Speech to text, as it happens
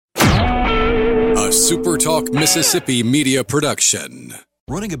SuperTalk Mississippi media production.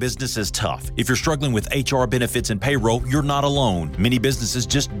 Running a business is tough. If you're struggling with HR, benefits, and payroll, you're not alone. Many businesses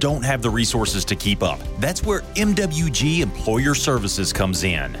just don't have the resources to keep up. That's where MWG Employer Services comes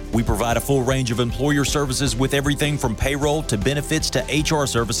in. We provide a full range of employer services with everything from payroll to benefits to HR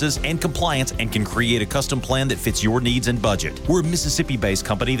services and compliance, and can create a custom plan that fits your needs and budget. We're a Mississippi-based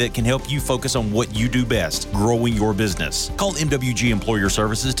company that can help you focus on what you do best, growing your business. Call MWG Employer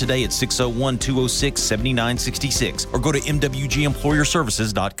Services today at 601-206-7966 or go to MWGEmployerServices.com.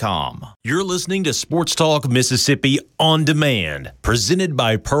 You're listening to Sports Talk Mississippi On Demand, presented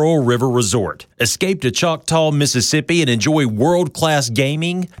by Pearl River Resort. Escape to Choctaw, Mississippi and enjoy world-class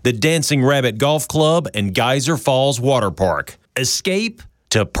gaming, the Dancing Rabbit Golf Club, and Geyser Falls Water Park. Escape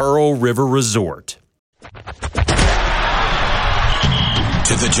to Pearl River Resort. To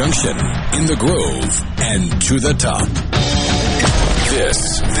the junction, in the Grove, and to the top.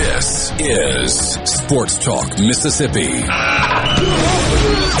 This is Sports Talk Mississippi.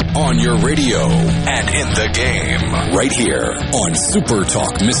 On your radio and in the game, right here on Super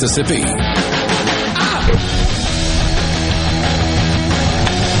Talk Mississippi.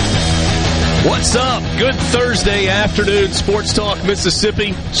 What's up? Good Thursday afternoon, Sports Talk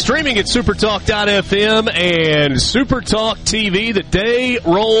Mississippi. Streaming at supertalk.fm and SuperTalk TV. The day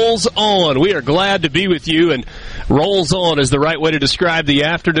rolls on. We are glad to be with you, and rolls on is the right way to describe the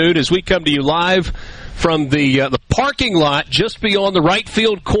afternoon as we come to you live from the parking lot just beyond the right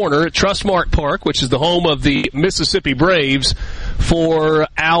field corner at Trustmark Park, which is the home of the Mississippi Braves, for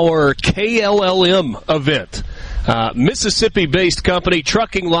our KLLM event. Mississippi-based company,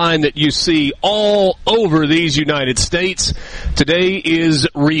 trucking line that you see all over these United States. Today is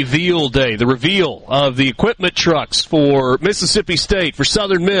Reveal Day, the reveal of the equipment trucks for Mississippi State, for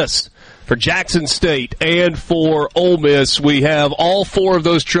Southern Miss, for Jackson State, and for Ole Miss. We have all four of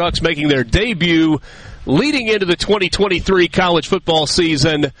those trucks making their debut leading into the 2023 college football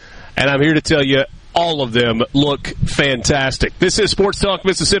season, and I'm here to tell you all of them look fantastic. This is Sports Talk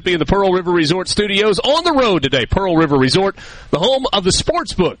Mississippi in the Pearl River Resort Studios. On the road today, Pearl River Resort, the home of the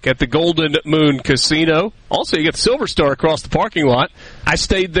sports book at the Golden Moon Casino. Also, you got the Silver Star across the parking lot. I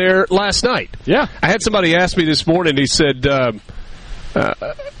stayed there last night. Yeah. I had somebody ask me this morning, he said,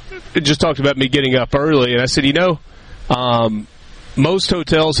 it just talked about me getting up early, and I said, most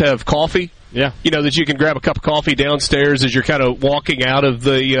hotels have coffee. Yeah, that you can grab a cup of coffee downstairs as you're kind of walking out of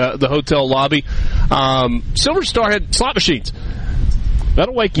the hotel lobby. Silver Star had slot machines.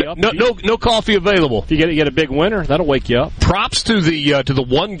 That'll wake you up. No coffee available. If you get a big winner, that'll wake you up. Props to the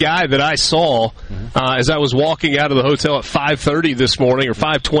one guy that I saw as I was walking out of the hotel at 5:30 this morning or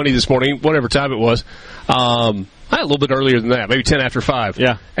 5:20 this morning, whatever time it was. A little bit earlier than that, maybe 10 after 5.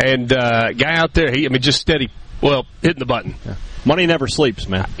 Yeah, and guy out there, just steady, hitting the button. Yeah. Money never sleeps,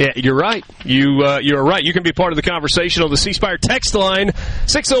 man. Yeah, you're right. You're right. You can be part of the conversation on the C Spire text line,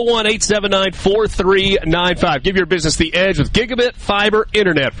 601-879-4395. Give your business the edge with gigabit fiber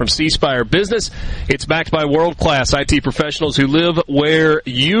internet from C Spire Business. It's backed by world-class IT professionals who live where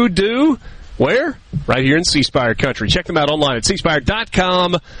you do. Where? Right here in C Spire country. Check them out online at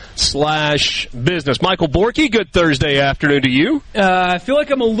cspire.com/business. Michael Borky, good Thursday afternoon to you. I feel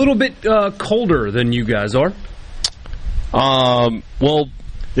like I'm a little bit colder than you guys are. Well,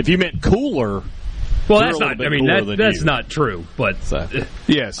 if you meant cooler, that's not. That's not true. But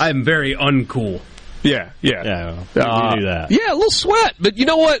yes, I'm very uncool. Yeah. We do that. Yeah, a little sweat. But you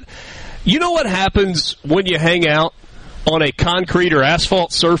know what? You know what happens when you hang out on a concrete or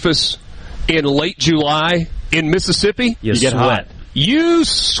asphalt surface in late July in Mississippi? You get hot. You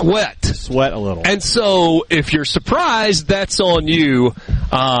sweat. Sweat a little. And so, if you're surprised, that's on you.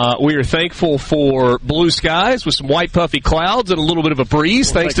 We are thankful for blue skies with some white puffy clouds and a little bit of a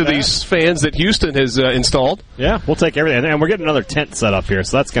breeze, thanks to these fans that Houston has installed. Yeah, we'll take everything. And we're getting another tent set up here,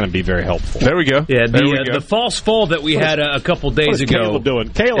 so that's going to be very helpful. There we go. Yeah, the false fall that we had a couple days ago. Caleb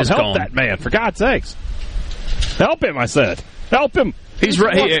doing? Caleb, help gone. That man, for God's sakes. Help him, I said. Help him. He's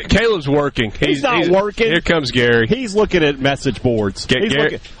right. Caleb's working. He's not working. Here comes Gary. He's looking at message boards. He's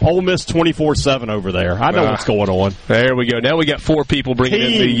looking Ole Miss 24/7 over there. I know what's going on. There we go. Now we got four people bringing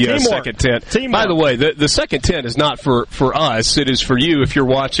in the second tent. By the way, the second tent is not for us. It is for you if you're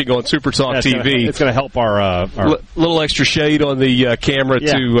watching on SuperTalk TV. It's going to help our little extra shade on the camera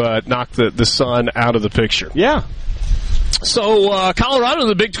to knock the sun out of the picture. Yeah. So Colorado in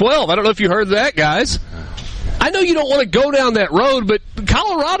the Big 12. I don't know if you heard that, guys. I know you don't want to go down that road, but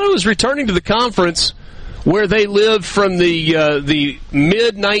Colorado is returning to the conference where they lived from the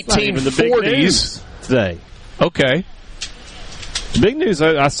mid-1940s today. Okay. The big news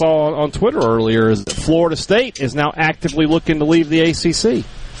I saw on Twitter earlier is that Florida State is now actively looking to leave the ACC.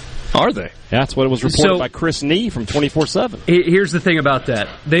 Are they? That's what it was reported by Chris Nee from 24/7. Here's the thing about that.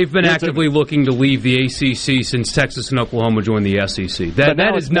 They've been actively looking to leave the ACC since Texas and Oklahoma joined the SEC.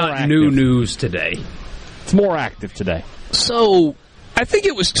 That is not new news today. It's more active today. So, I think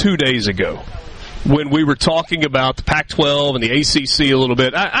it was 2 days ago when we were talking about the Pac-12 and the ACC a little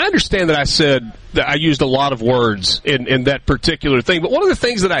bit. I understand that I said that I used a lot of words in that particular thing, but one of the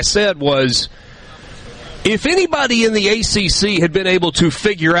things that I said was, if anybody in the ACC had been able to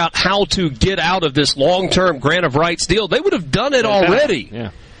figure out how to get out of this long-term grant of rights deal, they would have done it already.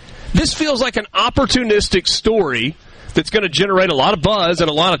 Yeah. This feels like an opportunistic story that's going to generate a lot of buzz and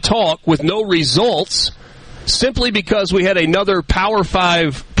a lot of talk with no results simply because we had another Power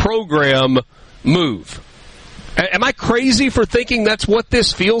 5 program move. Am I crazy for thinking that's what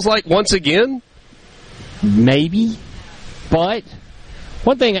this feels like once again? Maybe, but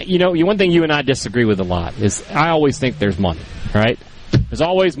one thing you and I disagree with a lot is I always think there's money, right? There's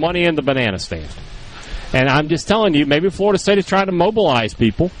always money in the banana stand. And I'm just telling you, maybe Florida State is trying to mobilize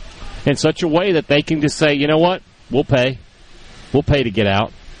people in such a way that they can just say, you know what, we'll pay. We'll pay to get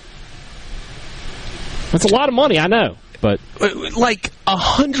out. That's a lot of money, I know, but like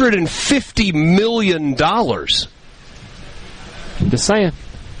 $150 million. I'm just saying.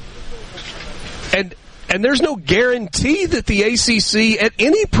 And there's no guarantee that the ACC at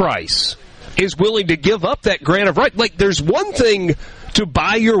any price is willing to give up that grant of right. Like, there's one thing to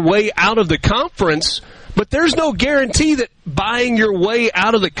buy your way out of the conference, but there's no guarantee that buying your way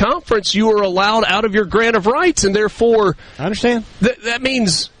out of the conference you are allowed out of your grant of rights, and therefore I understand. That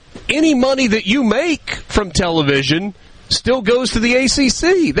means any money that you make from television still goes to the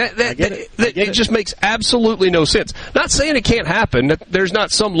ACC. It just makes absolutely no sense. Not saying it can't happen. There's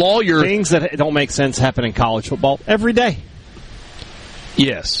not some lawyer. Things that don't make sense happen in college football every day.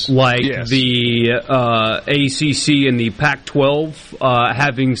 Yes. The ACC and the Pac-12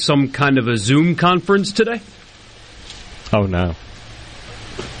 having some kind of a Zoom conference today? Oh, no.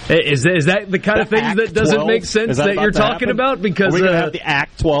 Is that the kind of thing that doesn't make sense that you're talking about? Because are we going to have the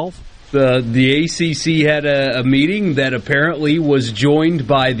Act 12? The ACC had a meeting that apparently was joined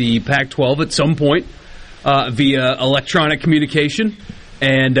by the Pac-12 at some point via electronic communication.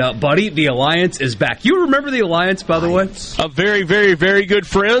 And, buddy, the Alliance is back. You remember the Alliance, by the way? Very, very, very good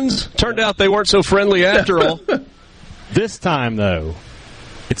friends. Turned out they weren't so friendly after all. This time, though,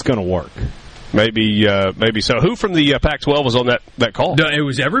 it's going to work. Maybe so. Who from the Pac-12 was on that call? No, it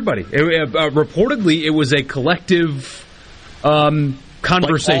was everybody. Reportedly, it was a collective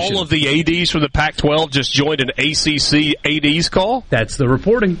conversation. Like all of the ADs from the Pac-12 just joined an ACC ADs call? That's the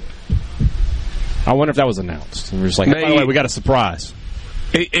reporting. I wonder if that was announced. And we're just like, by the way, we got a surprise.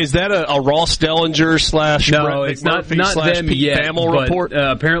 Is that a Ross Dellinger / No, Brett it's not McMurphy them Pete yet. Thamel But, report?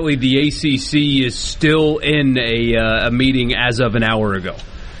 apparently, the ACC is still in a meeting as of an hour ago.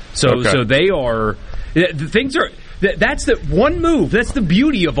 So they are. Things are. That's the one move. That's the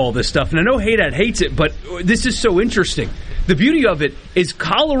beauty of all this stuff. And I know Haydad hates it, but this is so interesting. The beauty of it is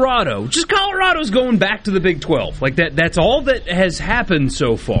Colorado's going back to the Big 12. Like that's all that has happened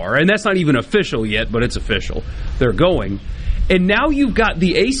so far. And that's not even official yet, but it's official. They're going. And now you've got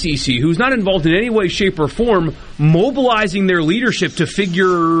the ACC, who's not involved in any way, shape, or form, mobilizing their leadership to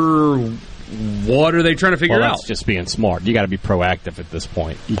figure what are they trying to figure out. That's just being smart. You got to be proactive at this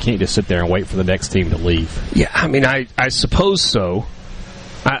point. You can't just sit there and wait for the next team to leave. Yeah, I mean, I suppose so.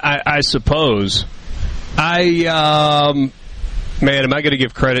 I suppose. Man, am I going to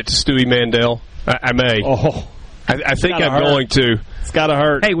give credit to Stewie Mandel? I may. Oh, I think I'm going to. It's got to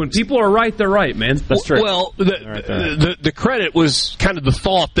hurt. Hey, when people are right, they're right, man. That's true. Well, the credit was kind of the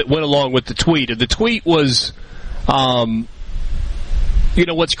thought that went along with the tweet. And the tweet was,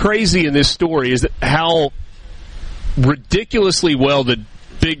 what's crazy in this story is that how ridiculously well the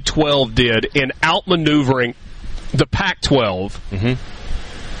Big 12 did in outmaneuvering the Pac-12.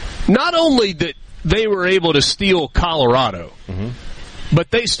 Mm-hmm. Not only that they were able to steal Colorado,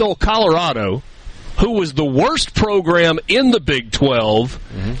 but they stole Colorado, who was the worst program in the Big 12,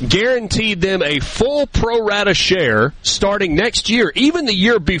 guaranteed them a full pro rata share starting next year, even the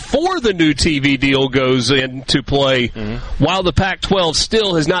year before the new TV deal goes into play, while the Pac-12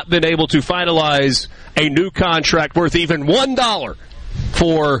 still has not been able to finalize a new contract worth even $1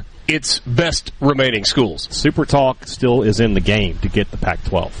 for its best remaining schools. SuperTalk still is in the game to get the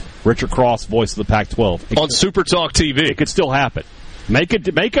Pac-12. Richard Cross, voice of the Pac-12. On SuperTalk TV. It could still happen. Make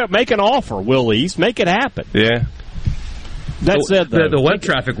an offer, Will East. Make it happen. Yeah. That said, though, the web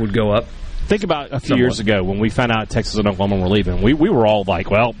traffic would go up. Think about a few years ago when we found out Texas and Oklahoma were leaving. We were all like,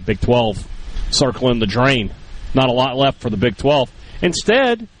 well, Big 12 circling the drain. Not a lot left for the Big 12.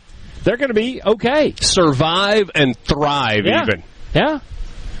 Instead, they're going to be okay. Survive and thrive even. Yeah.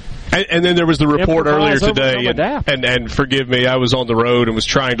 And then there was the report earlier today, and forgive me, I was on the road and was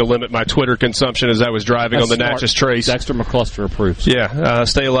trying to limit my Twitter consumption as I was driving on the Natchez Trace. Dexter McCluster approves. Yeah,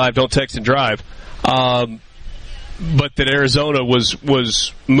 stay alive, don't text and drive. But that Arizona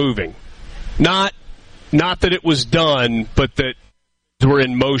was moving. Not that it was done, but that we're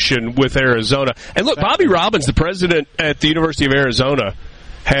in motion with Arizona. And look, Bobby Robbins, the president at the University of Arizona,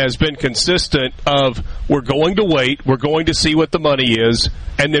 has been consistent of we're going to wait, we're going to see what the money is,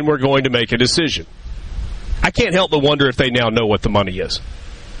 and then we're going to make a decision. I can't help but wonder if they now know what the money is.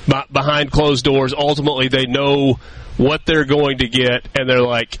 Behind closed doors, ultimately they know what they're going to get, and they're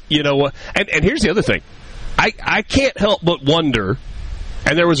like, you know what? And here's the other thing. I can't help but wonder,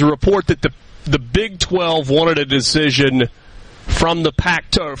 and there was a report that the Big 12 wanted a decision from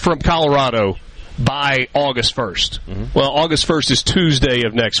from Colorado by August 1st. Mm-hmm. Well, August 1st is Tuesday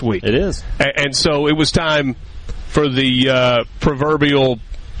of next week. It is. And so it was time for the proverbial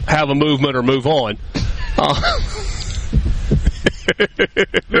have a movement or move on.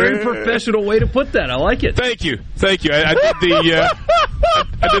 Very professional way to put that. I like it. Thank you. I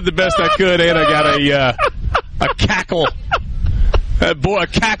did the best I could, and I got a cackle. A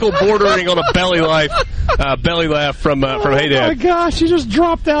cackle bordering on a belly laugh from Hey Dad. Oh my gosh, he just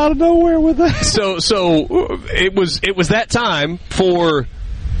dropped out of nowhere with that. So it was that time for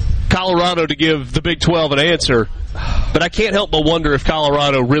Colorado to give the Big 12 an answer, but I can't help but wonder if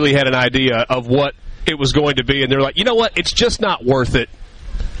Colorado really had an idea of what it was going to be, and they're like, you know what, it's just not worth it.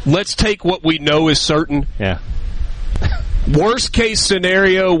 Let's take what we know is certain. Yeah. Worst case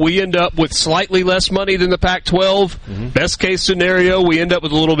scenario, we end up with slightly less money than the Pac-12. Mm-hmm. Best case scenario, we end up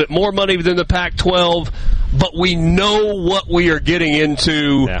with a little bit more money than the Pac-12. But we know what we are getting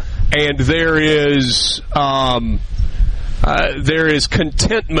into, and there is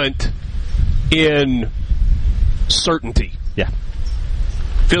contentment in certainty. Yeah,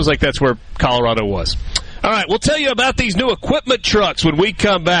 feels like that's where Colorado was. All right, we'll tell you about these new equipment trucks when we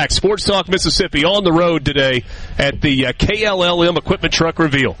come back. Sports Talk Mississippi on the road today at the KLLM Equipment Truck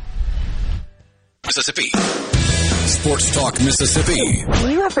Reveal. Mississippi. Sports Talk Mississippi.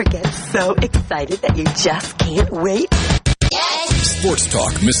 Do you ever get so excited that you just can't wait? Yes. Sports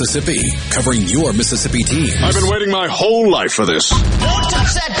Talk Mississippi, covering your Mississippi teams. I've been waiting my whole life for this. Don't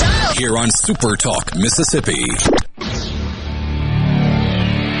touch that dial. Here on Super Talk Mississippi.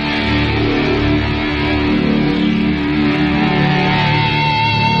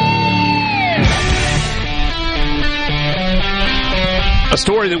 A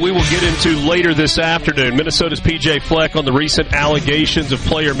story that we will get into later this afternoon. Minnesota's P.J. Fleck on the recent allegations of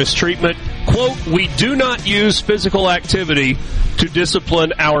player mistreatment. Quote, "We do not use physical activity to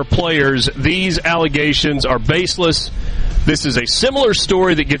discipline our players. These allegations are baseless." This is a similar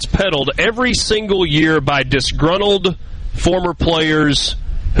story that gets peddled every single year by disgruntled former players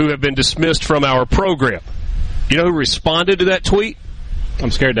who have been dismissed from our program. You know who responded to that tweet?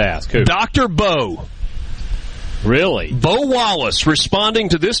 I'm scared to ask. Who? Dr. Bo. Really? Bo Wallace responding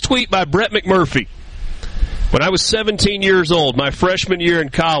to this tweet by Brett McMurphy. "When I was 17 years old, my freshman year in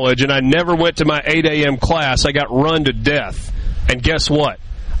college, and I never went to my 8 a.m. class, I got run to death. And guess what?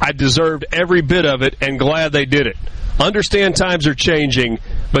 I deserved every bit of it, and glad they did it. Understand times are changing,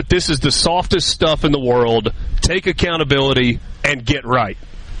 but this is the softest stuff in the world. Take accountability and get right."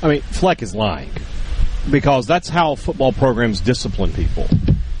 I mean, Fleck is lying, because that's how football programs discipline people.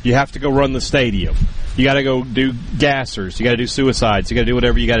 You have to go run the stadium. You got to go do gassers. You got to do suicides. You got to do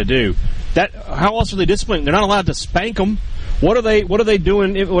whatever you got to do. How else are they disciplining? They're not allowed to spank them. What are they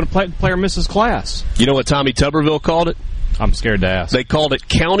doing when a player misses class? You know what Tommy Tuberville called it? I'm scared to ask. They called it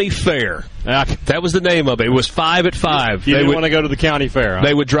county fair. That was the name of it. It was 5 at 5. You didn't want to go to the county fair. Huh?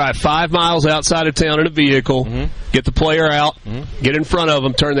 They would drive 5 miles outside of town in a vehicle, get the player out, get in front of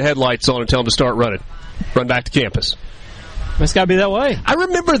them, turn the headlights on, and tell them to start running. Run back to campus. It's got to be that way. I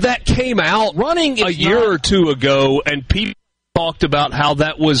remember that came out running a year or two ago, and people talked about how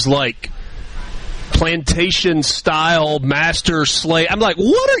that was like plantation-style master slave. I'm like,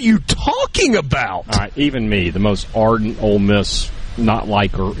 what are you talking about? All right, even me, the most ardent Ole Miss not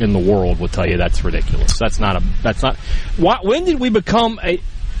liker in the world, will tell you that's ridiculous. That's not. When did we become a?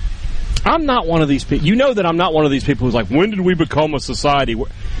 I'm not one of these people. You know that I'm not one of these people who's like, when did we become a society?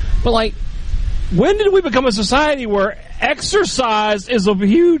 But like, when did we become a society where exercise is a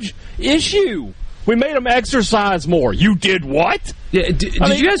huge issue? We made them exercise more. You did what? Yeah, did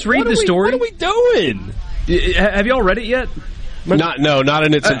you guys read the story? What are we doing? Have y'all read it yet? Not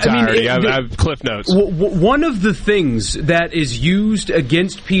in its entirety. I've cliff notes. One of the things that is used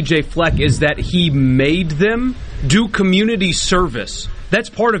against P.J. Fleck is that he made them do community service. That's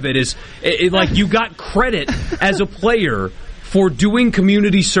part of it. Like you got credit as a player for doing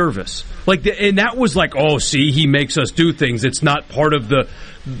community service. And that was like, oh, see, he makes us do things. It's not part of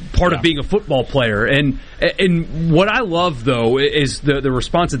being a football player. And what I love, though, is the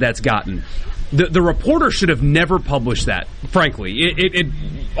response that's gotten. The reporter should have never published that, frankly. It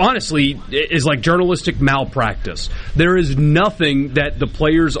honestly is like journalistic malpractice. There is nothing that the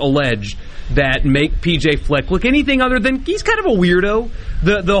players alleged that make PJ Fleck look anything other than he's kind of a weirdo.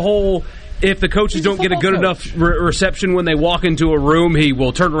 The whole, if the coaches don't get a good enough reception when they walk into a room, he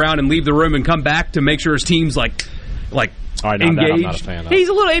will turn around and leave the room and come back to make sure his team's engaged. I'm not a fan of. He's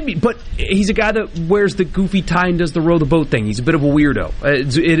a little, but he's a guy that wears the goofy tie and does the row the boat thing. He's a bit of a weirdo.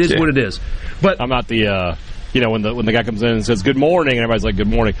 It is what it is. But I'm not the when the guy comes in and says good morning and everybody's like good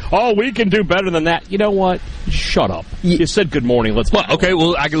morning. Oh, we can do better than that. You know what? Shut up. You said good morning. Let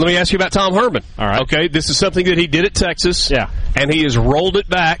me ask you about Tom Herman. All right. Okay, this is something that he did at Texas. Yeah. And he has rolled it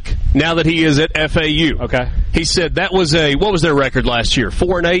back now that he is at FAU. Okay. He said that was what was their record last year?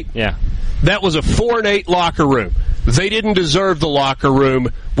 4-8? Yeah. That was a 4-8 locker room. They didn't deserve the locker room.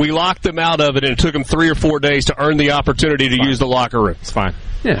 We locked them out of it, and it took them 3 or 4 days to earn the opportunity to use the locker room. It's fine.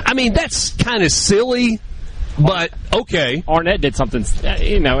 Yeah. I mean, that's kind of silly, but okay. Arnett did something,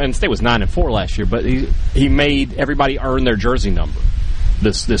 and State was 9-4 last year, but he made everybody earn their jersey number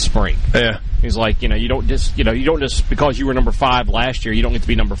this spring. Yeah. He's like, you don't just because you were number 5 last year, you don't get to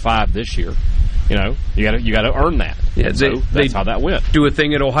be number 5 this year. You got to earn that. Yeah, that's how that went. Do a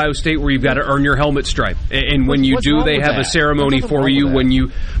thing at Ohio State where you've got to earn your helmet stripe, and when you do, they have a ceremony for you when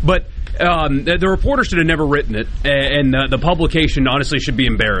you. But the reporter should have never written it, and the publication honestly should be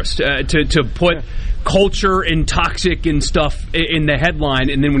embarrassed to put culture and toxic and stuff in the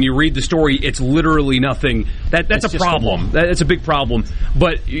headline, and then when you read the story, it's literally nothing. That's a problem. That's a big problem.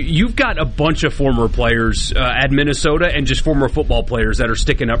 But you've got a bunch of former players at Minnesota and just former football players that are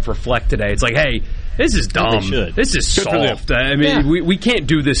sticking up for Fleck today. It's like, hey, this is dumb. This is soft. I mean, we can't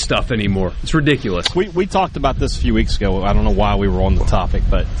do this stuff anymore. It's ridiculous. We talked about this a few weeks ago. I don't know why we were on the topic,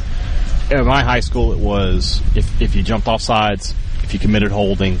 but in my high school, it was if you jumped off sides, if you committed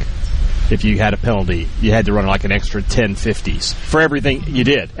holding, if you had a penalty, you had to run like an extra 10 50s for everything you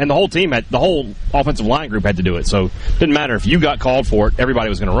did. And the whole offensive line group had to do it. So it didn't matter if you got called for it, everybody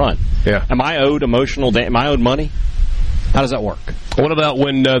was going to run. Yeah. Am I owed am I owed money? How does that work? What about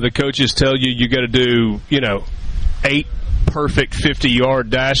when the coaches tell you got to do, 8 perfect 50-yard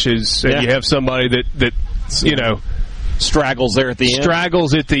dashes and you have somebody that straggles there at the end.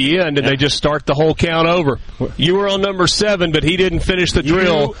 Straggles at the end, and they just start the whole count over. You were on number 7, but he didn't finish the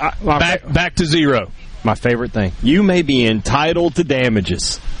drill. Back to 0. My favorite thing. You may be entitled to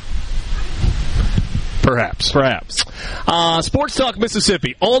damages. Perhaps. Sports Talk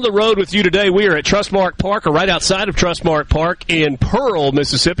Mississippi. On the road with you today, we are at Trustmark Park, or right outside of Trustmark Park in Pearl,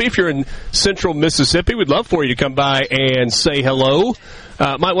 Mississippi. If you're in central Mississippi, we'd love for you to come by and say hello.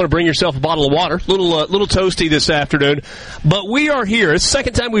 Might want to bring yourself a bottle of water. Little toasty this afternoon. But we are here. It's the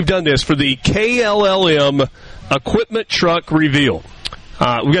second time we've done this for the KLLM Equipment Truck Reveal.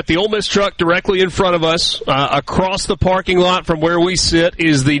 We've got the Ole Miss truck directly in front of us. Across the parking lot from where we sit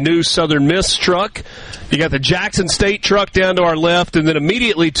is the new Southern Miss truck. You got the Jackson State truck down to our left, and then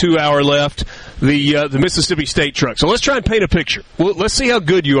immediately to our left, the Mississippi State truck. So let's try and paint a picture. Well, let's see how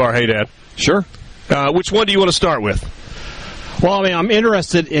good you are, hey, Dad. Sure. Which one do you want to start with? Well, I mean, I'm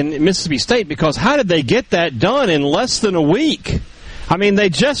interested in Mississippi State because how did they get that done in less than a week? I mean, they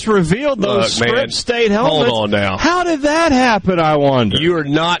just revealed those Scripps State helmets. Hold on now. How did that happen, I wonder? You are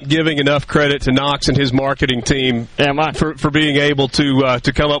not giving enough credit to Knox and his marketing team for being able to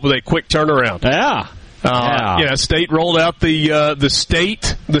come up with a quick turnaround. Yeah. State rolled out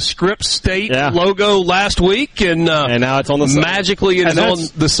the Scripps State logo last week, and now it's on the side. Magically it is on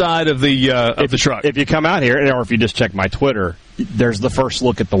the side of the truck. If you come out here, or if you just check my Twitter, there's the first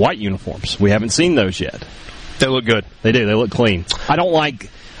look at the white uniforms. We haven't seen those yet. They look good. They do. They look clean. I don't like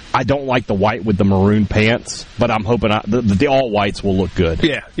the white with the maroon pants, but I'm hoping the all whites will look good.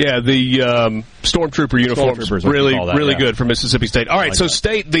 Yeah. The Stormtrooper uniforms really good for Mississippi State. All right, so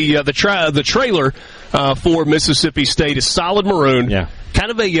State the trailer for Mississippi State is solid maroon. Yeah. Kind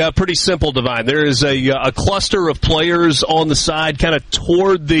of a pretty simple design. There is a cluster of players on the side, kind of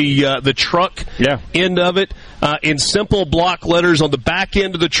toward the truck end of it. In simple block letters on the back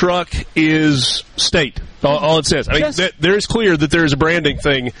end of the truck is State. All it says. I mean, there is clear that there is a branding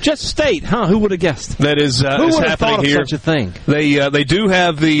thing. Just State, huh? Who would have guessed? That is Who would have happening thought of here. Such a thing? They do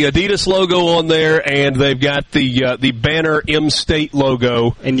have the Adidas logo on there, and they've got the banner M State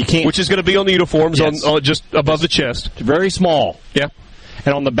logo, and you can't, which is going to be on the uniforms on just above the chest. Very small. Yeah.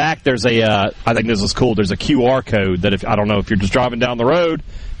 And on the back, there's I think this is cool. There's a QR code that I don't know if you're just driving down the road,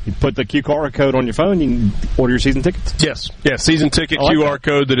 You put the QR code on your phone, you can order your season tickets. Yes, season ticket QR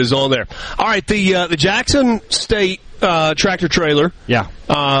code that is on there. All right, the Jackson State tractor trailer. Yeah.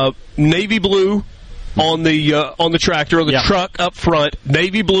 Navy blue on the tractor, on the truck up front.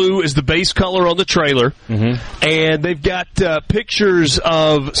 Navy blue is the base color on the trailer. Mm-hmm. And they've got pictures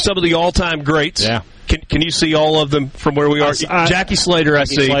of some of the all-time greats. Yeah. Can you see all of them from where we are? Jackie Slater, I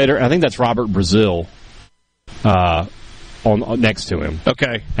see. Slater, I think that's Robert Brazil on next to him.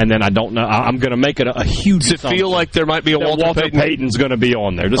 Okay. And then I don't know. I'm going to make it a huge Does it feel like there might be a Walter Payton's going to be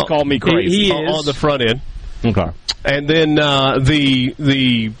on there? Just call me crazy. He is. On the front end. Okay. And then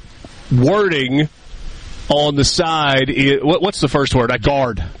the wording on the side is, what's the first word?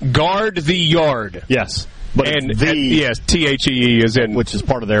 Guard. Guard the yard. Yes. But yes, THEE is in, which is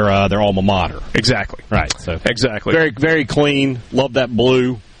part of their alma mater. Exactly. Right. So exactly. Very, very clean. Love that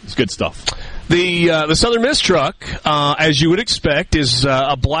blue. It's good stuff. The Southern Miss truck, as you would expect, is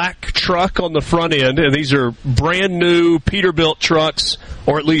a black truck on the front end, and these are brand new Peterbilt trucks,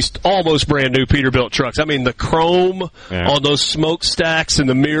 or at least almost brand new Peterbilt trucks. I mean, the chrome on those smokestacks and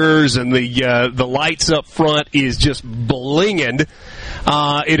the mirrors and the lights up front is just blinging.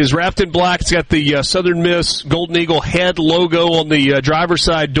 It is wrapped in black. It's got the Southern Miss Golden Eagle head logo on the driver's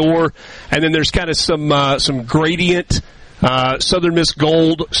side door, and then there's kind of some gradient. Southern Miss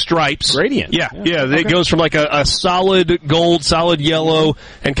gold stripes. Gradient. Yeah. It goes from like a solid gold, solid yellow,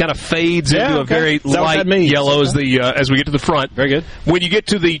 and kind of fades into a very light yellow as we get to the front. Very good. When you get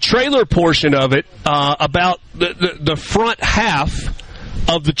to the trailer portion of it, about the front half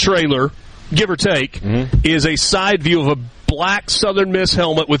of the trailer, give or take, is a side view of a black Southern Miss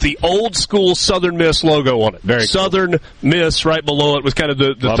helmet with the old school Southern Miss logo on it. Very Southern Miss right below it with kind of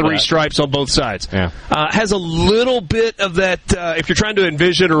the three stripes on both sides. Yeah. Has a little bit of that, if you're trying to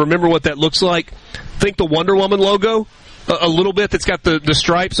envision or remember what that looks like, think the Wonder Woman logo. A little bit that's got the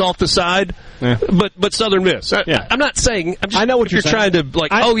stripes off the side, but Southern Miss. I'm not saying. I know what you're trying to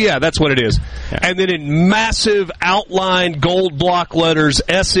that's what it is. Yeah. And then in massive outlined gold block letters,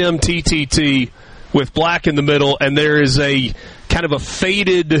 SMTTT with black in the middle, and there is a kind of a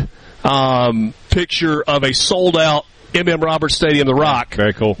faded picture of a sold out M.M. Roberts Stadium, The Rock.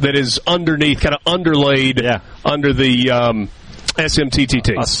 Very cool. That is underneath, kind of underlaid under the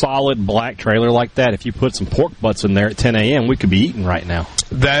SMTTT. A solid black trailer like that, if you put some pork butts in there at 10 a.m., we could be eating right now.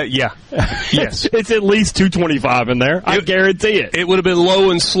 Yes. It's at least 225 in there. I guarantee it. It would have been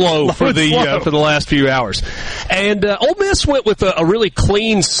low and slow for the last few hours. And Ole Miss went with a really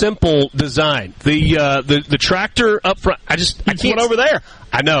clean, simple design. The tractor up front. I can't over there.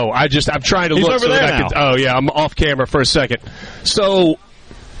 I know. I'm trying to look over so there that I can. Oh yeah, I'm off camera for a second. So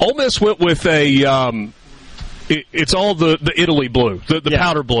Ole Miss went with a. It's all the Italy blue, the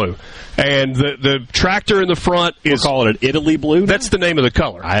powder blue. And the tractor in the front is... We're calling it Italy blue now? That's the name of the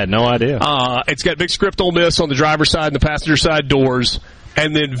color. I had no idea. It's got big script Ole Miss on the driver's side and the passenger side doors.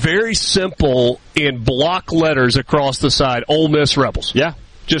 And then very simple in block letters across the side, Ole Miss Rebels. Yeah.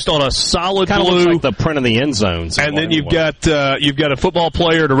 Just on a solid blue. Kind of looks like the print of the end zones. And then you've got a football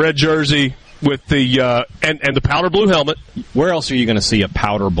player in a red jersey with the and the powder blue helmet. Where else are you going to see a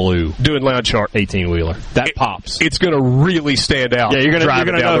powder blue doing lounge chart 18-wheeler? That pops. It's going to really stand out. Yeah, you're going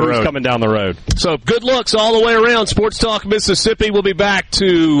to know who's coming down the road. So good looks all the way around. Sports Talk Mississippi. We'll be back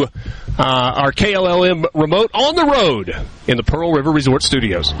to our KLLM remote on the road in the Pearl River Resort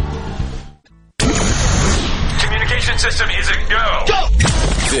Studios. Communication system is a go. Go!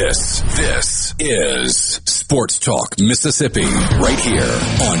 This is Sports Talk Mississippi, right here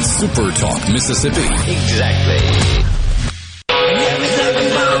on Super Talk Mississippi. Exactly.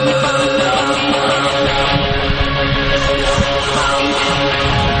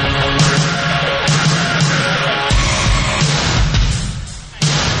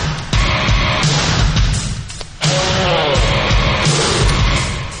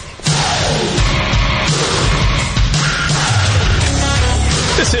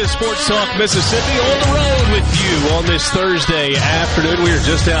 This is Sports Talk Mississippi on the road with you on this Thursday afternoon. We are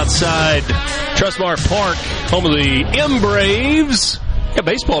just outside Trustmark Park, home of the M Braves. Got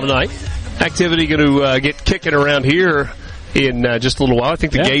baseball tonight. Activity going to get kicking around here in just a little while. I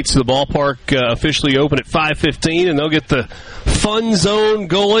think the gates to the ballpark officially open at 5:15, and they'll get the fun zone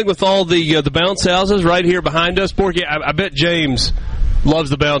going with all the bounce houses right here behind us. Borky, I bet James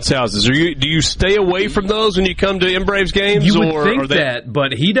loves the bounce houses. Do you stay away from those when you come to M Braves games? You would think that,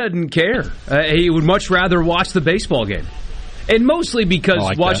 but he doesn't care. He would much rather watch the baseball game. And mostly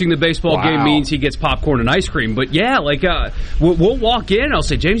because watching the baseball game means he gets popcorn and ice cream. But we'll walk in, I'll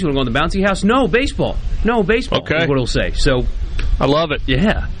say, James, you want to go in the bouncy house? No, baseball. Okay. Is what he'll say. So I love it.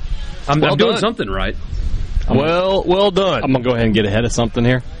 Yeah. I'm doing something right. Well done. I'm going to go ahead and get ahead of something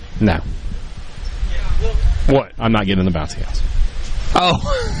here. No. What? I'm not getting in the bouncy house. Oh,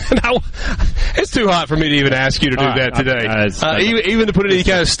 no. It's too hot for me to even ask you to do that today. Even to put in any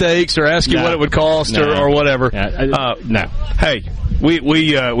kind of stakes or ask you what it would cost or whatever. No. Hey,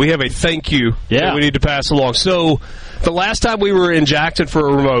 we have a thank you that we need to pass along. So the last time we were in Jackson for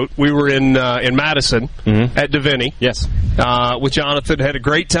a remote, we were in Madison at Deviney. Yes. With Jonathan. Had a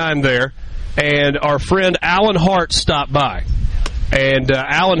great time there. And our friend Alan Hart stopped by. And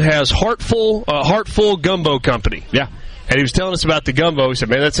Alan has Heartful Gumbo Company. Yeah. And he was telling us about the gumbo. He said,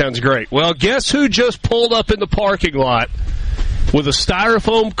 man, that sounds great. Well, guess who just pulled up in the parking lot with a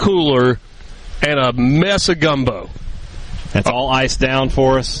styrofoam cooler and a mess of gumbo? That's all iced down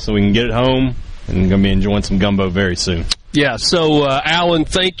for us so we can get it home. And I'm going to be enjoying some gumbo very soon. Yeah, so Alan,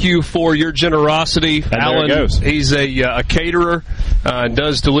 thank you for your generosity. And Alan, there it goes. He's a caterer and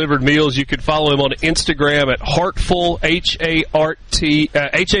does delivered meals. You can follow him on Instagram at Heartful,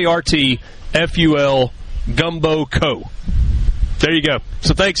 Hartful Gumbo Co. There you go.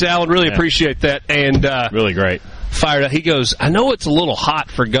 So thanks, Alan. Really appreciate that. And really great. Fired up. He goes, I know it's a little hot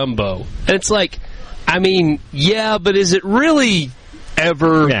for gumbo. And it's like, I mean, yeah, but is it really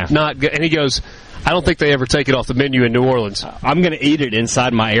ever not good? And he goes, I don't think they ever take it off the menu in New Orleans. I'm going to eat it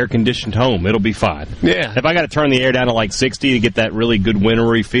inside my air-conditioned home. It'll be fine. Yeah. If I got to turn the air down to like 60 to get that really good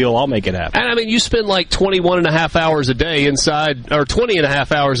wintry feel, I'll make it happen. And, I mean, you spend like 21 and a half hours a day inside, or 20 and a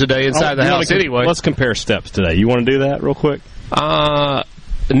half hours a day inside the house anyway. Let's compare steps today. You want to do that real quick?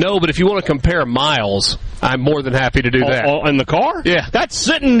 No, but if you want to compare miles, I'm more than happy to do that. In the car? Yeah. That's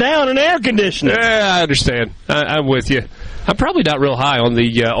sitting down in air conditioning. Yeah, I understand. I'm with you. I'm probably not real high on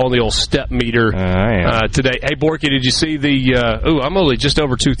the old step meter today. Hey, Borky, did you see the? I'm only just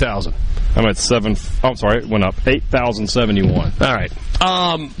over 2,000. I'm at 7. I'm sorry, it went up 8,071. All right,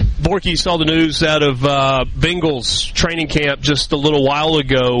 Borky, you saw the news out of Bengals training camp just a little while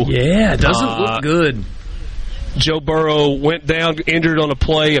ago. Yeah, it doesn't look good. Joe Burrow went down injured on a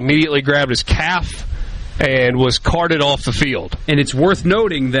play, immediately grabbed his calf, and was carted off the field. And it's worth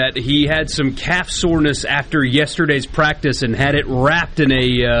noting that he had some calf soreness after yesterday's practice and had it wrapped in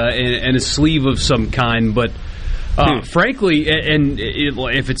a sleeve of some kind. But frankly,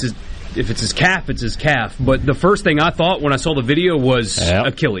 if it's his calf, it's his calf. But the first thing I thought when I saw the video was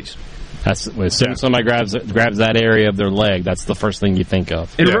Achilles. As soon as somebody grabs that area of their leg, that's the first thing you think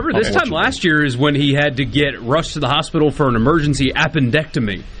of. And remember, this time last year is when he had to get rushed to the hospital for an emergency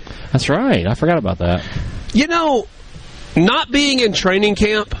appendectomy. That's right. I forgot about that. You know, not being in training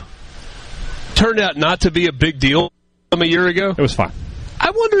camp turned out not to be a big deal a year ago. It was fine.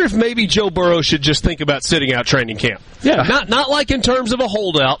 I wonder if maybe Joe Burrow should just think about sitting out training camp. Yeah. Not like in terms of a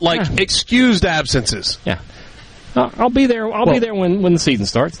holdout, like excused absences. Yeah. I'll be there. I'll be there when the season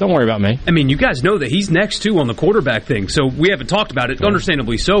starts. Don't worry about me. I mean, you guys know that he's next, too, on the quarterback thing. So we haven't talked about it,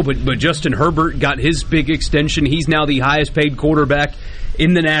 understandably so, but Justin Herbert got his big extension. He's now the highest-paid quarterback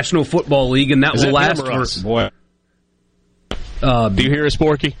in the National Football League, and that will last for... Boy. Do you hear us,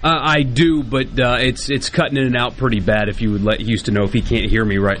 Borky? I do, but it's cutting in and out pretty bad if you would let Houston know if he can't hear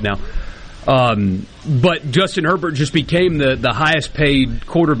me right now. But Justin Herbert just became the highest-paid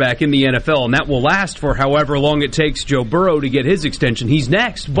quarterback in the NFL, and that will last for however long it takes Joe Burrow to get his extension. He's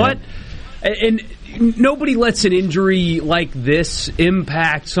next, but and nobody lets an injury like this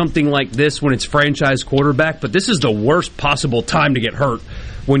impact something like this when it's franchise quarterback, but this is the worst possible time to get hurt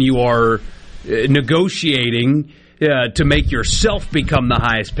when you are negotiating to make yourself become the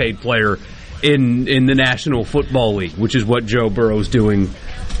highest-paid player in the National Football League, which is what Joe Burrow's doing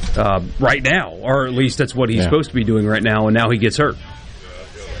right now, or at least that's what he's supposed to be doing right now, and now he gets hurt.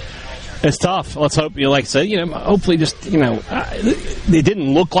 It's tough. Let's hope, like I said, hopefully just, it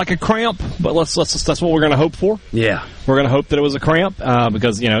didn't look like a cramp, but that's what we're going to hope for. Yeah. We're going to hope that it was a cramp,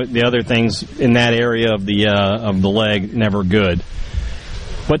 because, the other things in that area of the leg, never good.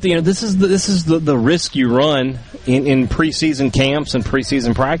 But, this is the risk you run in preseason camps and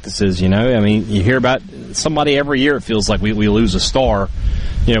preseason practices, I mean, you hear about somebody every year, it feels like we lose a star,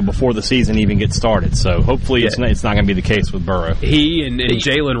 before the season even gets started. So hopefully it's not going to be the case with Burrow. He and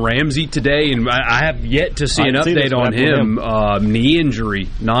Jalen Ramsey today, and I have yet to see an update on him. Knee injury,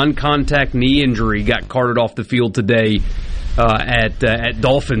 non-contact knee injury, got carted off the field today at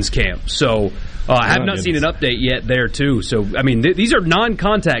Dolphins camp. So I have not seen an update yet there, too. So, I mean, these are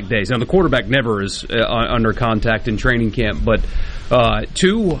non-contact days. Now, the quarterback never is under contact in training camp, but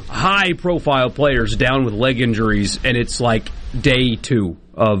two high-profile players down with leg injuries, and it's like day 2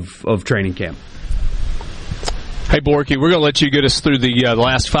 of training camp. Hey, Borky, we're going to let you get us through the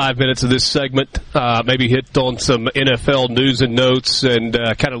last 5 minutes of this segment, maybe hit on some NFL news and notes and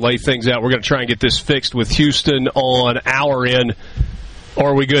kind of lay things out. We're going to try and get this fixed with Houston on our end. Or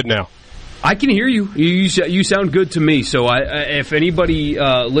are we good now? I can hear you. You sound good to me. So if anybody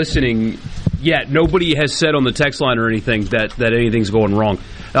listening, nobody has said on the text line or anything that anything's going wrong.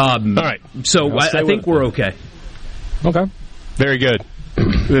 All right. So I think we're okay. Okay. Very good.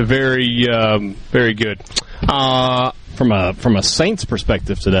 Very, very good. From a Saints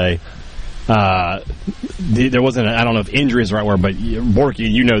perspective today, there wasn't. I don't know if injury is the right word, but Borky,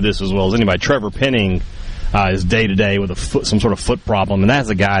 you know this as well as anybody. Trevor Penning is day to day with some sort of foot problem, and that's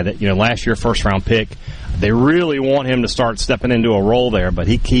a guy that last year first round pick. They really want him to start stepping into a role there, but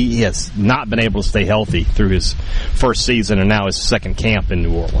he has not been able to stay healthy through his first season and now his second camp in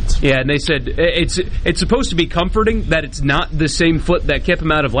New Orleans. Yeah, and they said it's supposed to be comforting that it's not the same foot that kept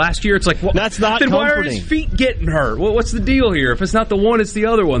him out of last year. It's like, well, that's not then comforting. Why are his feet getting hurt? Well, what's the deal here? If it's not the one, it's the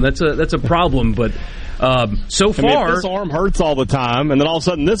other one. That's a problem. But so far, if this arm hurts all the time, and then all of a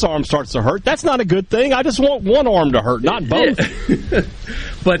sudden this arm starts to hurt, that's not a good thing. I just want one arm to hurt, not both.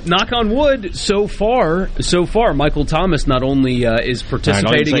 But knock on wood, so far, Michael Thomas not only is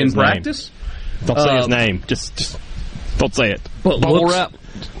participating in practice. Don't say his name. Just don't say it. But looks,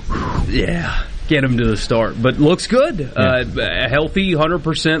 yeah, get him to the start. But looks good. Yeah. Healthy,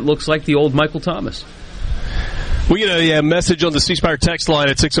 100%. Looks like the old Michael Thomas. We get a message on the C Spire text line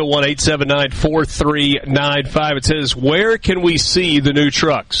at 601-879-4395. It says, where can we see the new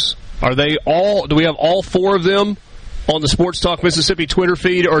trucks? Are they all? Do we have all four of them on the Sports Talk Mississippi Twitter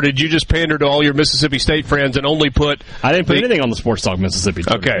feed, or did you just pander to all your Mississippi State friends and only put... I didn't put anything on the Sports Talk Mississippi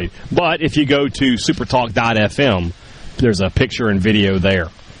Twitter feed. But if you go to supertalk.fm, there's a picture and video there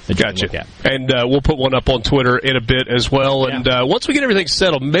that you can look at. And we'll put one up on Twitter in a bit as well. Yeah. And once we get everything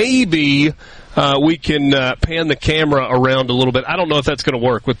settled, maybe we can pan the camera around a little bit. I don't know if that's going to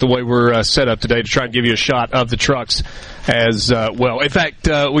work with the way we're set up today to try and give you a shot of the trucks as well. In fact,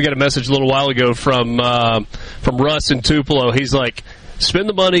 we got a message a little while ago from Russ in Tupelo. He's like, spend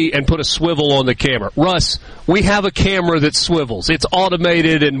the money and put a swivel on the camera. Russ, we have a camera that swivels. It's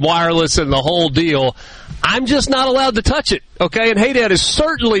automated and wireless and the whole deal. I'm just not allowed to touch it, okay? And Hey Dad is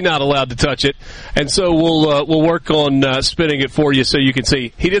certainly not allowed to touch it. And so we'll work on spinning it for you so you can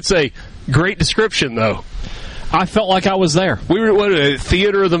see. He did say, great description, though. I felt like I was there. We were a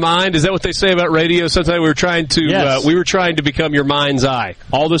theater of the mind. Is that what they say about radio? Sometimes we were trying to become your mind's eye.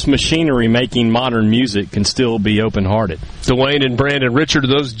 All this machinery making modern music can still be open-hearted. Dwayne and Brandon, Richard, are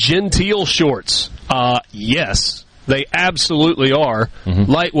those Gentile shorts? Yes, they absolutely are.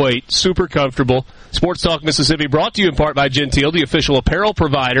 Mm-hmm. Lightweight, super comfortable. Sports Talk Mississippi brought to you in part by Gentile, the official apparel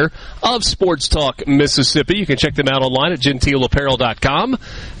provider of Sports Talk Mississippi. You can check them out online at gentileapparel.com.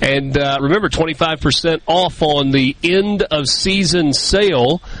 And remember, 25% off on the end-of-season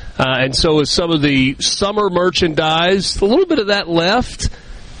sale. And so is some of the summer merchandise. A little bit of that left,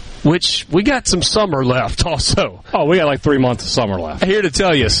 which we got some summer left also. Oh, we got like 3 months of summer left. Here to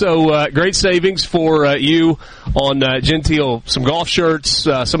tell you. So great savings for you on Gentile, some golf shirts,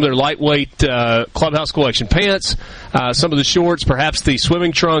 some of their lightweight Clubhouse Collection pants, some of the shorts, perhaps the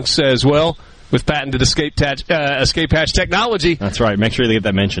swimming trunks as well, with patented escape hatch technology. That's right. Make sure they get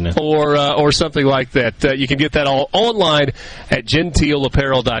that mentioned in. Or something like that. You can get that all online at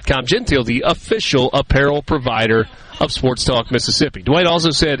gentileapparel.com. Gentile, the official apparel provider of Sports Talk Mississippi. Dwayne also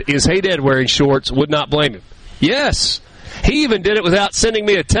said, is Hey Dad wearing shorts? Would not blame him. Yes. He even did it without sending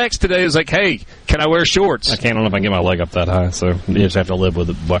me a text today. He was like, hey, can I wear shorts? I can't. I don't know if I can get my leg up that high, so you just have to live with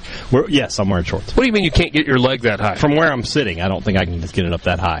it. Yes, I'm wearing shorts. What do you mean you can't get your leg that high? From where I'm sitting, I don't think I can just get it up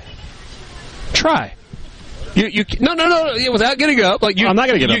that high. Try. No. Without getting up. Like I'm not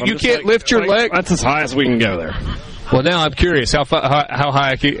going to get up. You can't lift your leg. That's as high as we can go there. Well, now I'm curious how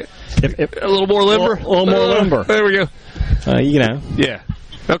high I can. A little more limber. A little more limber. There we go. Yeah.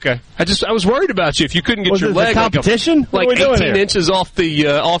 Okay. I was worried about you if you couldn't get your leg competition like 18 inches off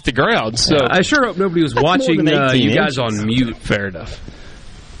the ground. So I sure hope nobody was watching you guys on mute. Fair enough.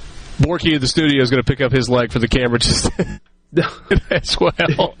 Borky in the studio is going to pick up his leg for the camera just as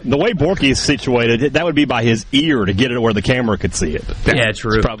well. The way Borky is situated, that would be by his ear to get it where the camera could see it. Yeah,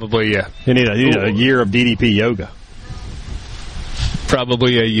 true. Probably, yeah. You need a year of DDP yoga.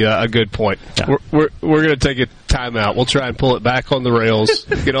 Probably a good point. Yeah. We're going to take a timeout. We'll try and pull it back on the rails,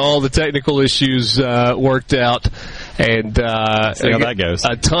 get all the technical issues worked out, and see how that goes.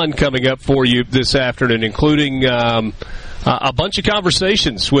 A ton coming up for you this afternoon, including a bunch of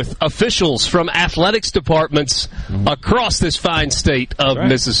conversations with officials from athletics departments across this fine state of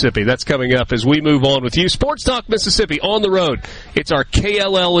Mississippi. That's coming up as we move on with you. Sports Talk Mississippi on the road. It's our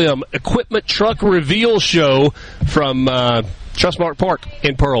KLLM Equipment Truck Reveal Show from Trustmark Park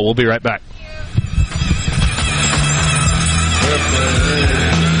in Pearl. We'll be right back.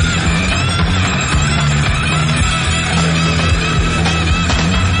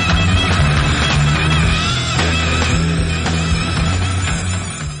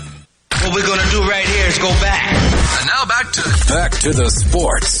 What we're going to do right here is go back. And now back to the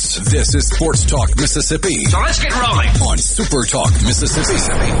sports. This is Sports Talk Mississippi. So let's get rolling on Super Talk Mississippi.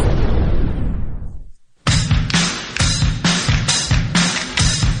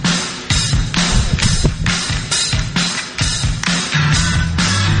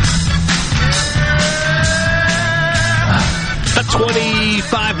 About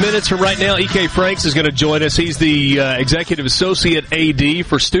 25 minutes from right now, E.K. Franks is going to join us. He's the Executive Associate AD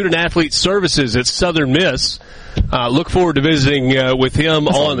for Student Athlete Services at Southern Miss. Look forward to visiting with him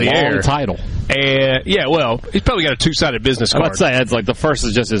on the air. Long title. And yeah, well, he's probably got a two-sided business card. I'd say it's like the first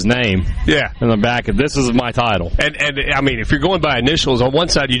is just his name. Yeah. And the back, this is my title. And I mean, if you're going by initials, on one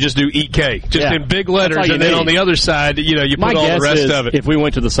side you just do EK, just in big letters, and then on the other side, you put all the rest of it. If we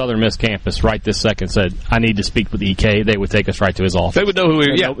went to the Southern Miss campus right this second, said I need to speak with EK, they would take us right to his office. They would know who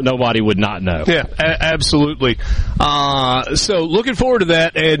he is. Yeah. Nobody would not know. Yeah, absolutely. So looking forward to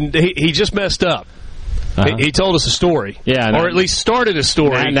that, and he just messed up. He told us a story. Yeah. Or at least started a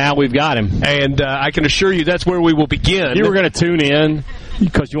story. Now we've got him. And I can assure you that's where we will begin. You were going to tune in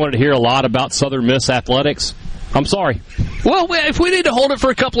because you wanted to hear a lot about Southern Miss athletics. I'm sorry. Well, if we need to hold it for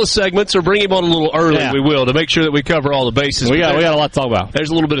a couple of segments or bring him on a little early, we will, to make sure that we cover all the bases. We got a lot to talk about. There's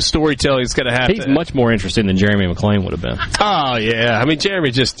a little bit of storytelling that's going to happen. He's much more interesting than Jeremy McClain would have been. Oh, yeah. I mean,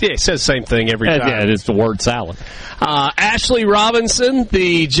 Jeremy just says the same thing every time. Yeah, it's the word salad. Ashley Robinson,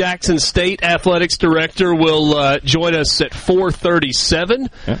 the Jackson State Athletics Director, will join us at 4:37.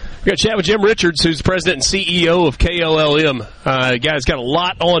 Yeah. We're going to chat with Jim Richards, who's the President and CEO of KLLM. The guy's got a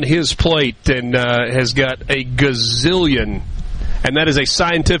lot on his plate and has got a gazillion, and that is a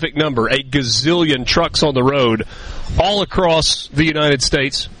scientific number, a gazillion trucks on the road all across the United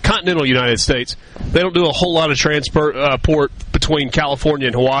States, continental United States. They don't do a whole lot of transport between California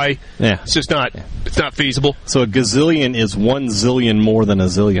and Hawaii. Yeah. It's just not feasible. So a gazillion is 1 zillion more than a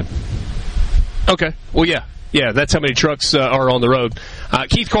zillion. Okay. Well, yeah. Yeah, that's how many trucks are on the road.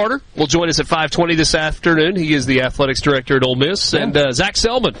 Keith Carter will join us at 5:20 this afternoon. He is the athletics director at Ole Miss. Yeah. And Zach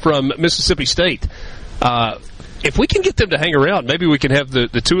Selman from Mississippi State. If we can get them to hang around, maybe we can have the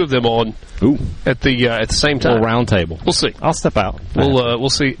two of them on at the same time. A little round table. We'll see. I'll step out. We'll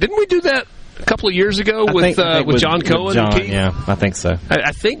see. Didn't we do that a couple of years ago with John Cohen and Keith? Yeah, I think so.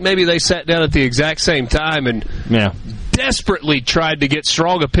 I think maybe they sat down at the exact same time and desperately tried to get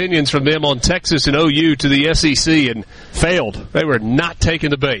strong opinions from them on Texas and OU to the SEC and failed. They were not taking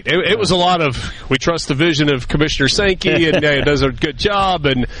the bait. It was a lot of, we trust the vision of Commissioner Sankey and he does a good job,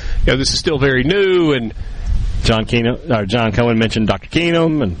 and this is still very new. And John Cohen mentioned Dr.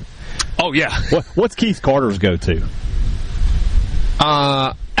 Keenum, and what's Keith Carter's go-to?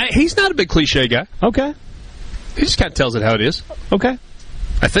 He's not a big cliche guy. Okay, he just kind of tells it how it is. Okay,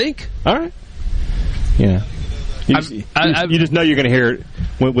 I think. All right. Yeah. You just know you're going to hear it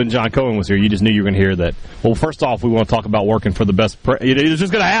when John Cohen was here. You just knew you were going to hear that. Well, first off, we want to talk about working for the best. It's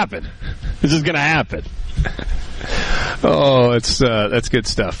just going to happen. It's just going to happen. Oh, that's good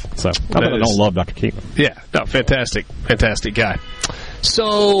stuff. So I don't love Dr. Keenum. Yeah, no, fantastic guy.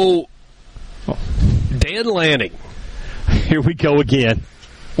 So, Dan Lanning, here we go again.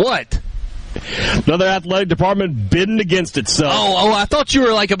 What? Another athletic department bidding against itself. Oh, I thought you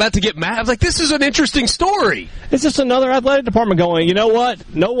were about to get mad. I was like, this is an interesting story. It's just another athletic department going, you know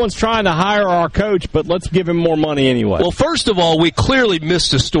what? No one's trying to hire our coach, but let's give him more money anyway. Well, first of all, we clearly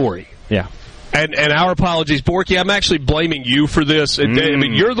missed a story. Yeah. And our apologies, Borky. I'm actually blaming you for this. I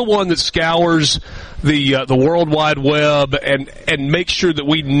mean, you're the one that scours the World Wide Web and makes sure that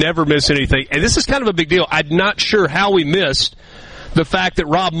we never miss anything. And this is kind of a big deal. I'm not sure how we missed the fact that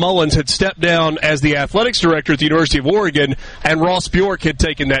Rob Mullins had stepped down as the athletics director at the University of Oregon and Ross Bjork had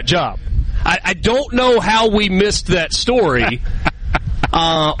taken that job. I don't know how we missed that story.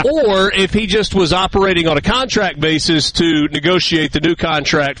 Or if he just was operating on a contract basis to negotiate the new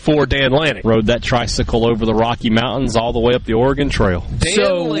contract for Dan Lanning. Rode that tricycle over the Rocky Mountains all the way up the Oregon Trail.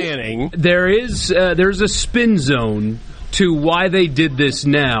 Dan Lanning. There's a spin zone to why they did this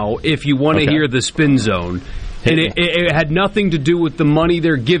now, if you want to hear the spin zone. And it had nothing to do with the money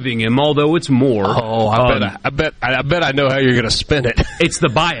they're giving him, although it's more. Oh, I bet I know how you're going to spin it. It's the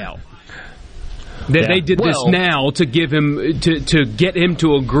buyout. They did this now to give him to get him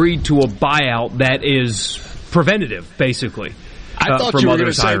to agree to a buyout that is preventative, basically. I thought you were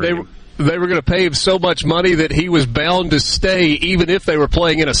going to say they were going to pay him so much money that he was bound to stay, even if they were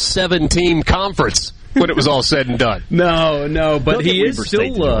playing in a 7-team conference when it was all said and done. No, but he is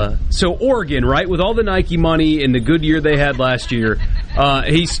still so Oregon, right? With all the Nike money and the good year they had last year,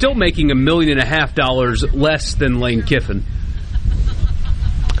 he's still making $1.5 million less than Lane Kiffin.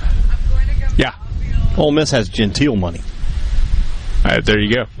 Yeah. Ole Miss has Gentile money. All right, there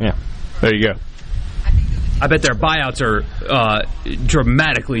you go. Yeah. There you go. I bet their buyouts are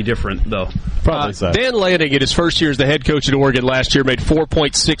dramatically different, though. Probably so. Dan Lanning, in his first year as the head coach at Oregon last year, made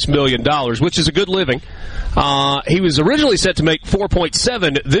 $4.6 million, which is a good living. He was originally set to make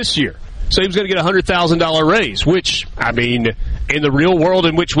 $4.7 this year. So he was going to get a $100,000 raise, which, I mean, in the real world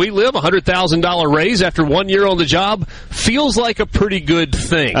in which we live, a $100,000 raise after 1 year on the job feels like a pretty good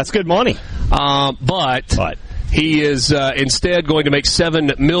thing. That's good money. But he is instead going to make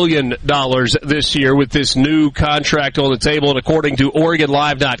 $7 million this year with this new contract on the table. And according to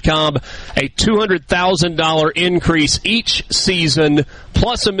OregonLive.com, a $200,000 increase each season,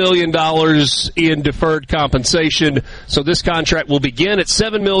 plus $1 million in deferred compensation. So this contract will begin at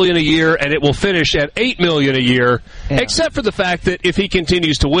 $7 million a year, and it will finish at $8 million a year. Yeah. Except for the fact that if he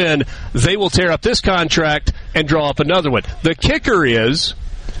continues to win, they will tear up this contract and draw up another one. The kicker is,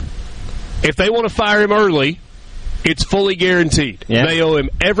 if they want to fire him early, it's fully guaranteed. Yeah. They owe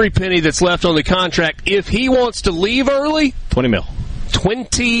him every penny that's left on the contract. If he wants to leave early,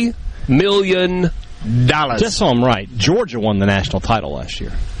 $20 million. Just so I'm right, Georgia won the national title last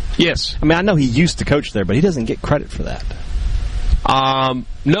year. Yes. I mean, I know he used to coach there, but he doesn't get credit for that.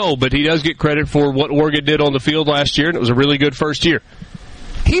 No, but he does get credit for what Oregon did on the field last year, and it was a really good first year.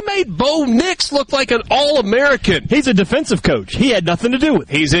 He made Bo Nix look like an All-American. He's a defensive coach. He had nothing to do with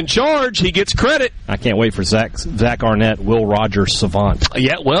it. He's in charge. He gets credit. I can't wait for Zach Arnett, Will Rogers savant.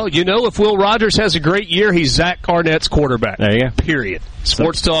 Yeah, well, you know, if Will Rogers has a great year, he's Zach Arnett's quarterback. There you go. Period.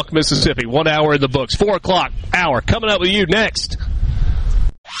 Sports Talk Mississippi, 1 hour in the books. 4 o'clock hour coming up with you next.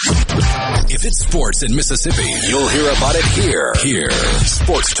 If it's sports in Mississippi, you'll hear about it here.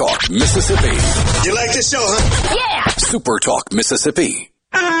 Sports Talk Mississippi. You like this show, huh? Yeah! Super Talk Mississippi.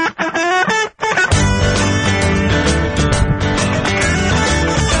 Welcome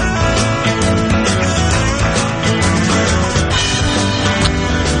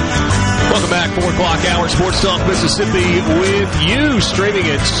back, 4 o'clock hour, Sports Talk Mississippi with you, streaming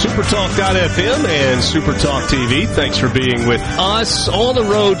at SuperTalk.fm and SuperTalk TV. Thanks for being with us on the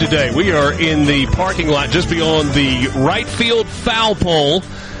road today. We are in the parking lot just beyond the right field foul pole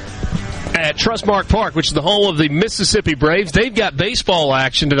at Trustmark Park, which is the home of the Mississippi Braves. They've got baseball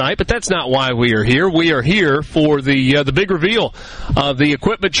action tonight, but that's not why we are here. We are here for the big reveal of the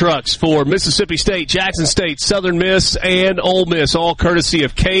equipment trucks for Mississippi State, Jackson State, Southern Miss, and Ole Miss, all courtesy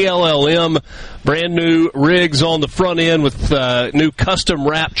of KLLM. Brand new rigs on the front end with new custom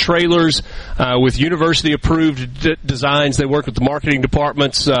wrap trailers with university-approved designs. They work with the marketing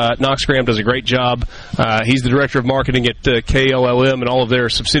departments. Knox Graham does a great job. He's the director of marketing at KLLM and all of their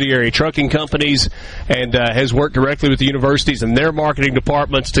subsidiary trucking companies, and has worked directly with the universities and their marketing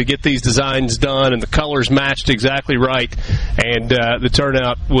departments to get these designs done, and the colors matched exactly right, and the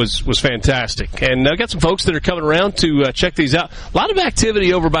turnout was fantastic. And I've got some folks that are coming around to check these out. A lot of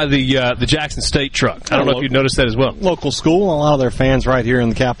activity over by the Jackson State truck. I don't know if you've noticed that as well. Local school, a lot of their fans right here in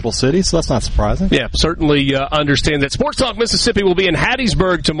the capital city, so that's not surprising. Yeah, certainly understand that. Sports Talk Mississippi will be in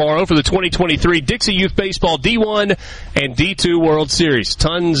Hattiesburg tomorrow for the 2023 Dixie Youth Baseball D1 and D2 World Series.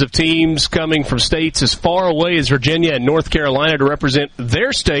 Tons of teams coming from states as far away as Virginia and North Carolina to represent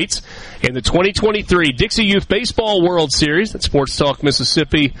their states in the 2023 Dixie Youth Baseball World Series. That Sports Talk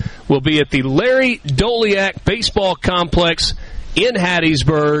Mississippi will be at the Larry Doliak Baseball Complex in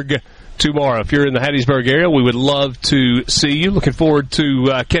Hattiesburg tomorrow. If you're in the Hattiesburg area, we would love to see you. Looking forward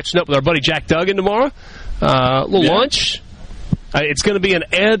to catching up with our buddy Jack Duggan tomorrow. Lunch. It's going to be an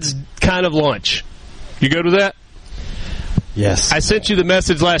Ed's kind of lunch. You go to that? Yes. I sent you the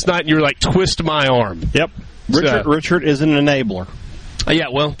message last night, and you were like, twist my arm. Yep. Richard is an enabler. Yeah,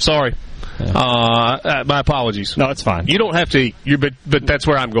 well, sorry. Yeah. My apologies. No, it's fine. You don't have to eat, but that's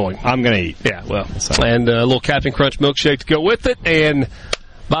where I'm going. I'm going to eat. Yeah, well. And a little Captain Crunch milkshake to go with it, and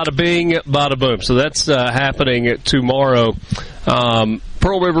bada bing, bada boom. So that's happening tomorrow.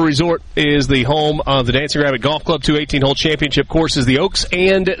 Pearl River Resort is the home of the Dancing Rabbit Golf Club, 2 18-hole championship courses, the Oaks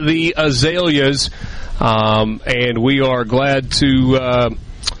and the Azaleas. And we are glad to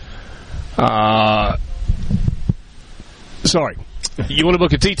sorry. You want to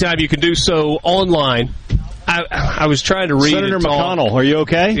book a tee time, you can do so online I was trying to read Senator McConnell, are you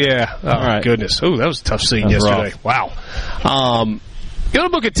okay? Yeah. Oh, right. Goodness. Oh, that was a tough scene yesterday. Rough. Wow. You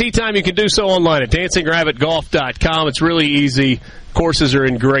want to book a tee time, you can do so online at dancingrabbitgolf.com. It's really easy. Courses are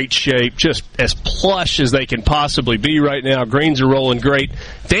in great shape, just as plush as they can possibly be right now. Greens are rolling great.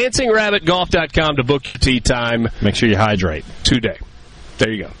 dancingrabbitgolf.com to book your tee time. Make sure you hydrate today.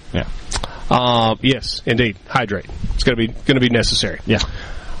 There you go. Yeah. Yes, indeed. Hydrate. It's going to be necessary. Yeah.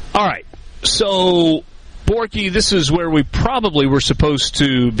 All right. So, Borky, this is where we probably were supposed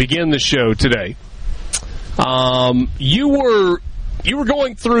to begin the show today. You were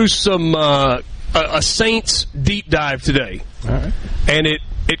going through some a Saints deep dive today, all right, and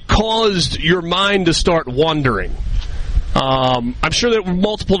it caused your mind to start wandering. I'm sure there were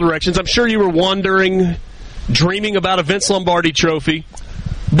multiple directions. I'm sure you were wandering, dreaming about a Vince Lombardi trophy,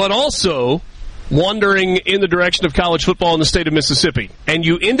 but also wandering in the direction of college football in the state of Mississippi. And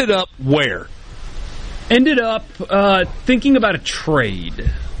you ended up where? Ended up thinking about a trade.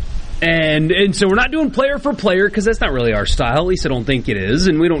 And so we're not doing player for player because that's not really our style. At least I don't think it is.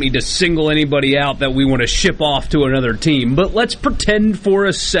 And we don't need to single anybody out that we want to ship off to another team. But let's pretend for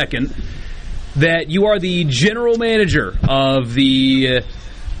a second that you are the general manager of the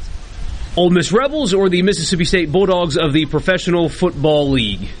Ole Miss Rebels or the Mississippi State Bulldogs of the Professional Football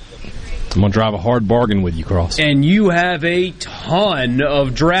League. I'm going to drive a hard bargain with you, Cross. And you have a ton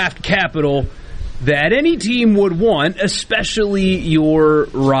of draft capital that any team would want, especially your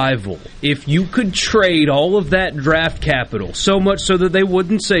rival. If you could trade all of that draft capital, so much so that they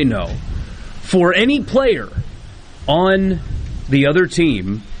wouldn't say no, for any player on the other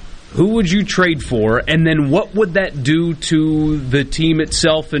team, who would you trade for? And then what would that do to the team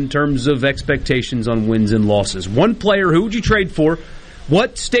itself in terms of expectations on wins and losses? One player, who would you trade for?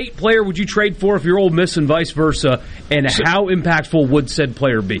 What state player would you trade for if you're Ole Miss and vice versa? And how impactful would said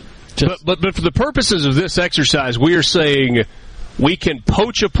player be? But for the purposes of this exercise, we are saying we can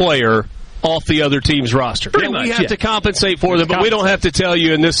poach a player off the other team's roster. We have to compensate for them, but we don't have to tell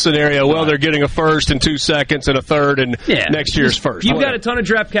you in this scenario, well, they're getting a first and 2 seconds and a third and next year's first. You've got a ton of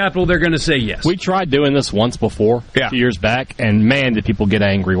draft capital, they're going to say yes. We tried doing this once before, a few years back, and man, did people get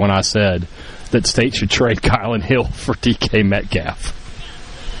angry when I said that State should trade Kylan Hill for DK Metcalf.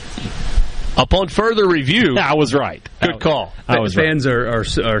 Upon further review, I was right. Good call. Fans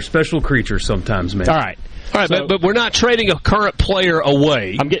are special creatures sometimes, man. All right, so, but we're not trading a current player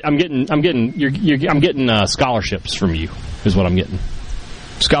away. I'm getting scholarships from you. Is what I'm getting.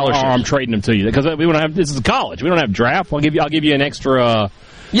 Scholarships. Or I'm trading them to you because we don't have. This is college. We don't have draft. I'll give you an extra.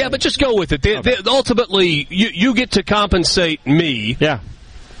 Yeah, but just go with it. Ultimately, you get to compensate me. Yeah.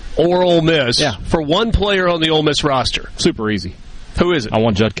 Or Ole Miss for one player on the Ole Miss roster. Super easy. Who is it? I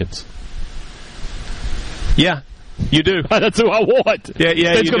want Judkins. Yeah, you do. That's who I want. Yeah,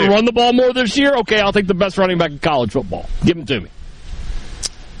 State's going to run the ball more this year? Okay, I'll take the best running back in college football. Give him to me.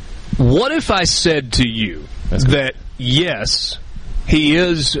 What if I said to you that, yes, he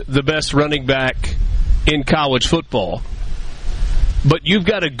is the best running back in college football, but you've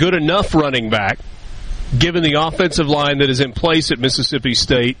got a good enough running back, given the offensive line that is in place at Mississippi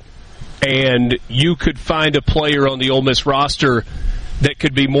State, and you could find a player on the Ole Miss roster that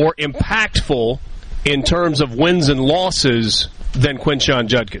could be more impactful in terms of wins and losses than Quinshon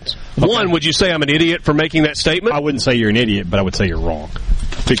Judkins. Okay. One, would you say I'm an idiot for making that statement? I wouldn't say you're an idiot, but I would say you're wrong.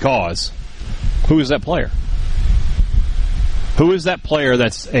 Because who is that player? Who is that player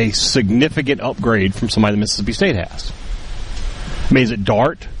that's a significant upgrade from somebody that Mississippi State has? I mean, is it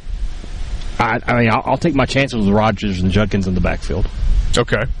Dart? I'll take my chances with Rodgers and Judkins in the backfield.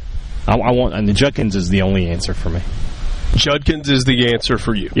 Okay. And the Judkins is the only answer for me. Judkins is the answer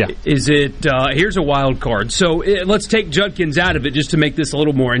for you. Yeah. Is it, here's a wild card. So let's take Judkins out of it just to make this a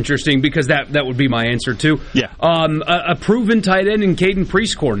little more interesting because that would be my answer too. Yeah. A proven tight end in Caden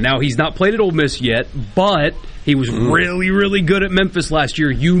Prieskorn. Now, he's not played at Ole Miss yet, but he was really, really good at Memphis last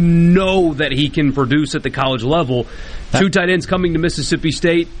year. You know that he can produce at the college level. 2 tight ends coming to Mississippi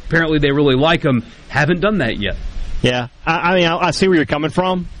State. Apparently they really like him. Haven't done that yet. Yeah. I see where you're coming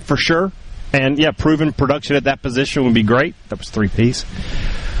from, for sure. And, yeah, proven production at that position would be great. That was 3 Ps.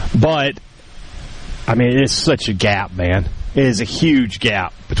 But, it's such a gap, man. It is a huge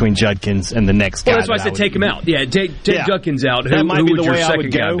gap between Judkins and the next guy. Well, that's why I said take him out. Yeah, take Judkins out. Who would your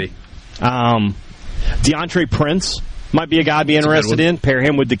second guy be? DeAndre Prince might be a guy I'd be interested in. Pair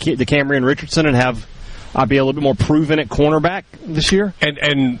him with the Camryn Richardson and I'd be a little bit more proven at cornerback this year.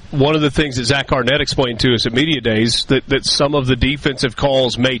 And one of the things that Zach Arnett explained to us at Media Days, that some of the defensive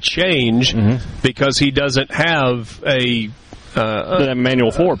calls may change because he doesn't have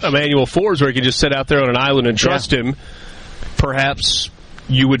Emmanuel Forbes. Emmanuel Forbes where he can just sit out there on an island and trust him. Perhaps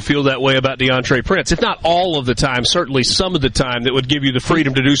you would feel that way about DeAndre Prince. If not all of the time, certainly some of the time that would give you the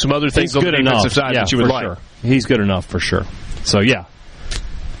freedom to do some other things on the defensive side that you would like. Sure. He's good enough for sure. So, yeah.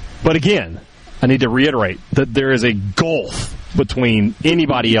 But again, I need to reiterate that there is a gulf between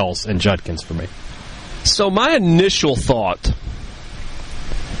anybody else and Judkins for me. So my initial thought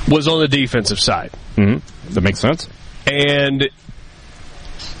was on the defensive side. Mm-hmm. That makes sense. And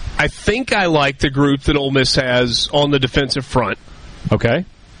I think I like the group that Ole Miss has on the defensive front. Okay.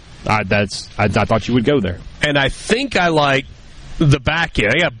 I thought you would go there. And I think I like the back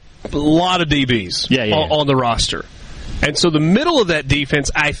end. I got a lot of DBs on the roster. And so the middle of that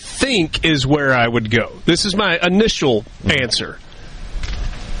defense, I think, is where I would go. This is my initial answer.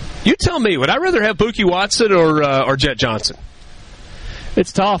 You tell me, would I rather have Pookie Watson or Jet Johnson?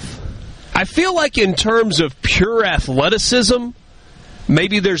 It's tough. I feel like in terms of pure athleticism,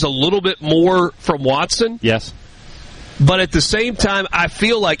 maybe there's a little bit more from Watson. Yes. But at the same time, I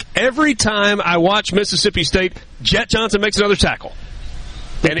feel like every time I watch Mississippi State, Jet Johnson makes another tackle.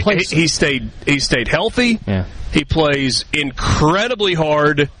 And he stayed healthy. Yeah. He plays incredibly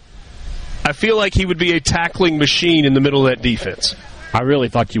hard. I feel like he would be a tackling machine in the middle of that defense. I really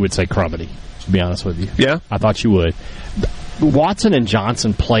thought you would say Crumity, to be honest with you. Yeah? I thought you would. Watson and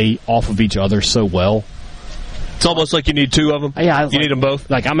Johnson play off of each other so well. It's almost like you need two of them. Yeah, you need them both.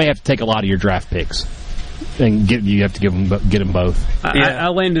 Like I may have to take a lot of your draft picks, and you have to get them both. I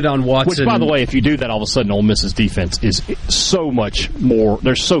landed on Watson. Which, by the way, if you do that, all of a sudden, Ole Miss's defense is so much more.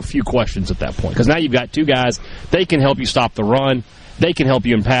 There's so few questions at that point because now you've got two guys. They can help you stop the run. They can help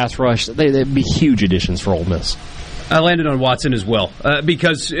you in pass rush. They'd be huge additions for Ole Miss. I landed on Watson as well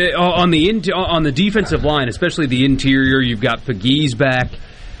because on the defensive line, especially the interior, you've got Pegues back.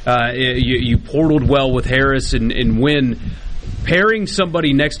 You portaled well with Harris and Wynn. Pairing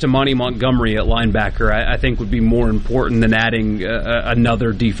somebody next to Monty Montgomery at linebacker, I think, would be more important than adding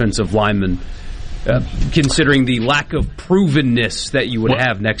another defensive lineman, considering the lack of provenness that you would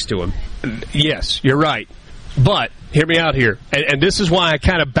have next to him. Yes, you're right. But hear me out here, and this is why I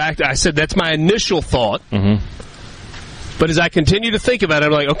kind of backed. I said that's my initial thought. Mm-hmm. But as I continue to think about it,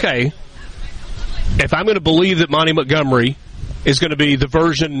 I'm like, okay, if I'm going to believe that Monty Montgomery is going to be the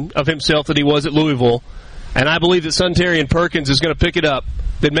version of himself that he was at Louisville, and I believe that Suntarian Perkins is going to pick it up,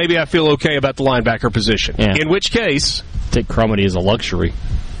 then maybe I feel okay about the linebacker position. Yeah. In which case, take Crumity as a luxury.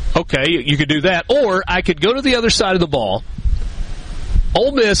 Okay, you could do that. Or I could go to the other side of the ball.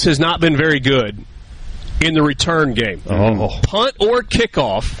 Ole Miss has not been very good in the return game. Punt or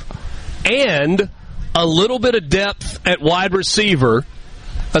kickoff, and a little bit of depth at wide receiver,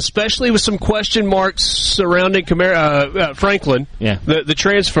 especially with some question marks surrounding Franklin, the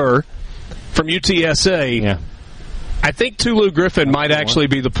transfer from UTSA. Yeah. I think Tulu Griffin might actually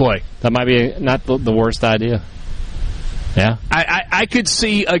be the play. That might be not the worst idea. Yeah. I could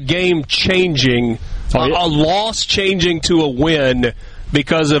see a game changing, a loss changing to a win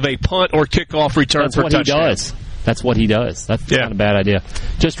because of a punt or kickoff return for touchdown. That's what he does. That's not a bad idea.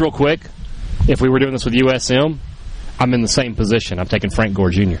 Just real quick, if we were doing this with USM, I'm in the same position. I'm taking Frank Gore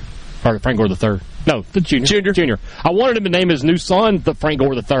Jr. Or Frank Gore III. No, the Junior. I wanted him to name his new son the Frank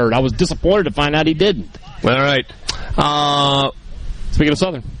Gore III. I was disappointed to find out he didn't. All right. Speaking of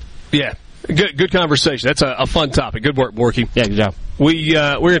Southern. Yeah. Good conversation. That's a fun topic. Good work, Borky. Yeah, good job. We're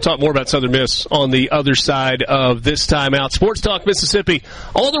going to talk more about Southern Miss on the other side of this timeout. Sports Talk Mississippi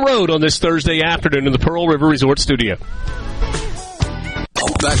on the road on this Thursday afternoon in the Pearl River Resort Studio.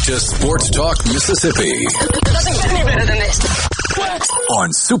 Back to Sports Talk Mississippi. It doesn't get any better than this.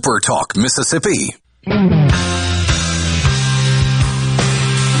 On Super Talk Mississippi.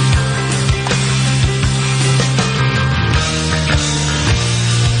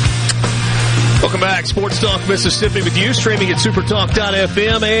 Welcome back. Sports Talk Mississippi with you, streaming at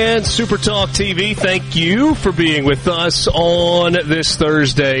supertalk.fm and SuperTalk TV. Thank you for being with us on this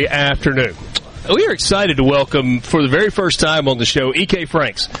Thursday afternoon. We are excited to welcome, for the very first time on the show, E.K.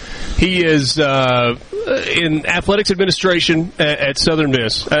 Franks. He is in athletics administration at Southern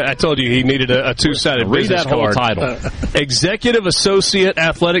Miss. I told you he needed a two-sided business card. Read that whole title. Executive Associate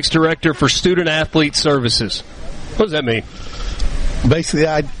Athletics Director for Student Athlete Services. What does that mean? Basically,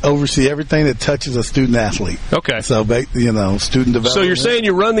 I oversee everything that touches a student athlete. Okay. So, student development. So you're saying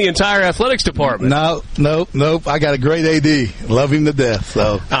you run the entire athletics department? Nope. I got a great AD. Love him to death.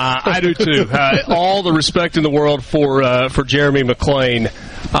 So I do too. All the respect in the world for Jeremy McClain.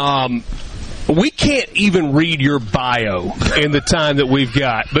 We can't even read your bio in the time that we've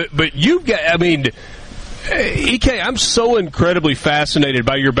got. But you've got, EK, I'm so incredibly fascinated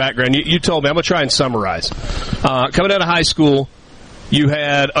by your background. You told me, I'm going to try and summarize. Coming out of high school, you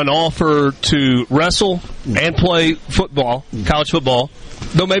had an offer to wrestle and play football, college football,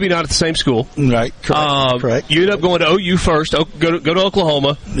 Though maybe not at the same school. Right, correct. You ended up going to OU first, go to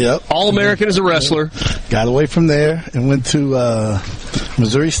Oklahoma. Yep. All-American as a wrestler. Got away from there and went to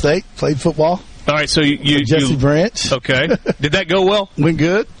Missouri State, played football. All right, so you Jesse Branch. Okay. Did that go well? Went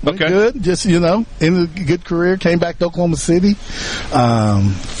good. Good. Just, in a good career. Came back to Oklahoma City.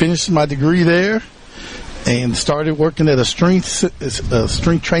 Finished my degree there. And started working at a strength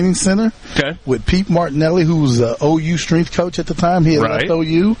training center with Pete Martinelli, who was an OU strength coach at the time. He had left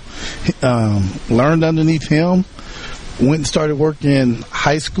OU. Learned underneath him. Went and started working in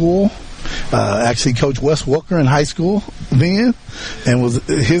high school. Actually coached Wes Walker in high school then, and was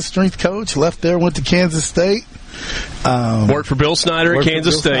his strength coach. Left there, went to Kansas State. Worked for Bill Snyder at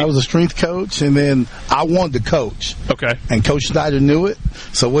Kansas State. I was a strength coach, and then I wanted to coach. Okay. And Coach Snyder knew it.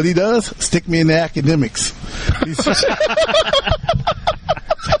 So what he does, stick me in the academics.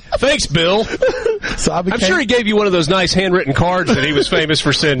 Thanks, Bill. So I'm sure he gave you one of those nice handwritten cards that he was famous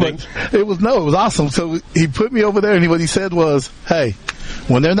for sending. It was awesome. So he put me over there, and what he said was, hey,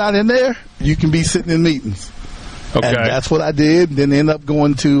 when they're not in there, you can be sitting in meetings. Okay. And that's what I did. Then ended up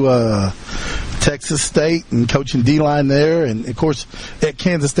going to Texas State and coaching D-line there. And, of course, at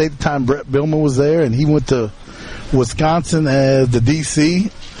Kansas State at the time, Brett Billman was there, and he went to Wisconsin as the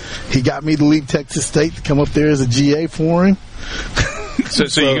DC. He got me to leave Texas State to come up there as a GA for him.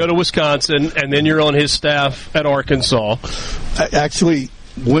 So you go to Wisconsin, and then you're on his staff at Arkansas. I actually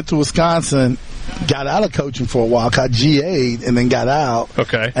went to Wisconsin, got out of coaching for a while, got GA'd, and then got out.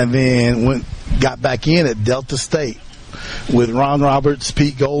 Okay. And then got back in at Delta State with Ron Roberts,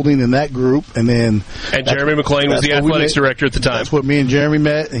 Pete Golding, and that group. And Jeremy McClain was the athletics director at the time. That's where me and Jeremy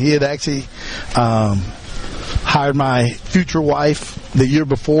met. He had actually hired my future wife the year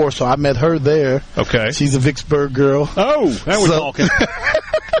before, so I met her there. Okay. She's a Vicksburg girl. Oh, now we're talking.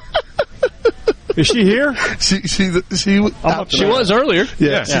 Is she here? She was earlier.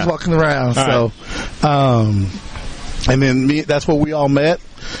 Yeah, she's walking around. All right. And then that's where we all met.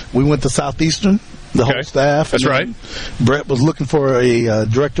 We went to Southeastern, the whole staff. That's right. Brett was looking for a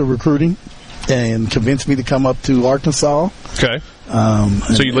director of recruiting and convinced me to come up to Arkansas. Okay.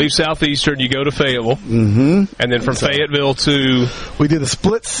 So you leave Southeastern, you go to Fayetteville, and then from Fayetteville to... We did a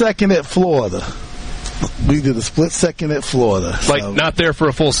split second at Florida. Not there for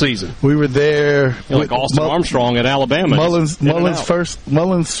a full season. We were there. Like Austin Armstrong at Alabama. Mullins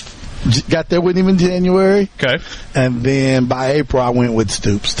got there with him in January. Okay. And then by April, I went with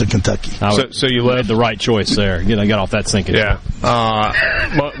Stoops to Kentucky. So you led the right choice there. Got off that sinking. Yeah.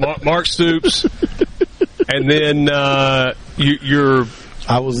 Mark Stoops. And then I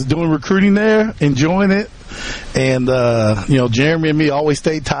was doing recruiting there, enjoying it. And, Jeremy and me always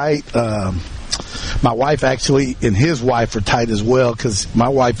stayed tight. My wife actually and his wife are tight as well because my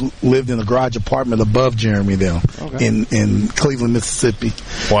wife lived in a garage apartment above Jeremy then in Cleveland, Mississippi.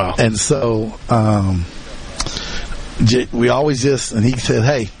 Wow. And so we always and he said,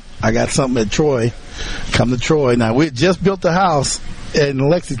 hey, I got something at Troy. Come to Troy. Now, we had just built a house in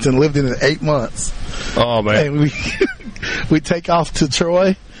Lexington, lived in it 8 months. Oh, man. And we take off to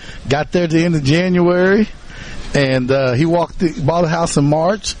Troy, got there at the end of January, and he bought a house in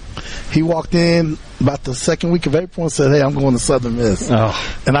March. He walked in about the second week of April and said, hey, I'm going to Southern Miss.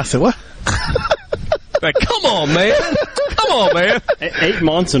 Oh. And I said, what? Like, come on, man. 8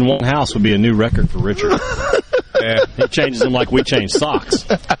 months in one house would be a new record for Richard. Yeah. He changes them like we change socks.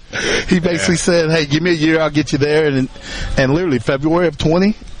 He basically said, hey, give me a year, I'll get you there. And literally February of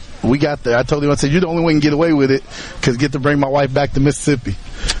 20, we got there. I told him, I said, you're the only one who can get away with it because get to bring my wife back to Mississippi.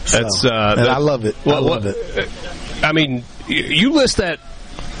 I love it. I love it. I mean, you list that.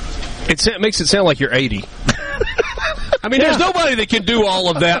 It makes it sound like you're 80. I mean, there's nobody that can do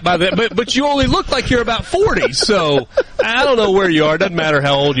all of that by then, but you only look like you're about 40. So I don't know where you are. It doesn't matter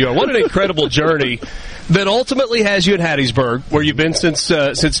how old you are. What an incredible journey that ultimately has you at Hattiesburg, where you've been since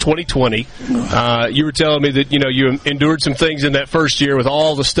 2020. You were telling me that you endured some things in that first year with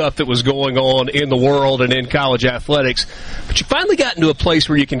all the stuff that was going on in the world and in college athletics, but you finally got into a place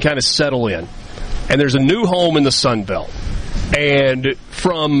where you can kind of settle in, and there's a new home in the Sun Belt. And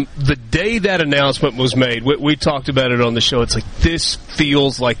from the day that announcement was made, we talked about it on the show, it's like this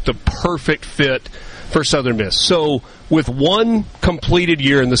feels like the perfect fit for Southern Miss. So with one completed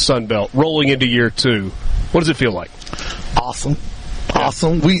year in the Sun Belt, rolling into year 2, what does it feel like? Awesome.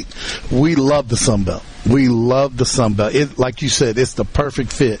 We love the Sun Belt. We love the Sun Belt. It, like you said, it's the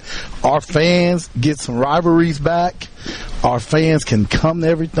perfect fit. Our fans get some rivalries back. Our fans can come to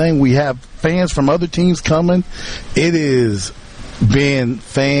everything. We have fans from other teams coming. It is been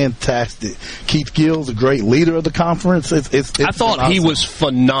fantastic. Keith Gill's a great leader of the conference. It's I thought awesome. He was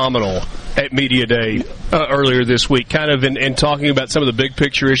phenomenal at Media Day earlier this week, kind of in talking about some of the big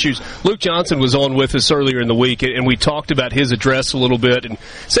picture issues. Luke Johnson was on with us earlier in the week, and we talked about his address a little bit and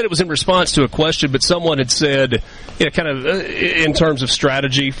said it was in response to a question, but someone had said, kind of in terms of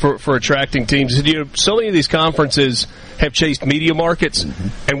strategy for attracting teams, so many of these conferences have chased media markets,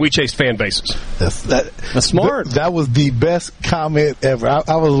 and we chased fan bases. That's smart. That was the best comment ever.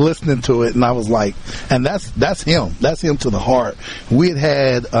 I was listening to it, and I was like, and that's him. That's him to the heart. We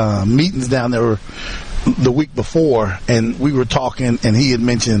had meetings down there the week before, and we were talking, and he had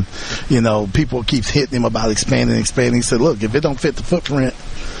mentioned, people keeps hitting him about expanding. He said, look, if it don't fit the footprint,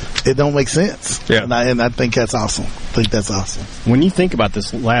 it don't make sense. Yeah. And I think that's awesome. When you think about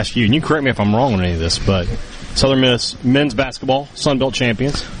this last year, and you correct me if I'm wrong on any of this, but Southern Miss men's basketball, Sun Belt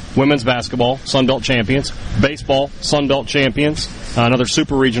champions. Women's basketball, Sun Belt champions. Baseball, Sun Belt champions. Another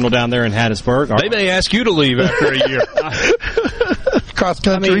super regional down there in Hattiesburg. They may ask you to leave after a year. Cross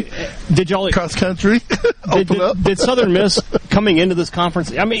country. Did y'all cross country? Open up. Did Southern Miss coming into this conference?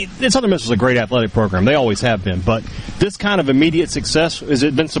 Southern Miss was a great athletic program. They always have been. But this kind of immediate success, has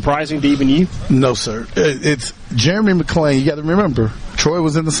it been surprising to even you? No, sir. It's Jeremy McClain. You got to remember, Troy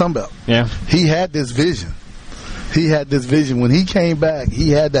was in the Sun Belt. Yeah. He had this vision. When he came back, he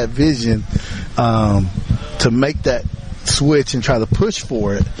had that vision to make that switch and try to push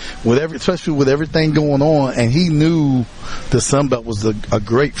for it, especially with everything going on. And he knew the Sun Belt was a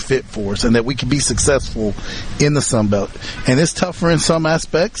great fit for us and that we could be successful in the Sun Belt. And it's tougher in some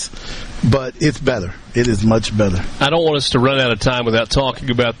aspects, but it's better. It is much better. I don't want us to run out of time without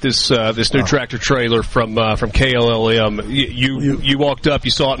talking about this new tractor trailer from KLLM. You walked up,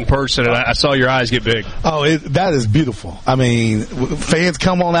 you saw it in person, and I saw your eyes get big. Oh, that is beautiful. Fans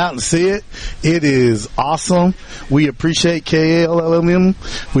come on out and see it. It is awesome. We appreciate KLLM.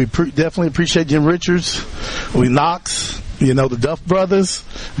 We definitely appreciate Jim Richards. Knox. The Duff brothers.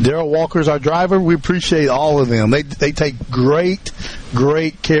 Darrell Walker's our driver. We appreciate all of them. They take great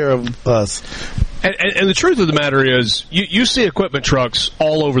care of us. And the truth of the matter is, you see equipment trucks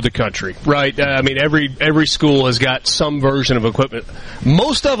all over the country, right? Every school has got some version of equipment.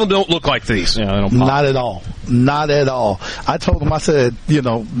 Most of them don't look like these. Yeah, they don't pop. Not at all. I told them, I said,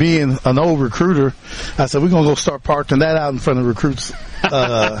 being an old recruiter, I said, we're going to go start parking that out in front of recruits'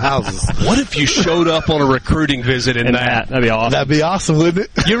 houses. What if you showed up on a recruiting visit in that? That'd be awesome. That'd be awesome, wouldn't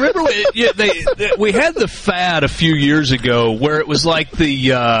it? You remember we had the fad a few years ago where it was like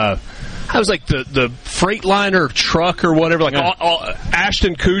the Freightliner truck or whatever,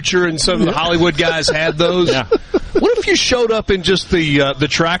 Ashton Kutcher and some of the Hollywood guys had those. Yeah. What if you showed up in just the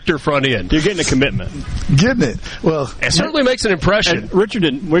tractor front end? You're getting a commitment. Getting it. Well, it certainly makes an impression. Richard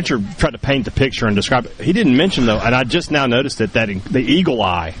tried to paint the picture and describe it. He didn't mention, though, and I just now noticed it, that the eagle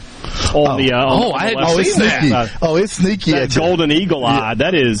eye. I hadn't seen that. It's sneaky. That golden eagle eye,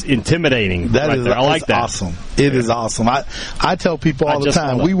 that is intimidating. I like that. Awesome. It is awesome. I tell people all the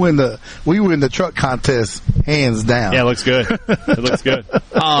time, we win the truck contest hands down. Yeah, it looks good. It looks good.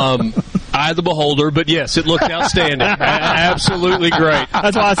 Eye of the beholder, but yes, it looked outstanding. Absolutely great.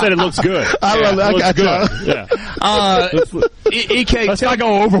 That's why I said it looks good. I love it. Looks good. Yeah. EK, let's not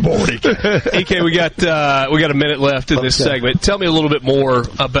go overboard. EK, we got a minute left in this segment. Tell me a little bit more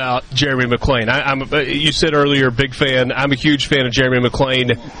about Jeremy McClain. You said earlier, big fan. I'm a huge fan of Jeremy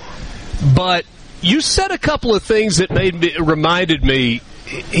McClain, but you said a couple of things that reminded me.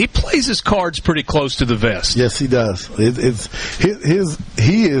 He plays his cards pretty close to the vest. Yes, he does. He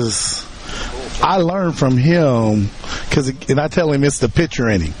is. I learned from him and I tell him it's the pitcher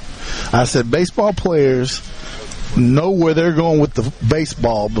in him. I said baseball players know where they're going with the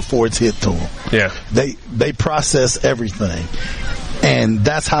baseball before it's hit to them. Yeah, they process everything, and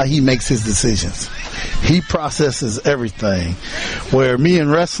that's how he makes his decisions. He processes everything. Where me in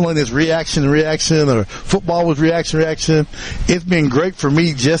wrestling is reaction, or football was reaction. It's been great for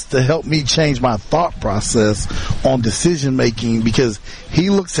me just to help me change my thought process on decision making, because he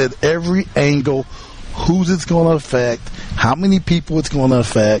looks at every angle, who's it's going to affect, how many people it's going to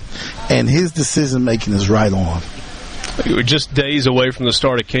affect, and his decision making is right on. We're just days away from the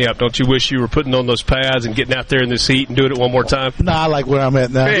start of camp. Don't you wish you were putting on those pads and getting out there in this heat and doing it one more time? No, I like where I'm at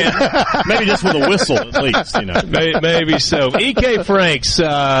now. Yeah. Maybe just with a whistle, at least. Maybe so. EK Franks,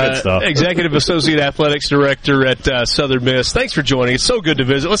 Executive Associate Athletics Director at Southern Miss. Thanks for joining. It's so good to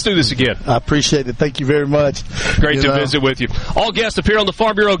visit. Let's do this again. I appreciate it. Thank you very much. Great to visit with you. All guests appear on the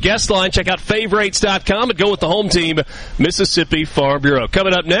Farm Bureau guest line. Check out favorites.com and go with the home team, Mississippi Farm Bureau.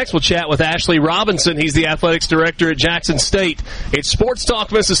 Coming up next, we'll chat with Ashley Robinson. He's the Athletics Director at Jackson State. It's Sports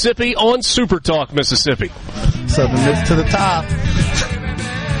Talk Mississippi on SuperTalk Mississippi. Southern Miss to the top.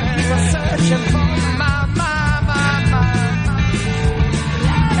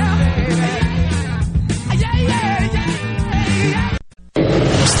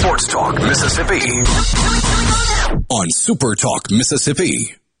 Sports Talk Mississippi on SuperTalk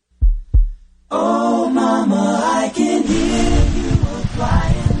Mississippi. Oh, mama, I can hear you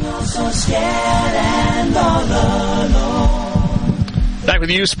crying. You're so scared and all alone. Back with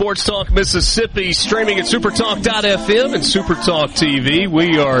you, Sports Talk Mississippi, streaming at SuperTalk.fm and SuperTalk TV.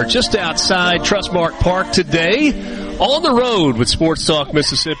 We are just outside Trustmark Park today, on the road with Sports Talk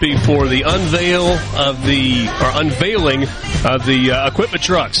Mississippi for the unveiling of the equipment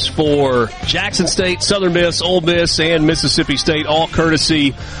trucks for Jackson State, Southern Miss, Ole Miss, and Mississippi State, all courtesy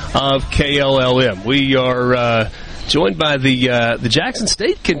of KLLM. We are joined by the Jackson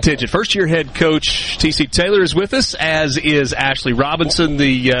State contingent. First-year head coach T.C. Taylor is with us, as is Ashley Robinson,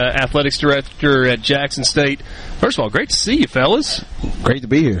 the athletics director at Jackson State. First of all, great to see you, fellas. Great to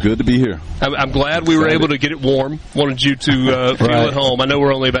be here. Good to be here. I'm glad we were able to get it warm. Wanted you to feel at home. I know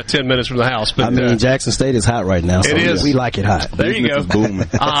we're only about 10 minutes from the house, but Jackson State is hot right now. So it is. We like it hot. There you go. Booming.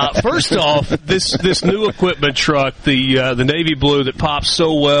 First off, this new equipment truck, the navy blue that pops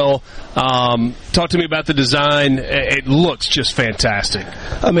so well. Talk to me about the design. It looks just fantastic.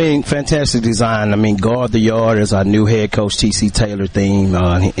 Fantastic design. Guard the yard is our new head coach T.C. Taylor theme,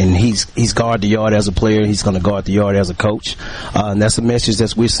 and he's guard the yard as a player. He's going to guard the yard as a coach, and that's the message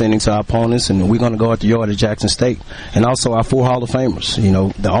that we're sending to our opponents. And we're going to guard the yard at Jackson State, and also our 4 Hall of Famers.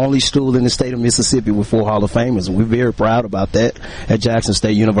 The only school in the state of Mississippi with 4 Hall of Famers, and we're very proud about that at Jackson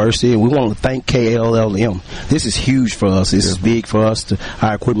State University. And we want to thank KLLM. This is huge for us. This is big for us.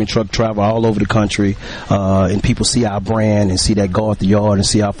 Our equipment truck travel all over the country, and people see our brand and see that guard the yard and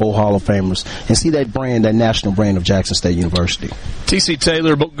see our 4 Hall of Famers and see that brand, that national brand of Jackson State University. T.C.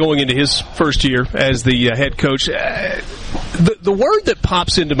 Taylor going into his first year as the head coach. The word that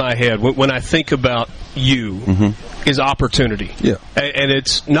pops into my head when I think about you is opportunity. Yeah. And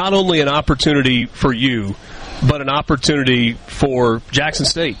it's not only an opportunity for you, but an opportunity for Jackson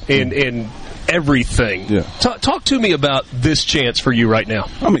State in everything. Yeah. Talk to me about this chance for you right now.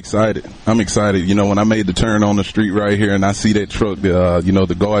 I'm excited. When I made the turn on the street right here and I see that truck,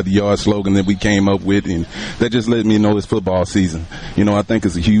 the guard the yard slogan that we came up with, and that just let me know it's football season. I think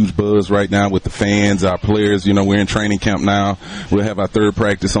it's a huge buzz right now with the fans, our players. We're in training camp now. We'll have our third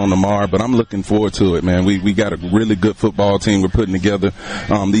practice on tomorrow, but I'm looking forward to it, man. We got a really good football team we're putting together.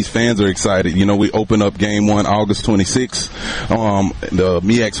 These fans are excited. We open up game 1 August 26th, the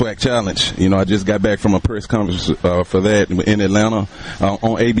MEAC SWAC Challenge. I just got back from a press conference for that in Atlanta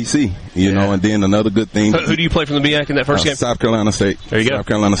on ABC, and then another good thing. Who do you play from the MEAC in that first game? South Carolina State. There you go. South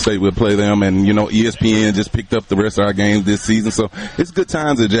Carolina State will play them, and, ESPN just picked up the rest of our games this season, so it's good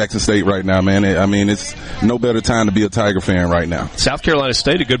times at Jackson State right now, man. It's no better time to be a Tiger fan right now. South Carolina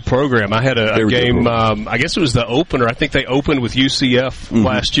State, a good program. I had a game, I guess it was the opener. I think they opened with UCF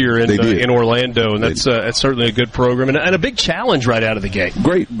last year in Orlando, and that's certainly a good program and a big challenge right out of the gate.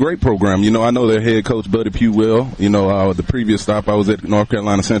 Great program. I know their head coach, Buddy Pugh, well. The previous stop I was at North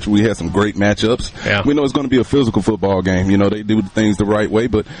Carolina Central, we had some great matchups. Yeah. We know it's going to be a physical football game. They do things the right way,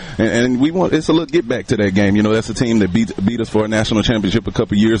 but and we want it's a little get back to that game. That's a team that beat us for a national championship a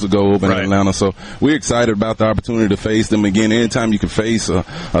couple years ago over in Atlanta. So we're excited about the opportunity to face them again. Anytime you can face a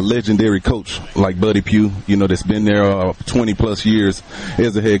legendary coach like Buddy Pugh, that's been there 20 plus years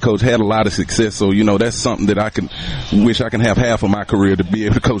as a head coach, had a lot of success. So that's something that I wish I can have half of my career, to be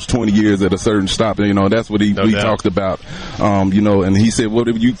able to coach 20 years at a certain stop. That's what we talked about. And he said, what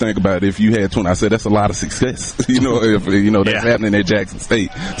do you think about it if you had 20? I said, that's a lot of success. If that's happening at Jackson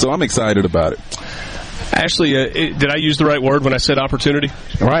State. So I'm excited about it. Ashley, did I use the right word when I said opportunity?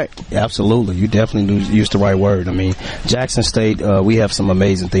 Right. Absolutely. You definitely used the right word. Jackson State, we have some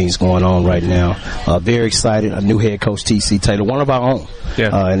amazing things going on right now. Very excited. A new head coach, T.C. Taylor, one of our own.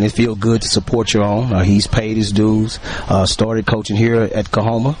 Yeah. And it feels good to support your own. He's paid his dues. Started coaching here at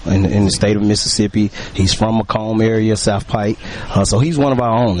Coahoma in the state of Mississippi. He's from Macomb area, South Pike. So he's one of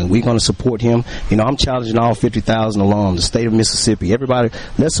our own, and we're going to support him. I'm challenging all 50,000 alums, the state of Mississippi. Everybody,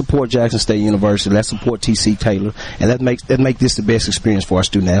 let's support Jackson State University. Let's support T.C. Taylor, and that make this the best experience for our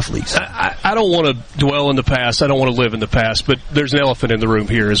student athletes. I don't want to dwell in the past. I don't want to live in the past, but there's an elephant in the room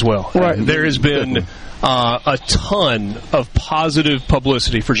here as well. Right. There has been a ton of positive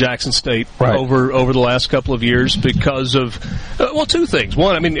publicity for Jackson State over the last couple of years because of, two things.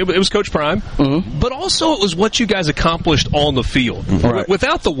 One, it was Coach Prime, but also it was what you guys accomplished on the field. Right.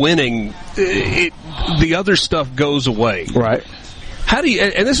 Without the winning, the other stuff goes away. Right. How do you,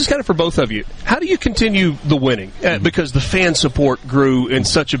 and this is kind of for both of you, how do you continue the winning? Because the fan support grew in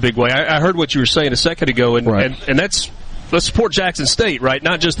such a big way. I heard what you were saying a second ago, and that's let's support Jackson State, right?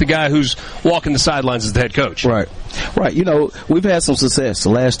 Not just the guy who's walking the sidelines as the head coach. Right. You know, we've had some success. The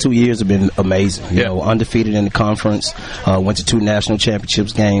last 2 years have been amazing. You know, undefeated in the conference, went to 2 national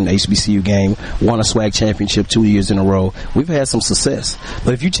championships game, HBCU game, won a SWAC championship 2 years in a row. We've had some success.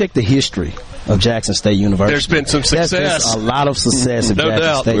 But if you check the history of Jackson State University, there's been some success. There's a lot of success at no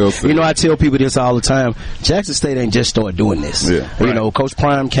Jackson doubt. State. You know, I tell people this all the time. Jackson State ain't just started doing this. You know, Coach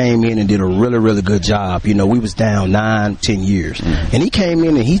Prime came in and did a really, really good job. You know, we was down 9-10 years. And he came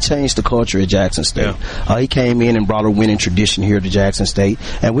in and he changed the culture at Jackson State. He came in and brought a winning tradition here to Jackson State.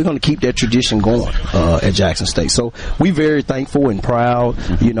 And we're going to keep that tradition going at Jackson State. So we're very thankful and proud.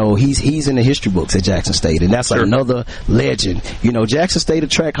 You know, he's in the history books at Jackson State. And that's another legend. You know, Jackson State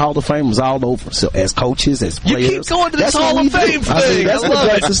attract Hall of Famers all over. So as coaches, as players. You keep going to this Hall of Fame thing. I mean, that's what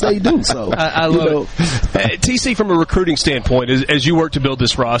Jackson State do. So I love it. TC, from a recruiting standpoint, as you work to build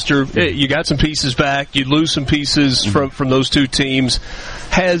this roster, you got some pieces back. You lose some pieces from those 2 teams.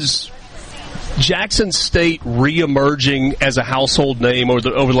 Has Jackson State re-emerging as a household name over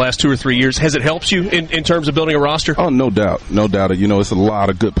the last 2 or 3 years, has it helped you in terms of building a roster? Oh, no doubt. You know, it's a lot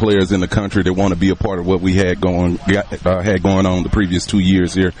of good players in the country that want to be a part of what we had going on the previous 2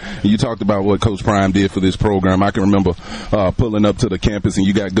 years here. You talked about what Coach Prime did for this program. I can remember pulling up to the campus and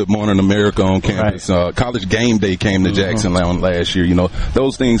you got Good Morning America on campus. College Game Day came to Jackson last year. You know,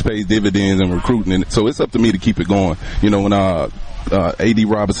 those things pay dividends in recruiting, and so it's up to me to keep it going. You know, when A.D.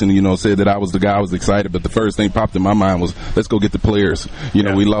 Robinson, you know, said that I was the guy I was excited, but the first thing popped in my mind was, let's go get the players. You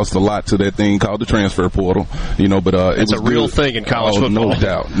know, we lost a lot to that thing called the transfer portal, you know, but it's a real thing in college football. No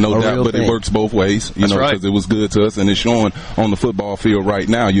doubt, but it works both ways, you know, because it was good to us, and it's showing on the football field right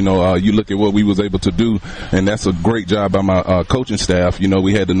now. You know, you look at what we was able to do, and that's a great job by my coaching staff. You know,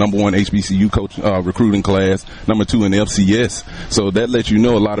 we had the number 1 HBCU coach recruiting class, number 2 in the FCS, so that lets you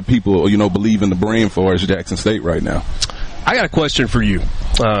know a lot of people, you know, believe in the brand for us Jackson State right now. I got a question for you,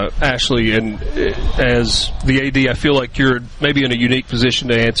 Ashley, and as the AD, I feel like you're maybe in a unique position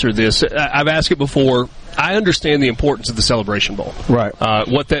to answer this. I've asked it before. I understand the importance of the Celebration Bowl. Right.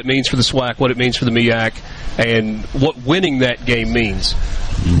 What that means for the SWAC, what it means for the MEAC, and what winning that game means.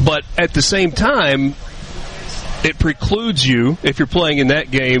 But at the same time, it precludes you, if you're playing in that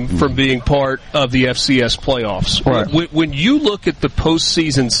game, from being part of the FCS playoffs. Right. When you look at the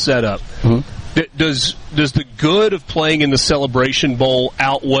postseason setup, does the good of playing in the Celebration Bowl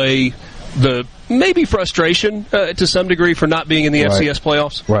outweigh the maybe frustration to some degree for not being in the FCS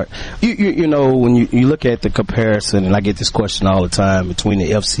playoffs? Right. You know, when you look at the comparison, and I get this question all the time, between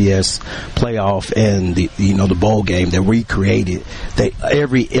the FCS playoff and the bowl game that we created, that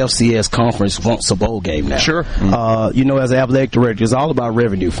every FCS conference wants a bowl game now. Sure. You know, as an athletic director, it's all about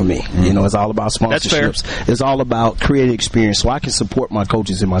revenue for me. You know, it's all about sponsorships. It's all about creating experience so I can support my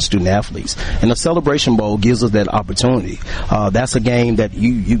coaches and my student athletes. And the Celebration Bowl gives us that opportunity. That's a game that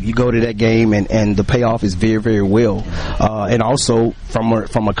you go to that game and the payoff is very, very well. And also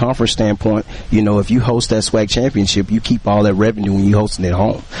from a conference standpoint, you know, if you host that SWAC championship, you keep all that revenue when you hosting it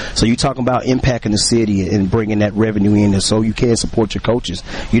home. So you're talking about impacting the city and bringing that revenue in, and so you can support your coaches.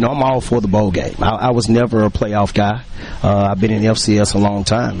 You know, I'm all for the bowl game. I was never a playoff guy. I've been in FCS a long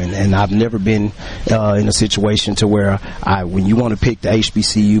time, and I've never been in a situation to where when you want to pick the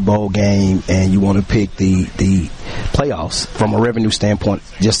HBCU bowl game and you want to pick the playoffs from a revenue standpoint,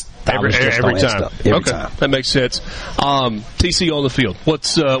 just every time. Every time. That makes sense. TC on the field.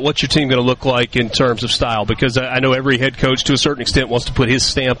 What's your team going to look like in terms of style? Because I know every head coach, to a certain extent, wants to put his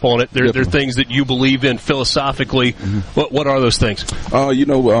stamp on it. There are things that you believe in philosophically. What are those things?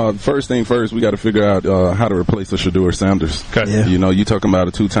 First thing first, we got to figure out how to replace a Shedeur Sanders. Okay. Yeah. You know, you're talking about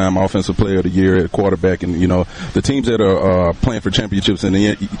a 2-time Offensive Player of the Year at quarterback, and you know the teams that are playing for championships in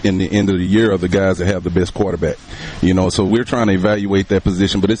the end of the year are the guys that have the best quarterback. You know, so we're trying to evaluate that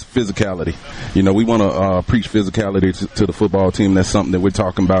position, but it's physicality. You know, we want to preach physicality to the football team. That's something that we're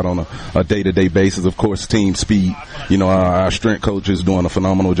talking about on a day-to-day basis. Of course, team speed. You know, our strength coach is doing a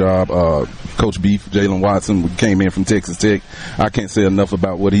phenomenal job. Coach Beef, Jalen Watson, came in from Texas Tech. I can't say enough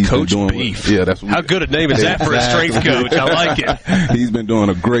about what he's been doing. Beef. That's how good a name is that for a strength coach. I like it. He's been doing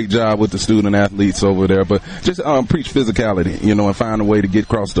a great job with the student athletes over there. But just preach physicality, you know, and find a way to get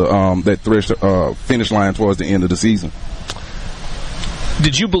across the that finish line towards the end of the season.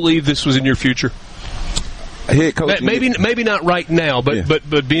 Did you believe this was in your future? Head coach, maybe not right now,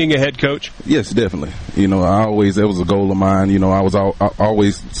 but being a head coach. Yes, definitely. You know, that was a goal of mine. You know, I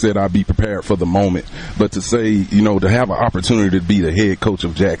always said I'd be prepared for the moment. But to say, you know, to have an opportunity to be the head coach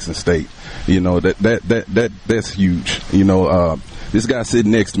of Jackson State, you know, that's huge. You know, this guy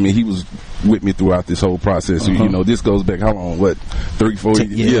sitting next to me, he was with me throughout this whole process. You know, this goes back how long? What,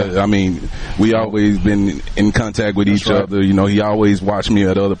 3-4 years? Yeah, I mean, we always been in contact with each other. You know, he always watched me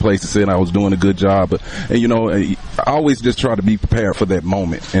at other places, saying I was doing a good job. And you know, I always just try to be prepared for that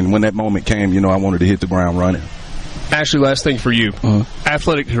moment. And when that moment came, you know, I wanted to hit the ground running. Ashley, last thing for you.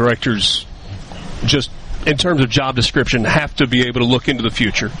 Athletic directors, just in terms of job description, have to be able to look into the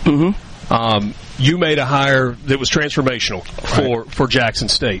future. You made a hire that was transformational for Jackson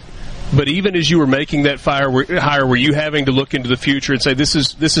State. But even as you were making that hire, were you having to look into the future and say, this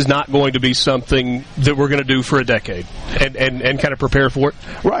is not going to be something that we're going to do for a decade, and kind of prepare for it?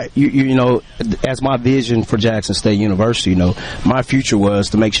 Right. You know, as my vision for Jackson State University, you know, my future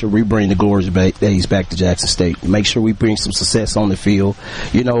was to make sure we bring the glory days back to Jackson State, make sure we bring some success on the field.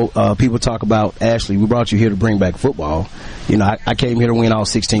 You know, people talk about, Ashley, we brought you here to bring back football. You know, I came here to win all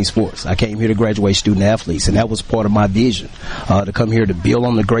 16 sports. I came here to graduate student athletes, and that was part of my vision, to come here to build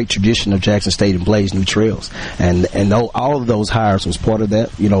on the great tradition of Jackson State and blaze new trails. And all of those hires was part of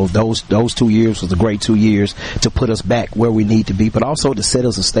that. You know, those 2 years was a great 2 years to put us back where we need to be, but also to set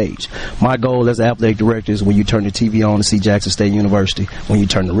us a stage. My goal as athletic director is when you turn the TV on to see Jackson State University, when you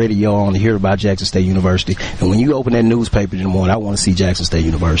turn the radio on to hear about Jackson State University, and when you open that newspaper in the morning, I want to see Jackson State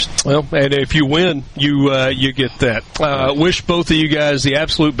University. Well, and if you win, you get that. Wish both of you guys the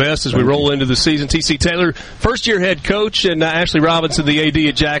absolute best as we roll into the season. T.C. Taylor, first-year head coach, and Ashley Robinson, the AD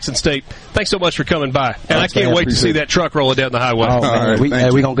at Jackson State. Thanks so much for coming by. And I can't wait to see that truck rolling down the highway. Oh, man.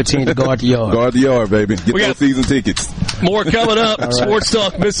 We're going to continue to guard the yard. Guard the yard, baby. Get those season tickets. More coming up. Right. Sports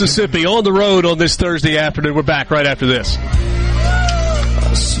Talk Mississippi on the road on this Thursday afternoon. We're back right after this.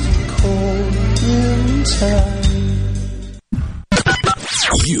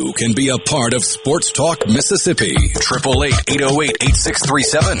 You can be a part of Sports Talk Mississippi.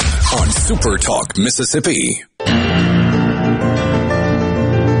 888-808-8637 on Super Talk Mississippi.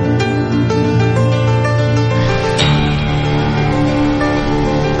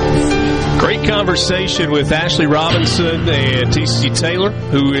 Great conversation with Ashley Robinson and T.C. Taylor,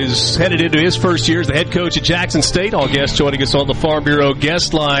 who is headed into his first year as the head coach at Jackson State. All guests joining us on the Farm Bureau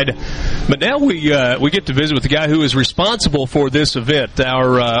guest line. But now we get to visit with the guy who is responsible for this event,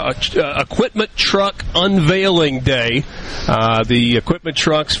 our equipment truck unveiling day. The equipment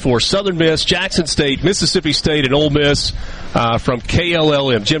trucks for Southern Miss, Jackson State, Mississippi State, and Ole Miss from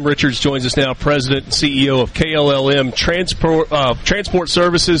KLLM. Jim Richards joins us now, president and CEO of KLLM Transport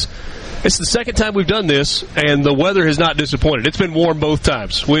Services. It's the second time we've done this, and the weather has not disappointed. It's been warm both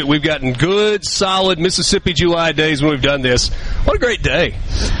times. We've gotten good, solid Mississippi July days when we've done this. What a great day.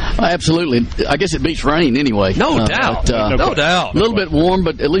 Absolutely. I guess it beats rain anyway. No doubt. No doubt. A little bit warm,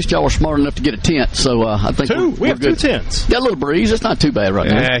 but at least y'all were smart enough to get a tent, so I think we have good. 2 tents. Got a little breeze. It's not too bad right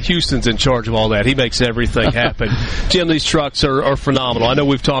now. Houston's in charge of all that. He makes everything happen. Jim, these trucks are phenomenal. I know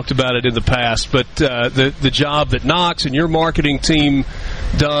we've talked about it in the past, but the job that Knox and your marketing team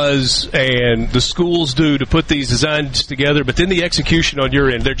does and the schools do to put these designs together, but then the execution on your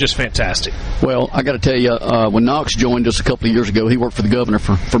end, they're just fantastic. Well, I got to tell you, when Knox joined us a couple of years ago, he worked for the governor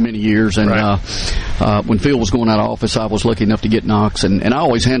for many years, and when Phil was going out of office, I was lucky enough to get Knox, and I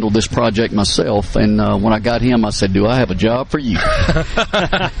always handled this project myself, and when I got him, I said, do I have a job for you? But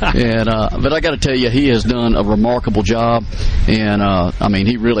I got to tell you, he has done a remarkable job, and I mean,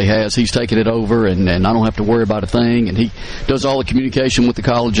 he really has. He's taken it over, and I don't have to worry about a thing, and he does all the communication with the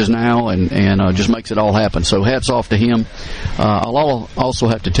colleges now, and just makes it all happen. So hats off to him. I'll also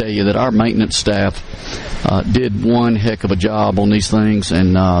have to tell you that our maintenance staff did one heck of a job on these things,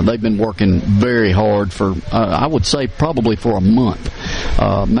 and they've been working very hard for, I would say, probably for a month.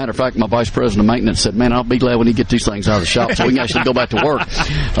 Matter of fact, my vice president of maintenance said, man, I'll be glad when you get these things out of the shop so we can actually go back to work.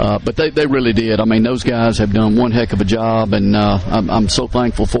 But they really did. I mean, those guys have done one heck of a job, and I'm so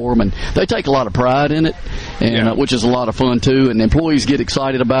thankful for them. And they take a lot of pride in it, and which is a lot of fun, too. And the employees get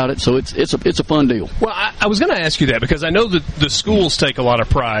excited about it, so it's a fun deal. Well, I was going to ask you that because I know that the schools take a lot of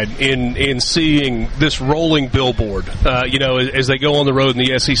pride in seeing this rolling billboard. As they go on the road in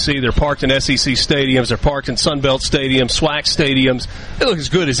the SEC, they're parked in SEC stadiums, they're parked in Sunbelt stadiums, SWAC stadiums. They look as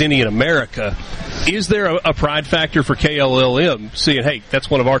good as any in America. Is there a pride factor for KLLM seeing, hey, that's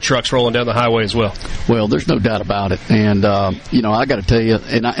one of our trucks rolling down the highway as well? Well, there's no doubt about it. And, I got to tell you,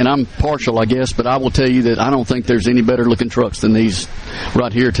 and I'm partial, I guess, but I will tell you that I don't think there's any better looking trucks than these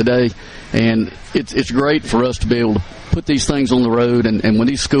right here today. And it's great for us to be able to put these things on the road, and when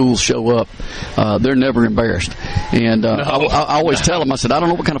these schools show up, they're never embarrassed. And I always tell them, I said, I don't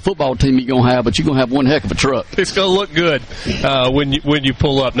know what kind of football team you're going to have, but you're going to have one heck of a truck. It's going to look good when you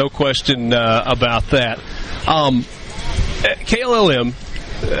pull up, no question about that. KLLM,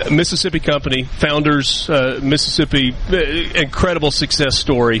 Mississippi company, founders, Mississippi, incredible success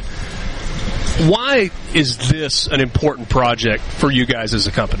story. Why is this an important project for you guys as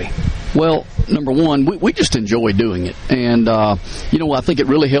a company? Well, number one, we just enjoy doing it. And, I think it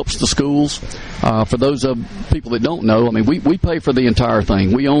really helps the schools. For those of people that don't know, I mean, we pay for the entire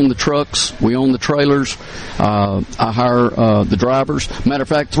thing. We own the trucks. We own the trailers. I hire the drivers. Matter of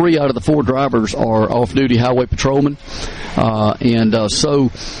fact, 3 out of the 4 drivers are off-duty highway patrolmen.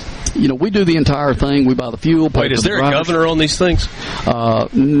 So we do the entire thing. We buy the fuel. Wait, is there a governor on these things?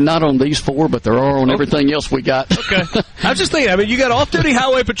 Not on these 4, but there are on everything else we got. Okay. I was just thinking, you got off-duty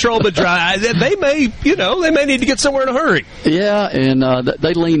highway patrolmen drive. They may need to get somewhere in a hurry. Yeah, and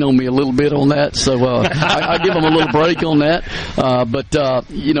they lean on me a little bit on that, so I give them a little break on that. But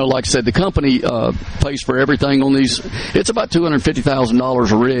like I said, the company pays for everything on these. It's about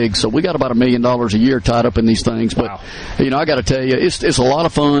 $250,000 a rig, so we got about $1 million a year tied up in these things. But, wow. I got to tell you, it's a lot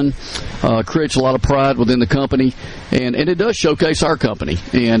of fun. Creates a lot of pride within the company, and it does showcase our company.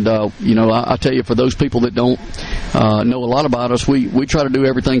 And I tell you, for those people that don't know a lot about us, we try to do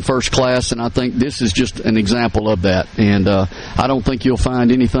everything first class, and I think this is just an example of that. And I don't think you'll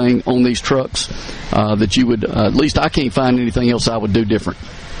find anything on these trucks that you would, at least I can't find anything else I would do different.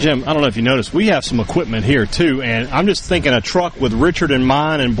 Jim, I don't know if you noticed, we have some equipment here, too, and I'm just thinking a truck with Richard in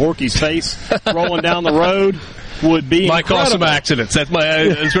mind and Borky's face rolling down the road would be might cause some accidents. That's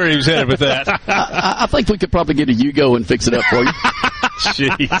very excited with that. I think we could probably get a Yugo and fix it up for you.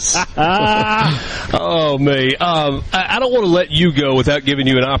 Jeez. Oh, me. I don't want to let you go without giving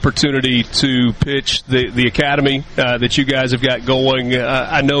you an opportunity to pitch the academy that you guys have got going.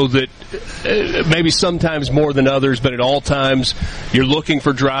 I know that maybe sometimes more than others, but at all times you're looking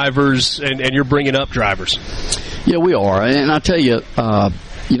for drivers and you're bringing up drivers. Yeah, we are. And I tell you,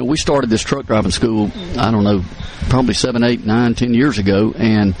 we started this truck driving school, I don't know, probably 7, 8, 9, 10 years ago,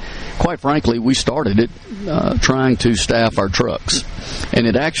 and quite frankly, we started it trying to staff our trucks. And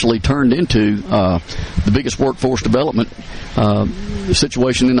it actually turned into the biggest workforce development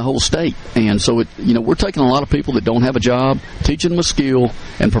situation in the whole state. And so, we're taking a lot of people that don't have a job, teaching them a skill,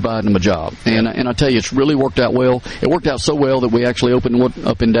 and providing them a job. And I tell you, it's really worked out well. It worked out so well that we actually opened one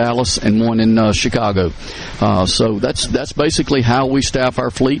up in Dallas and one in Chicago. So that's basically how we staff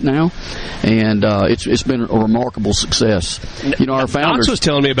our fleet now. And it's been a remarkable success. Our founders Knox was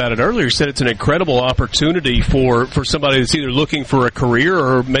telling me about it earlier. He said it's an incredible opportunity for somebody that's either looking for a career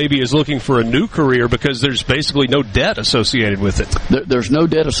or maybe is looking for a new career because there's basically no debt associated with it. There's no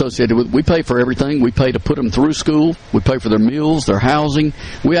debt associated with it. We pay for everything. We pay to put them through school. We pay for their meals, their housing.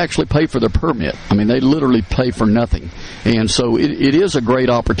 We actually pay for their permit. They literally pay for nothing. And so it is a great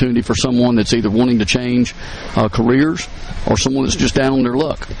opportunity for someone that's either wanting to change careers or someone that's just down on their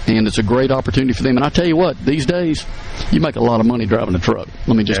luck. And it's a great opportunity for them. And I tell you what, these days, you make a lot of money driving a truck.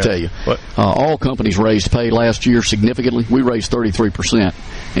 Let me just tell you. All companies raised pay last year significantly. We raised 33%.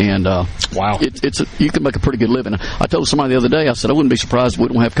 And wow, you can make a pretty good living. I told somebody the other day, I said, I wouldn't be surprised if we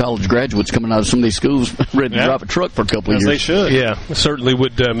don't have college graduates coming out of some of these schools ready to drive a truck for a couple of years. They should. Yeah, certainly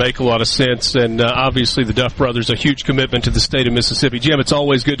would make a lot of sense. And obviously the Duff brothers, a huge commitment to the state of Mississippi. Jim, it's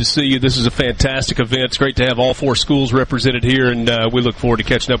always good to see you. This is a fantastic event. It's great to have all 4 schools represented here, and we look forward to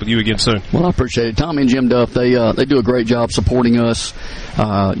catching up with you again soon. Well, I appreciate it. Tommy and Jim Duff, they do a great job supporting us.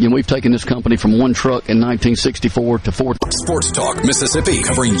 We've taken this company from 1 truck in 1964 to 4. Sports Talk Mississippi,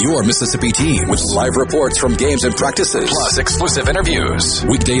 covering your Mississippi team with live reports from games and practices, plus exclusive interviews.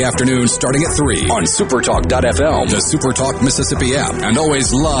 Weekday afternoons starting at 3 on SuperTalk.fm, the SuperTalk Mississippi app, and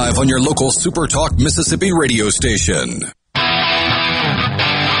always live on your local SuperTalk Mississippi radio station.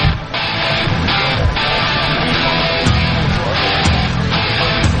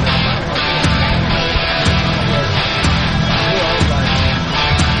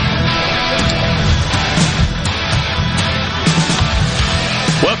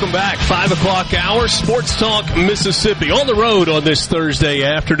 Welcome back. 5 o'clock hour, Sports Talk Mississippi. On the road on this Thursday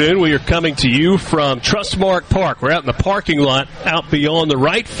afternoon, we are coming to you from Trustmark Park. We're out in the parking lot out beyond the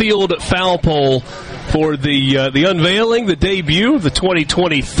right field foul pole for the unveiling, the debut of the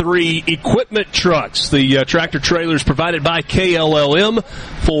 2023 equipment trucks. The tractor trailers provided by KLLM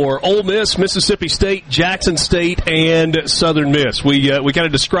for Ole Miss, Mississippi State, Jackson State, and Southern Miss. We kind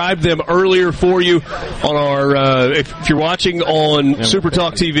of described them earlier for you on our, if you're watching on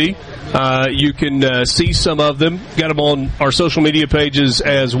SuperTalk TV, you can see some of them. Got them on our social media pages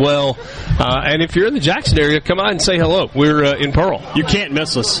as well. And if you're in the Jackson area, come on and say hello. We're in Pearl. You can't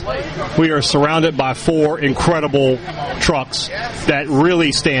miss us. We are surrounded by 4 incredible trucks that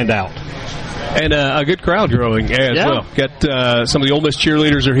really stand out. And a good crowd growing as well. Got some of the Ole Miss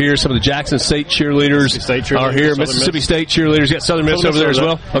cheerleaders are here. Some of the Jackson State cheerleaders are here. Mississippi State cheerleaders. Got Southern Miss over there as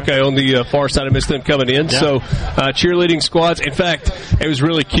well. Okay, on the far side, I missed them coming in. Yeah. So cheerleading squads. In fact, it was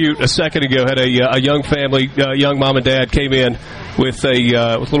really cute. A second ago, had a young family, young mom and dad came in with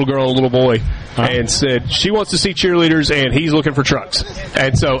a little girl and a little boy. And said she wants to see cheerleaders and he's looking for trucks.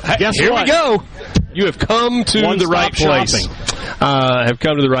 And so here we go. You have come to the right place. Have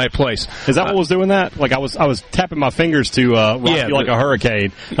come to the right place. Is that what was doing that? Like I was tapping my fingers to rock you like a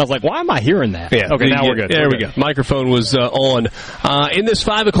hurricane. I was like, why am I hearing that? Yeah, okay, now we're good. There we go. Microphone was on. In this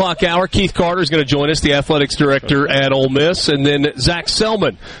 5 o'clock hour, Keith Carter is going to join us, the athletics director at Ole Miss, and then Zach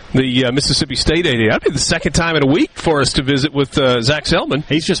Selman, the Mississippi State AD. That'd be the second time in a week for us to visit with Zach Selman.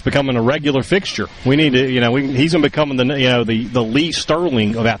 He's just becoming a regular fixture. We need to, he's going to become the Lee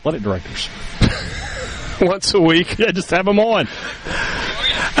Sterling of athletic directors. Once a week. Yeah, just have him on.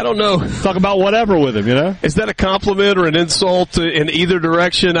 I don't know. Talk about whatever with him, Is that a compliment or an insult in either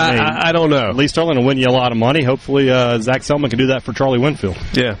direction? I don't know. Lee Sterling will win you a lot of money. Hopefully, Zach Selman can do that for Charlie Winfield.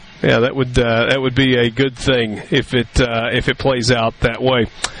 Yeah, that would be a good thing if it plays out that way.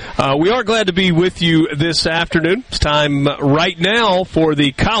 We are glad to be with you this afternoon. It's time right now for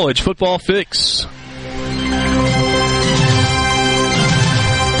the College Football Fix.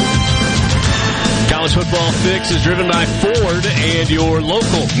 College Football Fix is driven by Ford and your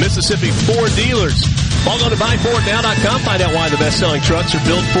local Mississippi Ford dealers. Log on to buyfordnow.com. Find out why the best-selling trucks are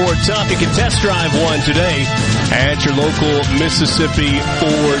built Ford tough. You can test drive one today at your local Mississippi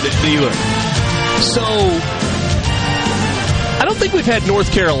Ford dealer. So, I don't think we've had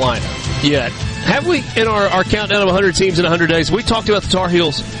North Carolina yet. Have we, in our countdown of 100 teams in 100 days? We talked about the Tar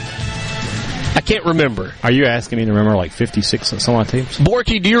Heels. I can't remember. Are you asking me to remember like 56 some odd teams?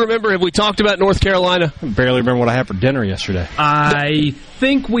 Borky, do you remember? Have we talked about North Carolina? I barely remember what I had for dinner yesterday. I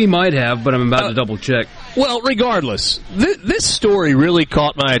think we might have, but I'm about to double check. Well, regardless, this story really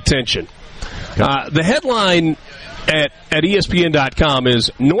caught my attention. Okay. The headline at ESPN.com is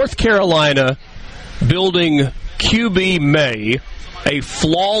North Carolina building QB May a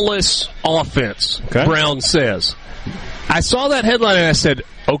flawless offense, okay. Brown says. I saw that headline and I said,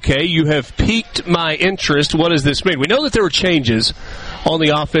 okay, you have piqued my interest. What does this mean? We know that there were changes on the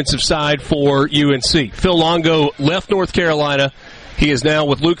offensive side for UNC. Phil Longo left North Carolina. He is now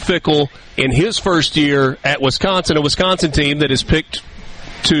with Luke Fickell in his first year at Wisconsin, a Wisconsin team that is picked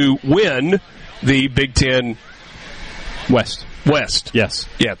to win the Big Ten West. Yes.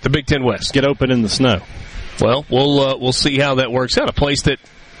 Yeah, the Big Ten West. Get open in the snow. Well, we'll see how that works out. A place that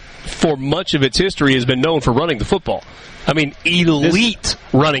for much of its history has been known for running the football. I mean, elite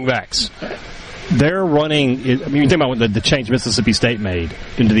running backs. They're running. I mean, you think about the change Mississippi State made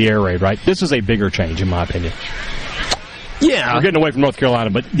into the air raid, right? This is a bigger change, in my opinion. Yeah, we're getting away from North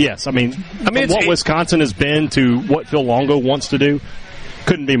Carolina, but yes, I mean what Wisconsin has been to what Phil Longo wants to do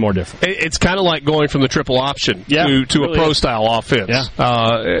couldn't be more different. It's kind of like going from the triple option to really a pro-style offense. Yeah.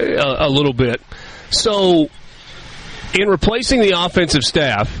 A little bit. So, in replacing the offensive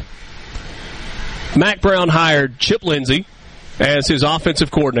staff, Mack Brown hired Chip Lindsey as his offensive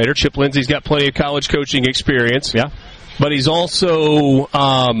coordinator. Chip Lindsey's got plenty of college coaching experience. Yeah. But he's also,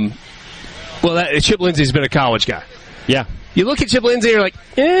 Chip Lindsey's been a college guy. Yeah. You look at Chip Lindsey and you're like,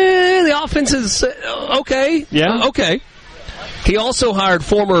 the offense is okay. Yeah. Okay. He also hired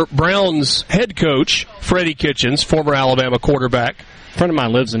former Browns head coach, Freddie Kitchens, former Alabama quarterback. A friend of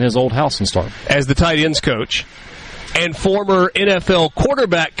mine lives in his old house in Stark. As the tight ends coach. And former NFL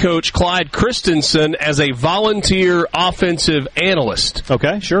quarterback coach Clyde Christensen as a volunteer offensive analyst.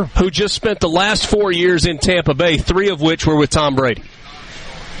 Okay, sure. Who just spent the last 4 years in Tampa Bay, 3 of which were with Tom Brady.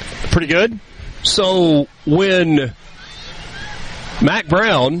 Pretty good. So when Mack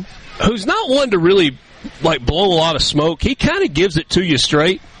Brown, who's not one to really blow a lot of smoke, he kind of gives it to you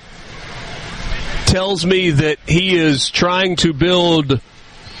straight, tells me that he is trying to build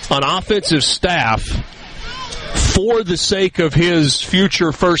an offensive staff for the sake of his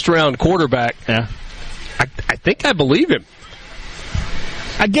future first-round quarterback. Yeah. I think I believe him.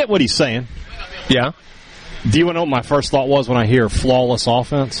 I get what he's saying. Yeah. Do you want to know what my first thought was when I hear flawless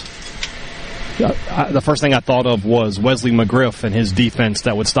offense? The first thing I thought of was Wesley McGriff and his defense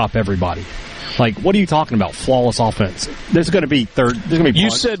that would stop everybody. Like, what are you talking about? Flawless offense. There's going to be You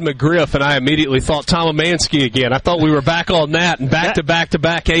said McGriff, and I immediately thought Tom Amansky again. I thought we were back on that and back to back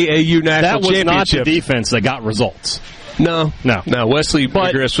AAU national championship. That was not the defense that got results. No. Wesley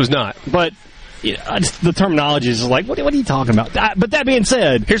McGriff was not. But the terminology is like, what are you talking about? But that being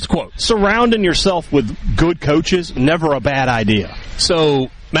said, here's the quote: surrounding yourself with good coaches, never a bad idea.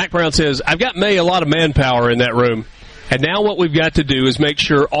 So Mack Brown says, I've got May a lot of manpower in that room. And now what we've got to do is make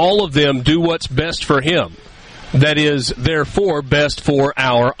sure all of them do what's best for him. That is, therefore, best for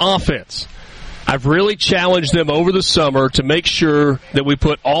our offense. I've really challenged them over the summer to make sure that we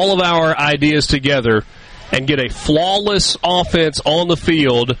put all of our ideas together and get a flawless offense on the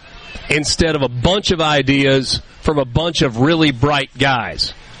field instead of a bunch of ideas from a bunch of really bright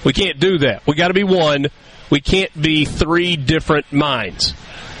guys. We can't do that. We got to be one. We can't be three different minds.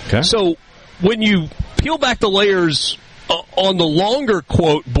 Okay. So when you peel back the layers on the longer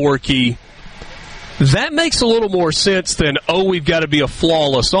quote, Borky, that makes a little more sense than, we've got to be a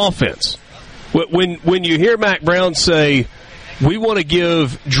flawless offense. When you hear Mack Brown say, we want to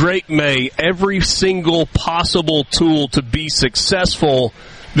give Drake May every single possible tool to be successful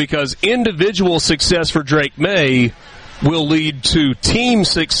because individual success for Drake May will lead to team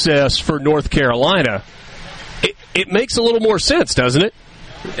success for North Carolina, it makes a little more sense, doesn't it?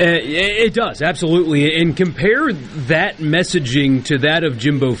 It does, absolutely. And compare that messaging to that of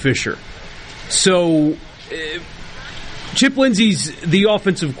Jimbo Fisher. So, Chip Lindsey's the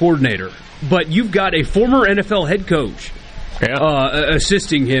offensive coordinator, but you've got a former NFL head coach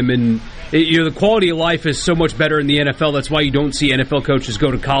assisting him, and the quality of life is so much better in the NFL. That's why you don't see NFL coaches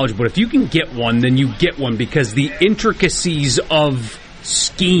go to college. But if you can get one, then you get one, because the intricacies of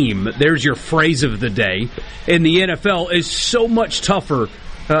scheme, there's your phrase of the day, in the NFL is so much tougher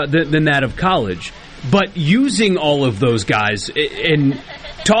than that of college. But using all of those guys and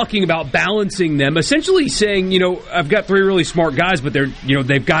talking about balancing them, essentially saying, I've got three really smart guys, but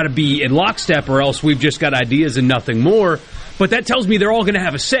they've got to be in lockstep, or else we've just got ideas and nothing more. But that tells me they're all going to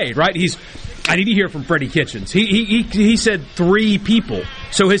have a say, right? I need to hear from Freddie Kitchens. He said three people.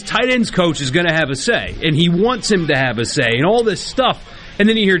 So his tight ends coach is going to have a say, and he wants him to have a say, and all this stuff. And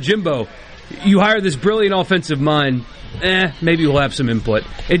then you hear Jimbo, you hire this brilliant offensive mind, maybe we'll have some input.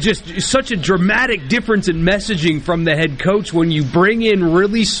 It's just such a dramatic difference in messaging from the head coach when you bring in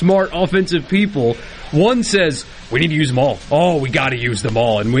really smart offensive people. One says, we need to use them all. Oh, we got to use them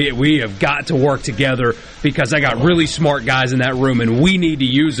all, and we have got to work together because I got really smart guys in that room, and we need to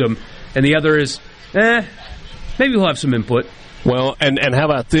use them. And the other is, maybe we'll have some input. Well, and how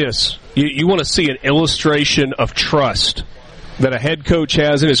about this? You want to see an illustration of trust that a head coach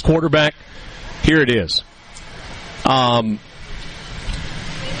has in his quarterback? Here it is. Mack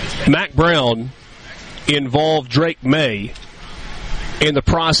Brown involved Drake May in the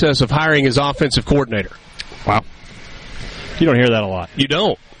process of hiring his offensive coordinator. Wow. You don't hear that a lot. You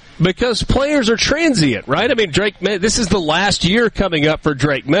don't. Because players are transient, right? I mean, Drake May, this is the last year coming up for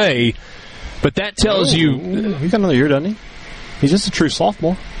Drake May, but that tells you... He's got another year, doesn't he? He's just a true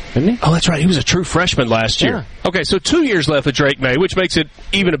sophomore, isn't he? Oh, that's right. He was a true freshman last year. Yeah. Okay, so 2 years left with Drake May, which makes it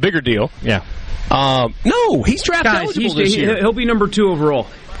even a bigger deal. Yeah. No, he's draft eligible this year. He'll be number 2 overall.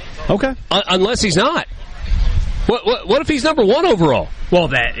 Okay. Unless he's not. What if he's number 1 overall? Well,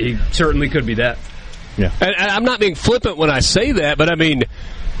 he certainly could be that. Yeah. And I'm not being flippant when I say that, but I mean,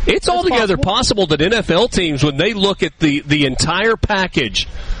 it's altogether possible that NFL teams, when they look at the entire package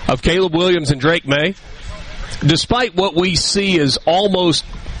of Caleb Williams and Drake May, despite what we see as almost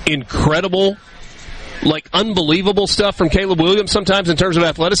incredible, like unbelievable stuff from Caleb Williams sometimes in terms of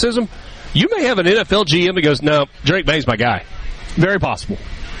athleticism, you may have an NFL GM that goes, no, Drake May's my guy. Very possible.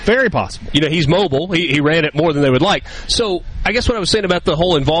 Very possible. He's mobile. He ran it more than they would like. So I guess what I was saying about the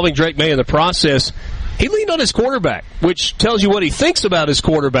whole involving Drake May in the process, he leaned on his quarterback, which tells you what he thinks about his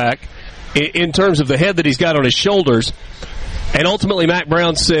quarterback in terms of the head that he's got on his shoulders. And ultimately, Mack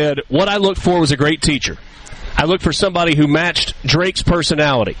Brown said, what I looked for was a great teacher. I looked for somebody who matched Drake's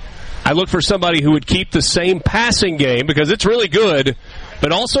personality. I looked for somebody who would keep the same passing game, because it's really good,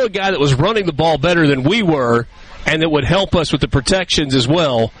 but also a guy that was running the ball better than we were, and that would help us with the protections as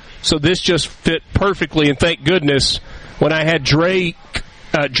well. So this just fit perfectly, and thank goodness when I had Drake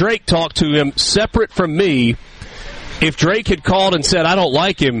talk to him separate from me. If Drake had called and said, I don't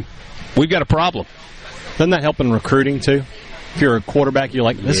like him, we've got a problem. Doesn't that help in recruiting, too? If you're a quarterback, you're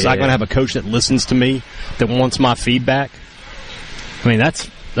like, I'm going to have a coach that listens to me, that wants my feedback. I mean, that's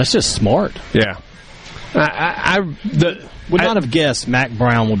just smart. Yeah. I would not have guessed Mack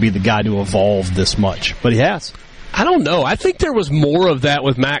Brown would be the guy to evolve this much, but he has. I don't know. I think there was more of that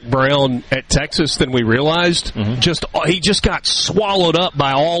with Mack Brown at Texas than we realized. Mm-hmm. He just got swallowed up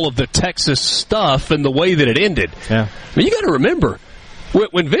by all of the Texas stuff and the way that it ended. Yeah. I mean, you got to remember,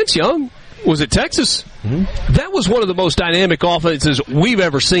 when Vince Young was at Texas, that was one of the most dynamic offenses we've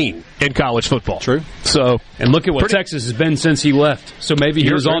ever seen in college football. True. So, and look at what Texas has been since he left. So maybe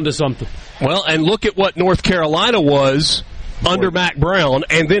he was on to something. Well, and look at what North Carolina was under Mack Brown,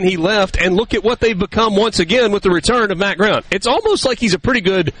 and then he left, and look at what they've become once again with the return of Mack Brown. It's almost like he's a pretty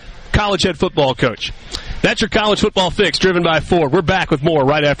good college head football coach. That's your college football fix, driven by Ford. We're back with more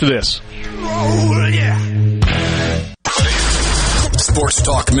right after this. Oh, yeah. Sports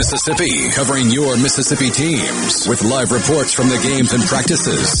Talk Mississippi, covering your Mississippi teams with live reports from the games and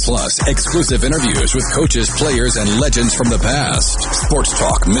practices, plus exclusive interviews with coaches, players, and legends from the past. Sports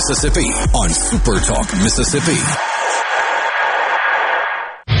Talk Mississippi on Super Talk Mississippi.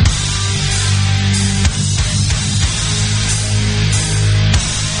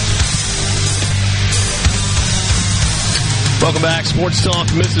 Welcome back, Sports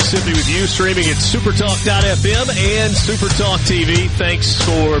Talk Mississippi with you, streaming at SuperTalk.fm and SuperTalk TV. Thanks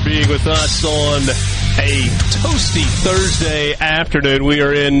for being with us on a toasty Thursday afternoon. We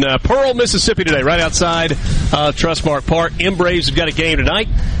are in Pearl, Mississippi today, right outside Trustmark Park. M-Braves have got a game tonight,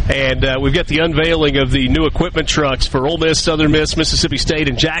 and we've got the unveiling of the new equipment trucks for Ole Miss, Southern Miss, Mississippi State,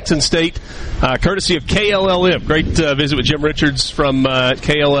 and Jackson State, courtesy of KLLM. Great visit with Jim Richards from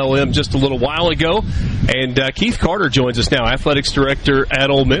KLLM just a little while ago. And Keith Carter joins us now, Athletics Director at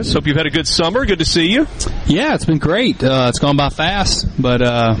Ole Miss. Hope you've had a good summer. Good to see you. Yeah, it's been great. It's gone by fast, but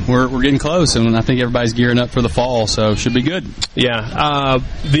we're getting close, and I think everybody's gearing up for the fall, so should be good. Yeah,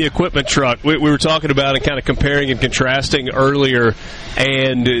 the equipment truck, we were talking about and kind of comparing and contrasting earlier,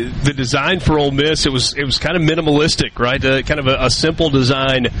 and the design for Ole Miss, it was kind of minimalistic, right? Kind of a simple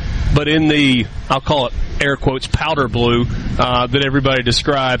design, but in the, I'll call it air quotes, powder blue that everybody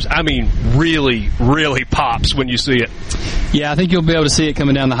describes. I mean, really, really pops when you see it. Yeah, I think you'll be able to see it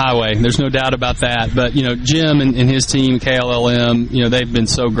coming down the highway. There's no doubt about that. But, Jim and his team, KLLM, they've been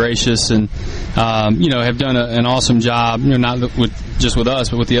so gracious and, have done an awesome job, not just with us,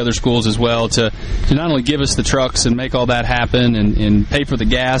 but with the other schools as well, to not only give us the trucks and make all that happen and pay for the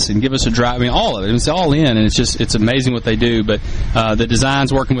gas and give us a drive. I mean, all of it. It's all in, and it's amazing what they do. But the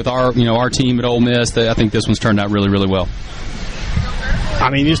designs working with our team at Ole Miss, I think this one's turned out really, really well. I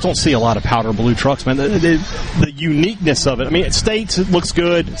mean, you just don't see a lot of powder blue trucks, man. The uniqueness of it. I mean, State's looks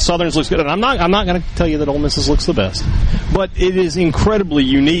good, Southern's looks good, and I'm not going to tell you that Ole Miss's looks the best, but it is incredibly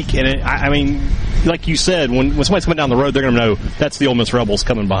unique. And I mean, like you said, when somebody's coming down the road, they're going to know that's the Ole Miss Rebels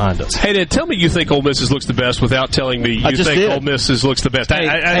coming behind us. Hey, Dad, tell me you think Ole Miss's looks the best without telling me you think Ole Miss's looks the best.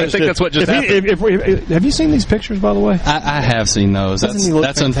 I think that's what just happened. Have you seen these pictures, by the way? I have seen those.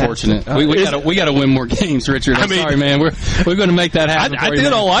 That's unfortunate. We got to win more games, Richard. I'm sorry, man. We're going to make that happen. I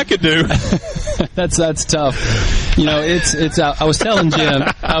did all I could do. That's tough. It's. I was telling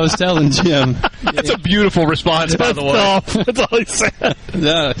Jim. That's a beautiful response, by the way. That's all he said.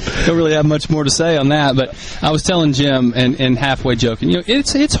 Don't really have much more to say on that, but I was telling Jim and halfway joking.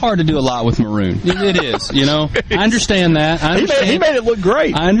 It's hard to do a lot with maroon. It is. I understand that. He made it look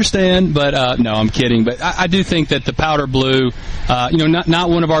great. I understand, but no, I'm kidding. But I do think that the powder blue, not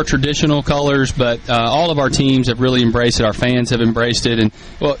one of our traditional colors, but all of our teams have really embraced it. Our fans have embraced it, and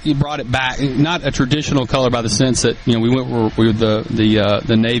you brought it back. Not a traditional color by the sense that we went with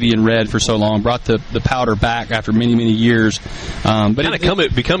the navy and red for so long. Brought the powder back after many years, but kind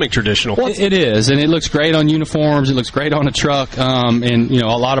of becoming traditional. It is, and it looks great on uniforms. It looks great on a truck, and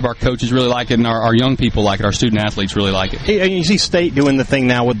a lot of our coaches really like it, and our young people like it. Our student athletes really like it. And you see State doing the thing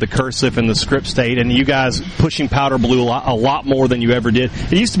now with the cursive and the script State, and you guys pushing powder blue a lot more than you ever did.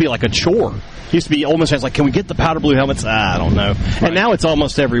 It used to be like a chore. It used to be Ole Miss fans like, can we get the powder blue helmets? I don't know. Right. And now it's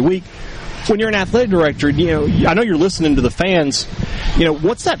almost every week. When you're an athletic director, I know you're listening to the fans.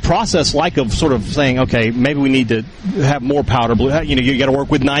 What's that process like of sort of saying, okay, maybe we need to have more powder blue? You got to work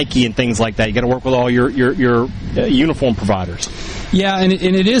with Nike and things like that. You got to work with all your uniform providers. Yeah, and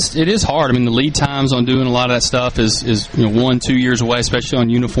it is hard. I mean, the lead times on doing a lot of that stuff is 1-2 years away, especially on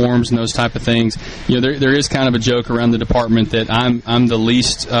uniforms and those type of things. There is kind of a joke around the department that I'm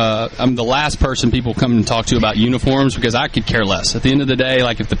the last person people come and talk to about uniforms because I could care less. At the end of the day,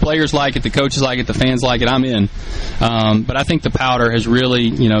 like if the players like it, the coaches like it, the fans like it, I'm in. But I think the powder has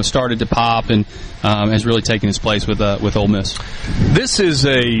really started to pop and has really taken its place with Ole Miss. This is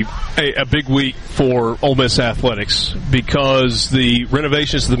a big week for Ole Miss athletics because the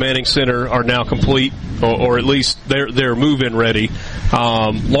renovations to the Manning Center are now complete, or at least they're move-in ready.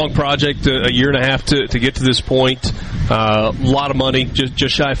 Long project, a year and a half to get to this point. A lot of money, just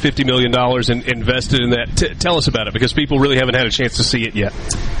shy of $50 million invested in that. Tell us about it, because people really haven't had a chance to see it yet.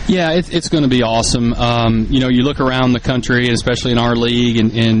 Yeah, it's going to be awesome. You look around the country, and especially in our league,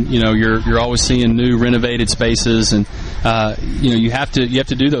 and you're always seeing new renovated spaces, and you have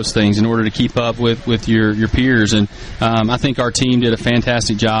to do those things in order to keep up with your peers. And I think our team did a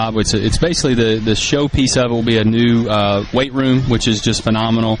fantastic job. It's basically the showpiece of it will be a new weight room, which is just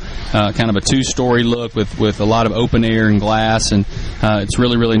phenomenal. Kind of a 2-story look with a lot of open air and glass, and it's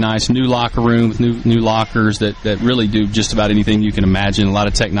really, really nice. New locker room with new lockers that really do just about anything you can imagine. A lot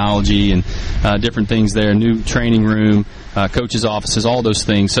of technology technology and different things there, new training room, coaches' offices, all those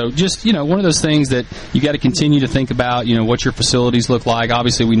things. So just, one of those things that you got to continue to think about, what your facilities look like.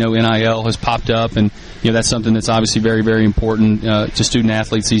 Obviously, we know NIL has popped up, and that's something that's obviously very, very important to student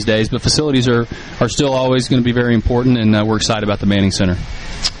athletes these days. But facilities are still always going to be very important, and we're excited about the Manning Center.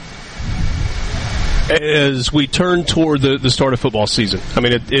 As we turn toward the start of football season, I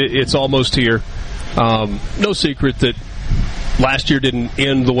mean, it's almost here. No secret that last year didn't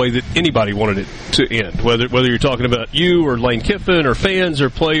end the way that anybody wanted it to end, whether you're talking about you or Lane Kiffin or fans or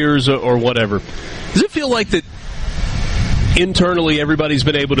players or whatever. Does it feel like that internally everybody's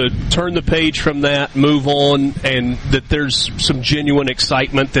been able to turn the page from that, move on, and that there's some genuine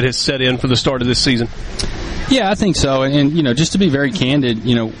excitement that has set in for the start of this season? Yeah, I think so. And just to be very candid,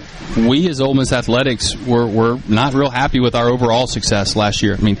 we as Ole Miss Athletics were not real happy with our overall success last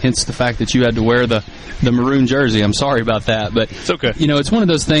year. I mean, hence the fact that you had to wear the maroon jersey. I'm sorry about that. But it's okay. It's one of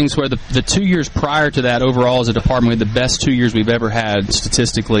those things where the 2 years prior to that, overall as a department, we had the best 2 years we've ever had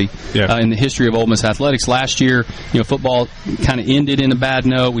statistically in the history of Ole Miss Athletics. Last year, football kind of ended in a bad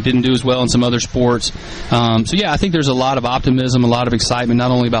note. We didn't do as well in some other sports. I think there's a lot of optimism, a lot of excitement,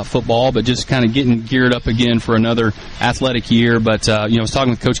 not only about football, but just kind of getting geared up again for another athletic year. But, I was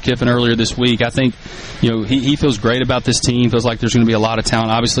talking with Coach Kiffin earlier this week. I think, he feels great about this team, feels like there's going to be a lot of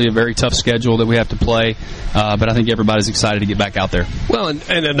talent. Obviously, a very tough schedule that we have to play, but I think everybody's excited to get back out there. Well,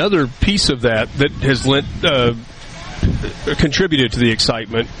 and another piece of that has contributed to the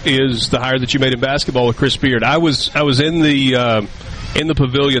excitement is the hire that you made in basketball with Chris Beard. I was in the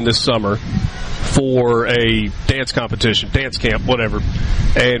pavilion this summer for a dance competition, dance camp, whatever.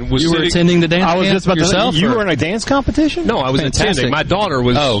 And you were attending the dance camp? I was just about yourself, to say, you were in a dance competition? No, I was attending. My daughter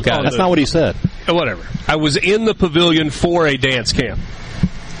was. Oh, God. That's not what he said. Whatever. I was in the pavilion for a dance camp.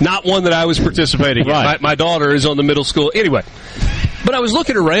 Not one that I was participating in. My daughter is on the middle school. Anyway. But I was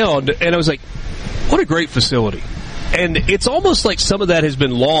looking around, and I was like, what a great facility. And it's almost like some of that has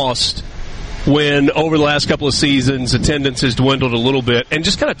been lost when over the last couple of seasons attendance has dwindled a little bit, and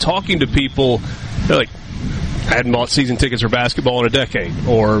just kind of talking to people, they're like, I hadn't bought season tickets for basketball in a decade,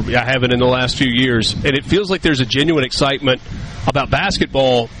 or I haven't in the last few years, and it feels like there's a genuine excitement about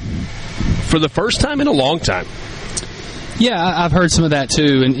basketball for the first time in a long time. Yeah, I've heard some of that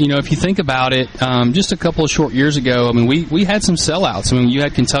too. And, if you think about it, just a couple of short years ago, I mean, we had some sellouts. I mean, you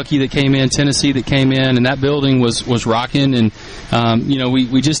had Kentucky that came in, Tennessee that came in, and that building was rocking. And,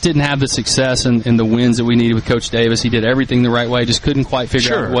 we just didn't have the success and the wins that we needed with Coach Davis. He did everything the right way, just couldn't quite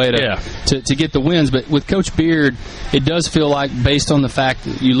figure out a way to get the wins. But with Coach Beard, it does feel like, based on the fact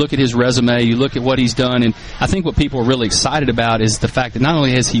that you look at his resume, you look at what he's done, and I think what people are really excited about is the fact that not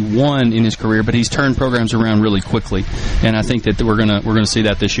only has he won in his career, but he's turned programs around really quickly. And I think that we're gonna see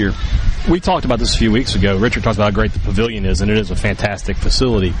that this year. We talked about this a few weeks ago. Richard talked about how great the pavilion is, and it is a fantastic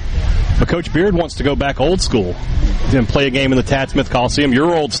facility. But Coach Beard wants to go back old school and play a game in the Tad Smith Coliseum,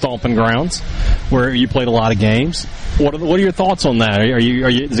 your old stomping grounds, where you played a lot of games. What are your thoughts on that?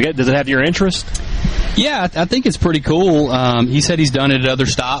 Does it have your interest? Yeah, I think it's pretty cool. He said he's done it at other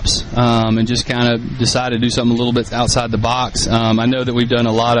stops and just kind of decided to do something a little bit outside the box. I know that we've done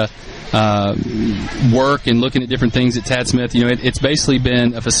a lot of work and looking at different things at Tad Smith. It's basically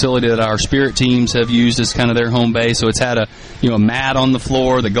been a facility that our spirit teams have used as kind of their home base. So it's had a mat on the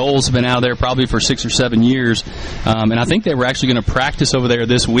floor. The goals have been out there probably for 6 or 7 years, and I think they were actually going to practice over there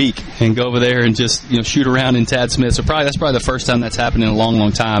this week and go over there and just shoot around in Tad Smith. So that's probably the first time that's happened in a long,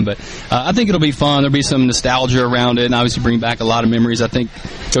 long time. But I think it'll be fun. There'll be some nostalgia around it, and obviously bring back a lot of memories. I think.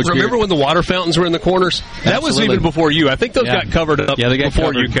 Remember when the water fountains were in the corners? Absolutely. That was even before you. I think those got covered up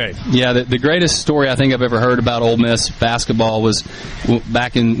before you came. Yeah, the greatest story I think I've ever heard about Ole Miss basketball was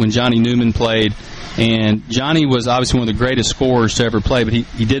back when Johnny Newman played. And Johnny was obviously one of the greatest scorers to ever play, but he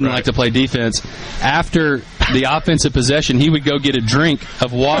didn't like to play defense. After the offensive possession, he would go get a drink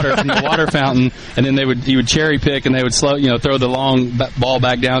of water from the water fountain, and then he would cherry pick, and they would throw the long ball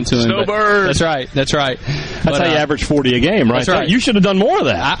back down to him. Snowbird. That's right. That's how you average 40 a game, right? That's right. You should have done more of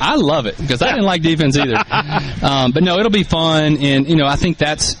that. I love it because I didn't like defense either. But no, it'll be fun, and I think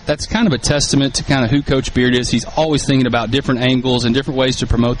that's kind of a testament to kind of who Coach Beard is. He's always thinking about different angles and different ways to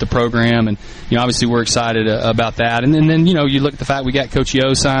promote the program, and obviously we're excited about that. And then you look at the fact we got Coach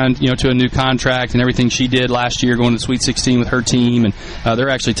Yo signed to a new contract and everything she did last year, going to the Sweet 16 with her team, and they're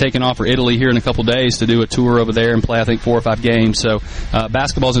actually taking off for Italy here in a couple days to do a tour over there and play I think 4 or 5 games. So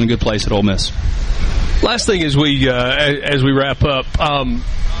basketball's in a good place at Ole Miss. Last thing as we wrap up,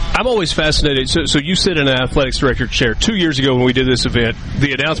 I'm always fascinated. So you sit in an athletics director chair. 2 years ago when we did this event,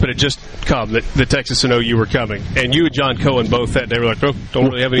 the announcement had just come that the Texas and OU were coming, and you and John Cohen both that day were like, "Oh, don't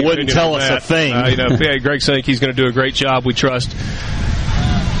really have any." Wouldn't tell us a thing. Greg saying he's going to do a great job. We trust.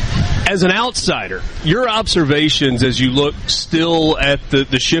 as an outsider, your observations as you look still at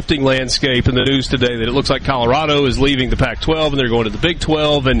the shifting landscape in the news today, that it looks like Colorado is leaving the Pac-12 and they're going to the Big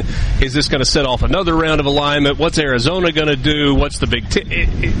 12, and is this going to set off another round of alignment? What's Arizona going to do? What's the Big Ten?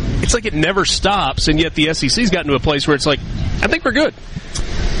 It's like it never stops, and yet the SEC's gotten to a place where it's like, I think we're good.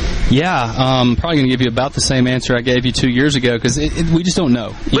 Yeah, probably going to give you about the same answer I gave you 2 years ago, because we just don't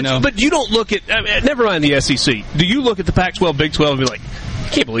know. But you don't look at, never mind the SEC. Do you look at the Pac-12, Big 12, and be like,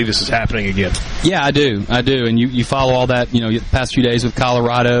 I can't believe this is happening again? Yeah, I do. And you follow all that, the past few days with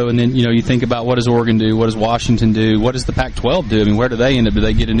Colorado, and then, you think about what does Oregon do, what does Washington do, what does the Pac-12 do? I mean, where do they end up? Do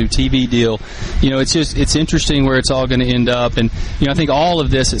they get a new TV deal? It's interesting where it's all going to end up, and, I think all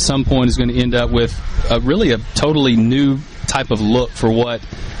of this at some point is going to end up with really a totally new type of look for what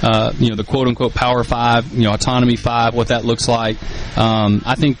the quote-unquote Power 5, Autonomy 5, what that looks like.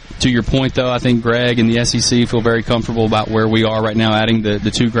 I think, to your point, though, I think Greg and the SEC feel very comfortable about where we are right now, adding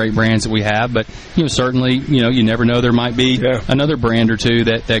the two great brands that we have. But, certainly, you never know. There might be another brand or two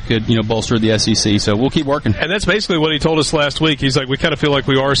that could, bolster the SEC. So we'll keep working. And that's basically what he told us last week. He's like, we kind of feel like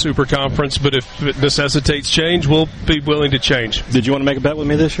we are a super conference, but if it necessitates change, we'll be willing to change. Did you want to make a bet with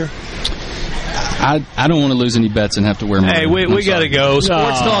me this year? I don't want to lose any bets and have to wear my. Hey, we got to go.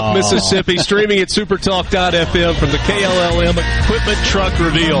 Sports Talk Mississippi, streaming at SuperTalk.fm from the KLLM Equipment Truck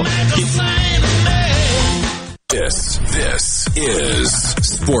Reveal. This is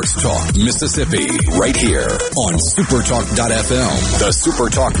Sports Talk Mississippi, right here on SuperTalk.fm, the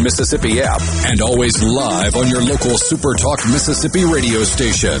SuperTalk Mississippi app, and always live on your local SuperTalk Mississippi radio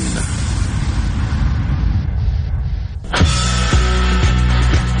station.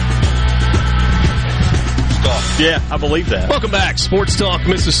 Yeah, I believe that. Welcome back. Sports Talk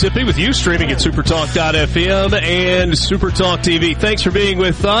Mississippi with you, streaming at SuperTalk.fm and SuperTalk TV. Thanks for being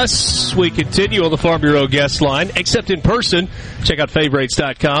with us. We continue on the Farm Bureau guest line, except in person. Check out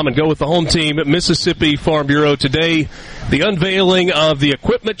favorites.com and go with the home team at Mississippi Farm Bureau today. The unveiling of the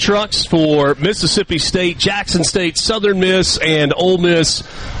equipment trucks for Mississippi State, Jackson State, Southern Miss, and Ole Miss,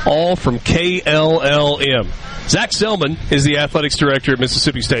 all from KLLM. Zach Selman is the athletics director at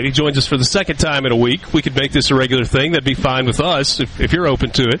Mississippi State. He joins us for the second time in a week. We could make this a regular thing. That'd be fine with us if you're open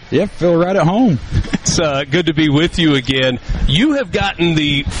to it. Yeah, feel right at home. It's good to be with you again. You have gotten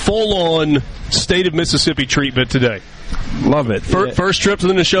the full-on state of Mississippi treatment today. Love it. First trip to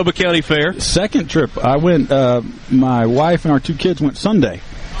the Neshoba County Fair. Second trip. I went, my wife and our two kids went Sunday.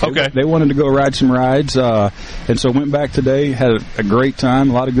 Okay. They wanted to go ride some rides, and so went back today, had a great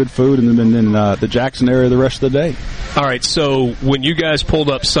time, a lot of good food, and then been in the Jackson area the rest of the day. All right, so when you guys pulled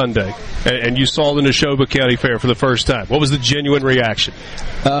up Sunday and you saw the Neshoba County Fair for the first time, what was the genuine reaction?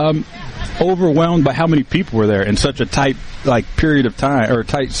 Overwhelmed by how many people were there in such a tight period of time, or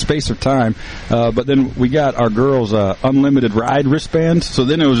tight space of time. But then we got our girls unlimited ride wristbands, so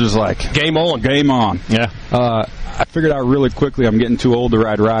then it was just like game on. Yeah. I figured out really quickly I'm getting too old to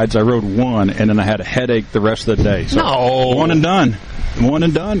ride rides. I rode one, and then I had a headache the rest of the day. So no. One and done.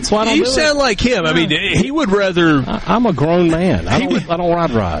 That's why I don't You sound like him. I mean, he would rather... I'm a grown man. I don't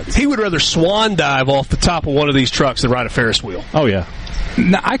ride rides. He would rather swan dive off the top of one of these trucks than ride a Ferris wheel. Oh, yeah.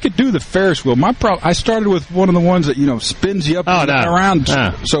 Now, I could do the Ferris wheel. I started with one of the ones that, spins you up and around,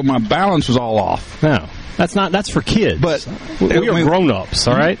 so my balance was all off. No. That's for kids. But we are grown-ups,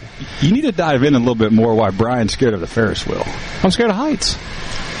 all right? You need to dive in a little bit more why Brian's scared of the Ferris wheel. I'm scared of heights.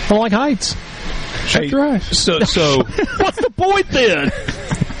 I don't like heights. Shut your eyes. So what's the point then?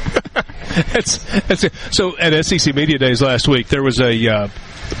 So at SEC Media Days last week, there was a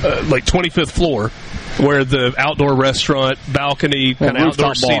 25th floor where the outdoor restaurant, balcony, kind of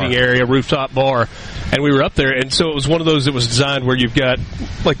outdoor seating area, rooftop bar, and we were up there, and so it was one of those that was designed where you've got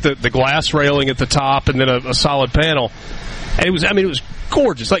like the glass railing at the top and then a solid panel. And it was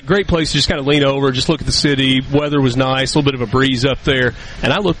gorgeous, like great place to just kind of lean over, just look at the city. Weather was nice, a little bit of a breeze up there,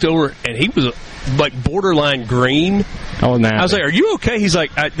 and I looked over and he was like borderline green. Oh, no! I was like, "Are you okay?" He's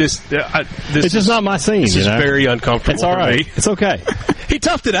like, "This it's just not my scene. This is very uncomfortable. It's all right. For me." It's okay." He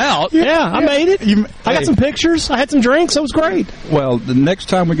toughed it out. Yeah, I made it. I got some pictures. I had some drinks. It was great. Well, the next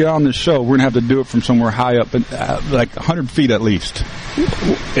time we get on this show, we're gonna have to do it from somewhere high up, like 100 feet at least.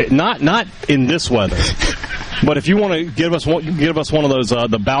 Not in this weather. But if you want to give us one of those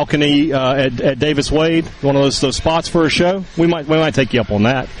the balcony at Davis Wade, one of those spots for a show, we might take you up on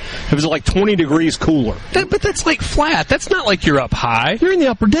that. If it's like 20 degrees cooler. But that's like flat. That's not like you're up high. You're in the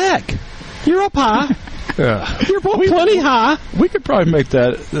upper deck. You're up high. You're plenty high. We could probably make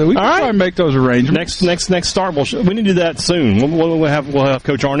that. Probably make those arrangements. Next start. We need to do that soon. We'll have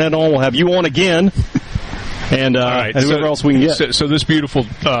Coach Arnett on. We'll have you on again. And all right, whoever else we can get. So this beautiful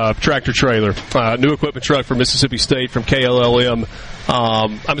tractor trailer, new equipment truck for Mississippi State from KLLM,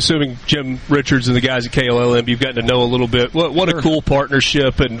 I'm assuming Jim Richards and the guys at KLLM, you've gotten to know a little bit. What a cool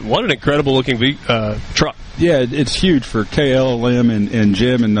partnership, and what an incredible-looking truck. Yeah, it's huge for KLLM and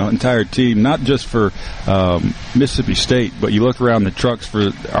Jim and the entire team, not just for Mississippi State, but you look around the trucks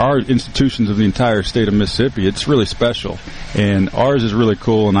for our institutions of the entire state of Mississippi. It's really special, and ours is really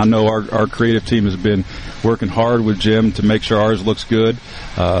cool, and I know our creative team has been working hard with Jim to make sure ours looks good.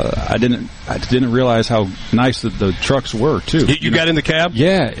 I didn't realize how nice that the trucks were, too. You got in the cab?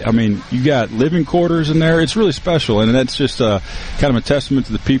 Yeah, I mean, you got living quarters in there. It's really special, and that's just kind of a testament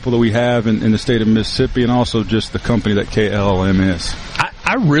to the people that we have in the state of Mississippi, and also just the company that KLLM is.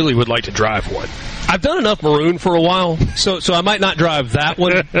 I really would like to drive one. I've done enough maroon for a while, so I might not drive that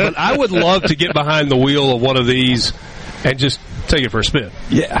one, but I would love to get behind the wheel of one of these and just take it for a spin.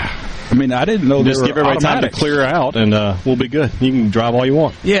 Yeah. I mean, I didn't know. Just give everybody time to clear out, and we'll be good. You can drive all you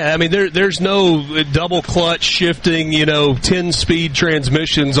want. Yeah, I mean, there's no double clutch shifting, 10-speed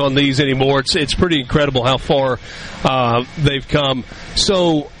transmissions on these anymore. It's pretty incredible how far they've come.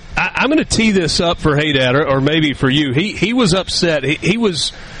 So I'm going to tee this up for Haydad, or maybe for you. He was upset. He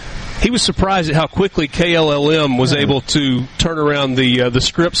was surprised at how quickly KLLM was able to turn around the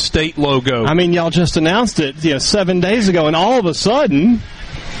Scripps State logo. I mean, y'all just announced it 7 days ago, and all of a sudden,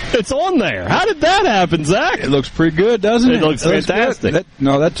 it's on there. How did that happen, Zach? It looks pretty good, doesn't it? It looks fantastic.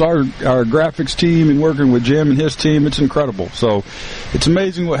 That's our graphics team, and working with Jim and his team, it's incredible. So it's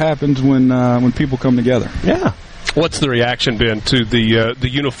amazing what happens when people come together. Yeah. What's the reaction been to the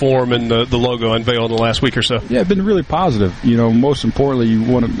uniform and the logo unveil in the last week or so? Yeah, it's been really positive. Most importantly, you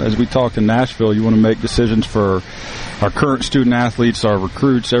want to, as we talked in Nashville, you want to make decisions for our current student athletes, our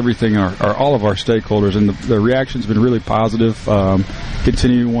recruits, everything, all of our stakeholders, and the reaction's been really positive.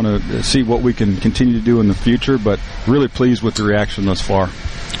 Continue to want to see what we can continue to do in the future, but really pleased with the reaction thus far.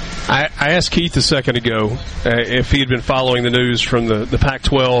 I asked Keith a second ago if he had been following the news from the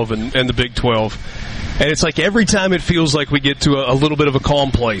Pac-12 and the Big 12. And it's like every time it feels like we get to a little bit of a calm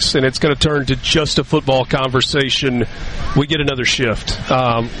place and it's going to turn to just a football conversation, we get another shift.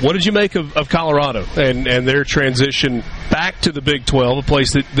 What did you make of Colorado and their transition back to the Big 12, a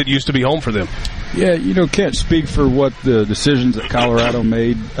place that used to be home for them? Yeah, can't speak for what the decisions that Colorado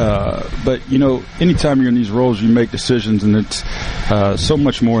made, but, anytime you're in these roles, you make decisions, and it's so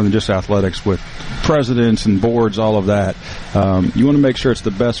much more than just athletics with presidents and boards, all of that. You want to make sure it's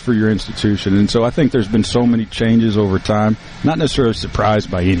the best for your institution, and so I think there's been so many changes over time, not necessarily surprised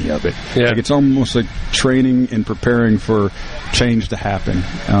by any of it. Yeah. Like it's almost like training and preparing for change to happen.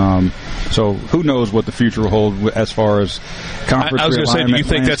 So who knows what the future will hold as far as conference realignment. I was going to say, do you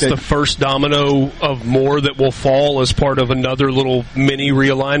think that's the first domino of more that will fall as part of another little mini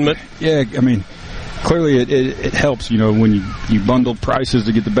realignment? Yeah, I mean, clearly it helps, when you bundle prices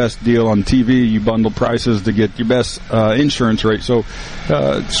to get the best deal on TV, you bundle prices to get your best insurance rate. So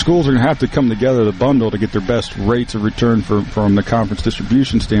schools are going to have to come together to bundle to get their best rates of return from the conference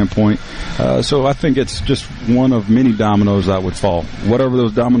distribution standpoint. So I think it's just one of many dominoes that would fall. Whatever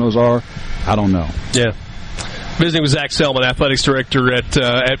those dominoes are, I don't know. Yeah. Visiting with Zach Selman, athletics director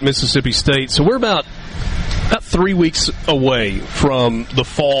at Mississippi State. So we're about 3 weeks away from the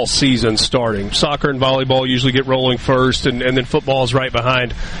fall season starting. Soccer and volleyball usually get rolling first, and then football is right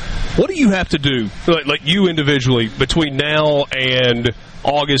behind. What do you have to do, like you individually, between now and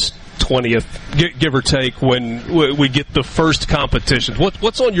August 20th, give or take, when we get the first competitions?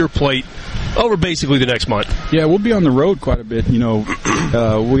 What's on your plate over basically the next month? Yeah, we'll be on the road quite a bit. We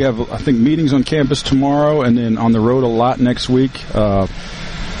have, I think, meetings on campus tomorrow, and then on the road a lot next week.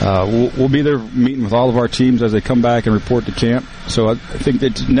 We'll be there meeting with all of our teams as they come back and report to camp. So I think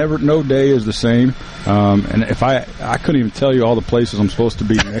that no day is the same. And if I couldn't even tell you all the places I'm supposed to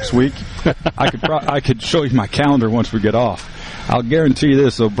be next week, I could show you my calendar once we get off. I'll guarantee you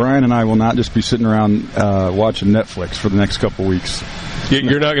this, though, Brian and I will not just be sitting around watching Netflix for the next couple of weeks.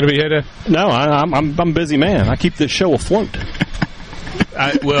 You're not going to be here? No, I'm a busy man. I keep this show afloat.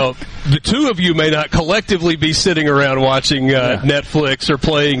 Well, the two of you may not collectively be sitting around watching Netflix or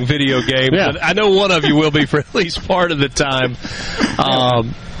playing video games, but I know one of you will be for at least part of the time.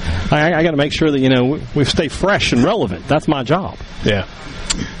 I got to make sure that we stay fresh and relevant. That's my job. Yeah.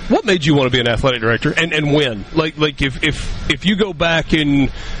 What made you want to be an athletic director, and when? Like if you go back and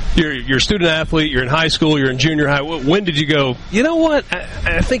you're a student athlete, you're in high school, you're in junior high, when did you go, you know what,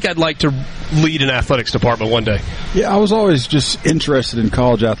 I think I'd like to lead an athletics department one day? Yeah, I was always just interested in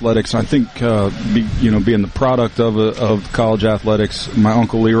college athletics. I think being the product of college athletics, my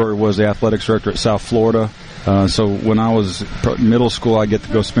uncle Leroy was the athletics director at South Florida. So when I was middle school, I get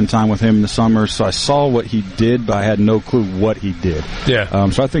to go spend time with him in the summer. So I saw what he did, but I had no clue what he did. Yeah.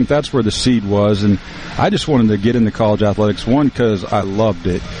 So I think that's where the seed was, and I just wanted to get into college athletics. One, because I loved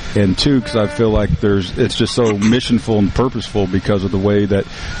it, and two, because I feel like it's just so missionful and purposeful because of the way that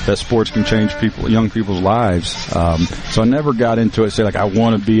sports can change young people's lives. So I never got into it, say like I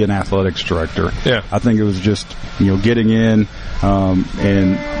want to be an athletics director. Yeah. I think it was just getting in,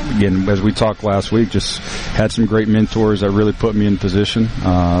 and again, as we talked last week, just had some great mentors that really put me in position,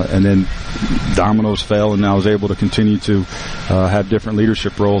 and then dominoes fell, and I was able to continue to have different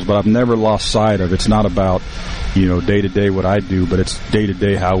leadership roles. But I've never lost sight of it's not about day to day what I do, but it's day to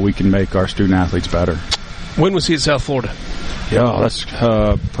day how we can make our student athletes better. When was he at South Florida? Yeah, that's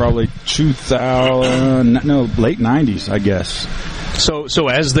probably late 90s, I guess. So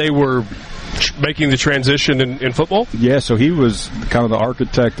as they were making the transition in football? Yeah, so he was kind of the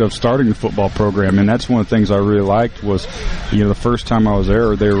architect of starting the football program, and that's one of the things I really liked was, the first time I was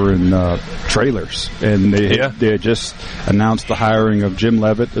there, they were in trailers, and they had just announced the hiring of Jim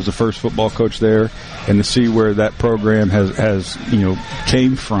Leavitt as the first football coach there, and to see where that program has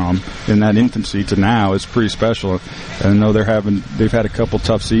came from in that infancy to now is pretty special. And I know they've had a couple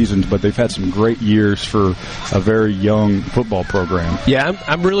tough seasons, but they've had some great years for a very young football program. Yeah,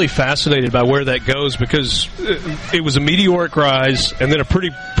 I'm really fascinated by where that goes because it was a meteoric rise and then a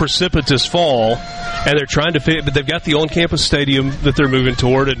pretty precipitous fall, and they're trying to fit, but they've got the on-campus stadium that they're moving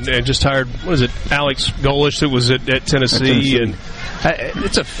toward, and just hired, Alex Golish that was at Tennessee, and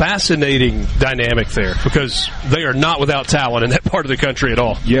it's a fascinating dynamic there because they are not without talent in that part of the country at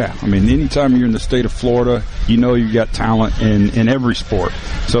all. Yeah, I mean, anytime you're in the state of Florida, you've got talent in every sport.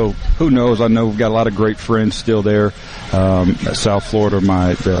 So who knows? I know we've got a lot of great friends still there. At South Florida,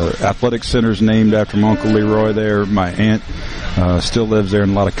 the athletic center's named after my Uncle Leroy there. My aunt still lives there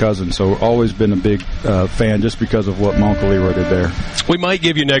and a lot of cousins. So always been a big fan just because of what my Uncle Leroy did there. We might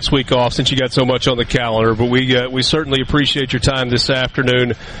give you next week off since you got so much on the calendar, but we certainly appreciate your time this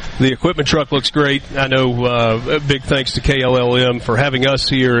afternoon. The equipment truck looks great. I know a big thanks to KLLM for having us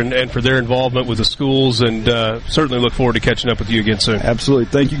here and for their involvement with the schools, and certainly look forward to catching up with you again soon. Absolutely.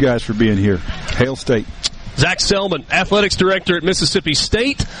 Thank you guys for being here. Hail State. Zach Selman, Athletics Director at Mississippi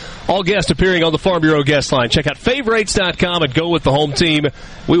State. All guests appearing on the Farm Bureau guest line. Check out favorites.com and go with the home team.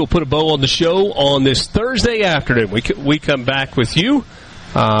 We will put a bow on the show on this Thursday afternoon. We come back with you.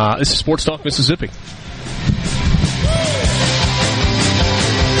 This is Sports Talk Mississippi.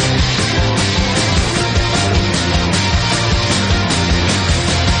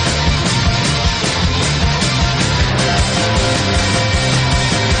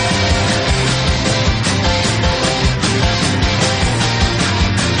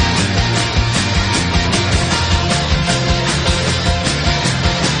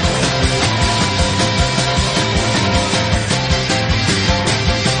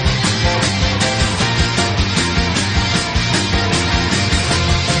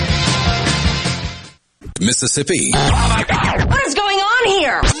 Mississippi. Oh my God! What is going on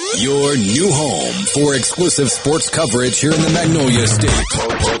here? Your new home for exclusive sports coverage here in the Magnolia State.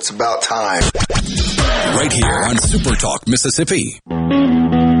 Well, it's about time. Right here on SuperTalk Mississippi.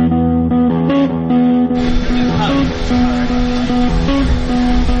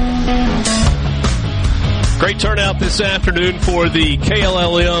 Great turnout this afternoon for the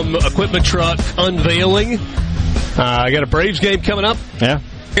KLLM equipment truck unveiling. I got a Braves game coming up. Yeah.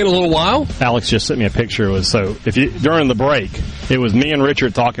 In a little while. Alex just sent me a picture. During the break, it was me and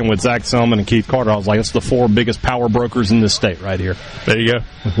Richard talking with Zach Selman and Keith Carter. I was like, it's the 4 biggest power brokers in this state right here. There you go.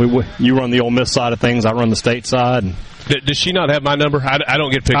 You run the Ole Miss side of things. I run the state side. And does she not have my number? I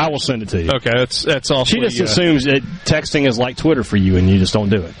don't get pictures. I will send it to you. Okay, that's awfully... She just assumes that texting is like Twitter for you, and you just don't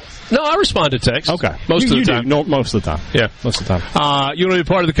do it. No, I respond to text. Okay. Most of the time. No, most of the time. Yeah. Most of the time. You want to be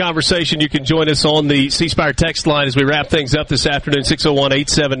part of the conversation, you can join us on the C Spire text line as we wrap things up this afternoon,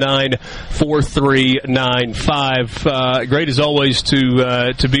 601-879-4395. Great as always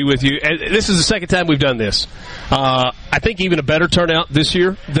to be with you. And this is the second time we've done this. I think even a better turnout this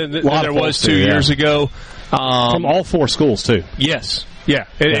year than there was 2 years ago. From all 4 schools, too. Yes. Yeah,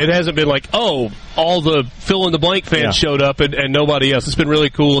 it hasn't been like, all the fill-in-the-blank fans showed up and nobody else. It's been really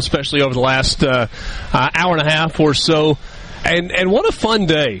cool, especially over the last hour and a half or so. And what a fun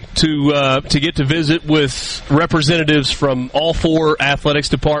day to get to visit with representatives from all 4 athletics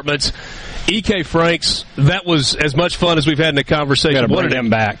departments. E.K. Franks, that was as much fun as we've had in the conversation. Got to bring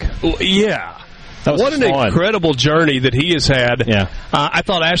them back. Yeah. What an fun. Incredible journey that he has had. Yeah. I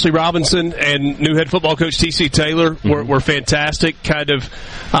thought Ashley Robinson and new head football coach T.C. Taylor were fantastic. Kind of,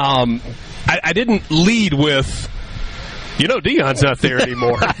 I didn't lead with, You know Deion's not there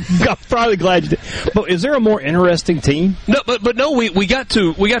anymore. I'm probably glad you did. But is there a more interesting team? No, but no, we got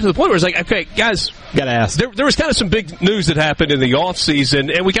to the point where it's like, okay, guys, gotta ask. There was kind of some big news that happened in the off season,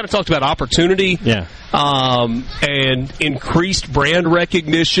 and we kind of talked about opportunity, and increased brand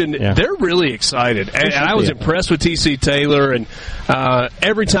recognition. Yeah. They're really excited, and I was impressed with TC Taylor. And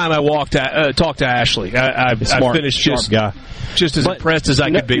every time I talked to Ashley, I finished just as impressed as I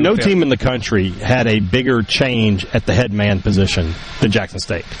could be. No with team him. in the country had a bigger change at the head man position than Jackson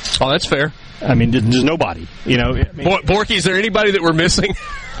State. Oh, that's fair. I mean, there's nobody. You know, Borky, is there anybody that we're missing?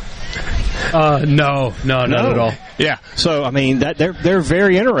 No, not at all. Yeah. So I mean, they're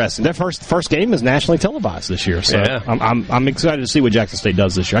very interesting. Their first game is nationally televised this year. So I'm excited to see what Jackson State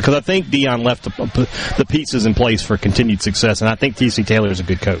does this year, because I think Deion left the pieces in place for continued success, and I think TC Taylor is a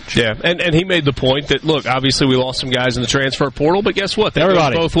good coach. Yeah, and he made the point that, look, obviously we lost some guys in the transfer portal, but guess what? That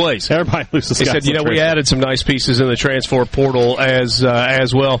goes both ways. Everybody loses. He said, we added some nice pieces in the transfer portal as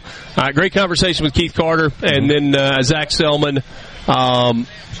well. Great conversation with Keith Carter, and then Zach Selman. Are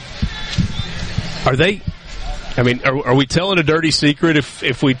we telling a dirty secret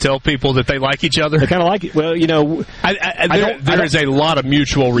if we tell people that they like each other? They kind of like it. Well, there is a lot of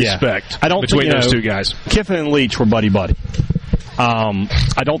mutual respect between those two guys. Kiffin and Leach were buddy-buddy.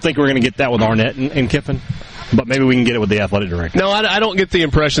 I don't think we're going to get that with Arnett and Kiffin, but maybe we can get it with the athletic director. No, I don't get the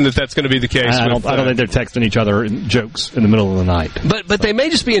impression that that's going to be the case. I don't think they're texting each other jokes in the middle of the night. But they may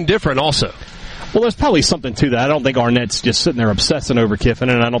just be indifferent also. Well, there's probably something to that. I don't think Arnett's just sitting there obsessing over Kiffin,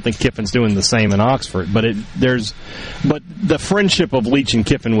 and I don't think Kiffin's doing the same in Oxford. But the friendship of Leach and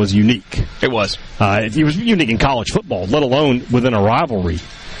Kiffin was unique. It was. It was unique in college football, let alone within a rivalry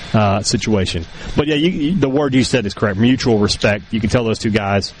situation. But yeah, the word you said is correct. Mutual respect. You can tell those two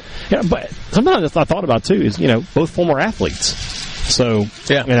guys. Yeah, but sometimes I thought about too is both former athletes. So,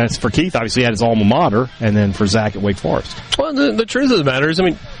 and that's for Keith, obviously, he had his alma mater, and then for Zach at Wake Forest. Well, the truth of the matter is,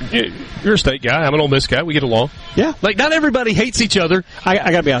 you're a State guy, I'm an Ole Miss guy, we get along. Yeah. Like, not everybody hates each other. I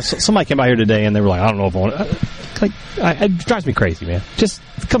got to be honest, somebody came by here today, and they were like, I don't know if I want to. It drives me crazy, man. Just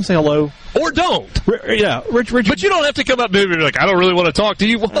come say hello. Or don't. Rich. But you don't have to come up to me and be like, I don't really want to talk to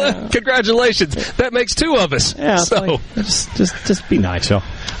you. Congratulations. That makes two of us. Yeah, so just be nice, y'all.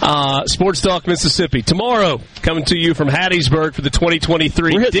 SportsTalk Mississippi. Tomorrow, coming to you from Hattiesburg for the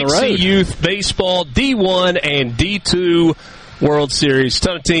 2023 Dixie Youth Baseball D1 and D2 World Series.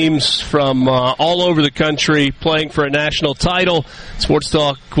 Ton of teams from all over the country playing for a national title.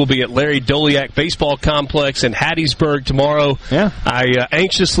 SportsTalk will be at Larry Doliak Baseball Complex in Hattiesburg tomorrow. Yeah. I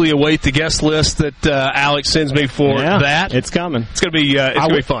anxiously await the guest list that Alex sends me for that. It's coming. It's going to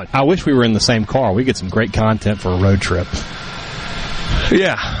be fun. I wish we were in the same car. We get some great content for a road trip.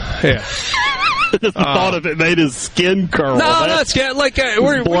 Yeah. The thought of it made his skin curl. No, that's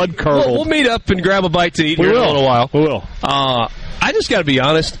we're blood curdled. We'll meet up and grab a bite to eat in a little while. We will. I just got to be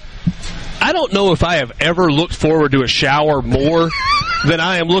honest. I don't know if I have ever looked forward to a shower more than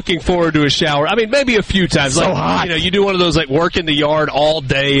I am looking forward to a shower. I mean, maybe a few times. So hot. You do one of those work in the yard all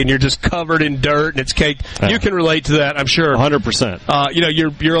day and you're just covered in dirt and it's caked. You can relate to that, I'm sure.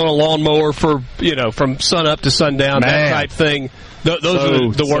 100%. You're on a lawnmower for from sun up to sundown, that type thing. Those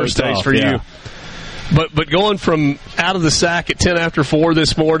are the worst days for you. But going from out of the sack at 10 after 4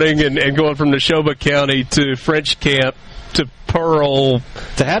 this morning and going from Neshoba County to French Camp to Pearl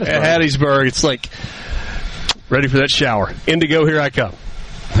to Hattiesburg, it's like ready for that shower. Indigo, here I come.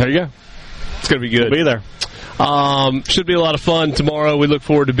 There you go. It's going to be good. We'll be there. Should be a lot of fun tomorrow. We look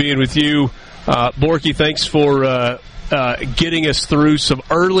forward to being with you. Borky, thanks for getting us through some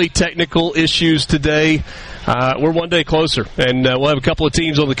early technical issues today. We're one day closer, and we'll have a couple of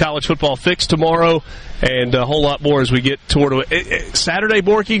teams on the college football fix tomorrow, and a whole lot more as we get toward Saturday,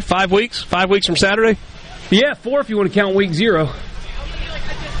 Borky, 5 weeks? 5 weeks from Saturday? Yeah, 4 if you want to count week 0.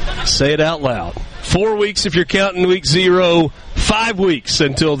 Say it out loud. 4 weeks if you're counting week 0, 5 weeks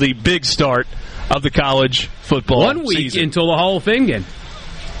until the big start of the college football 1 week season. Until the Hall of Fame game.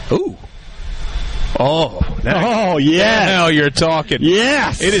 Ooh. Now you're talking.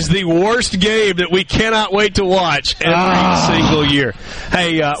 Yes. It is the worst game that we cannot wait to watch every single year.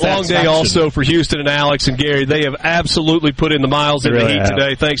 Hey, long day also for Houston and Alex and Gary. They have absolutely put in the miles in the heat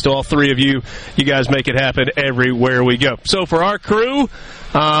today. Thanks to all three of you. You guys make it happen everywhere we go. So for our crew,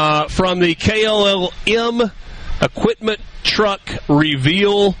 from the KLLM Equipment Truck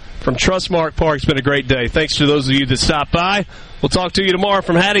Reveal from Trustmark Park, it's been a great day. Thanks to those of you that stopped by. We'll talk to you tomorrow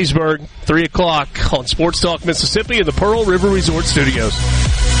from Hattiesburg, 3 o'clock on Sports Talk Mississippi in the Pearl River Resort Studios.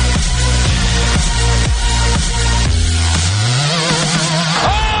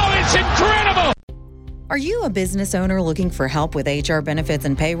 Oh, it's incredible! Are you a business owner looking for help with HR benefits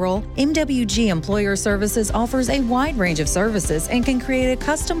and payroll? MWG Employer Services offers a wide range of services and can create a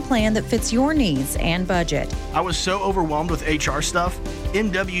custom plan that fits your needs and budget. I was so overwhelmed with HR stuff.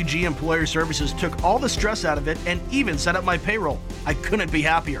 MWG Employer Services took all the stress out of it and even set up my payroll. I couldn't be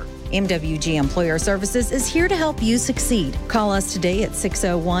happier. MWG Employer Services is here to help you succeed. Call us today at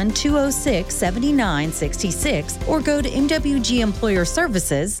 601-206-7966 or go to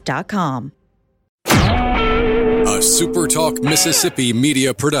MWGEmployerServices.com. A SuperTalk Mississippi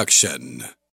media production.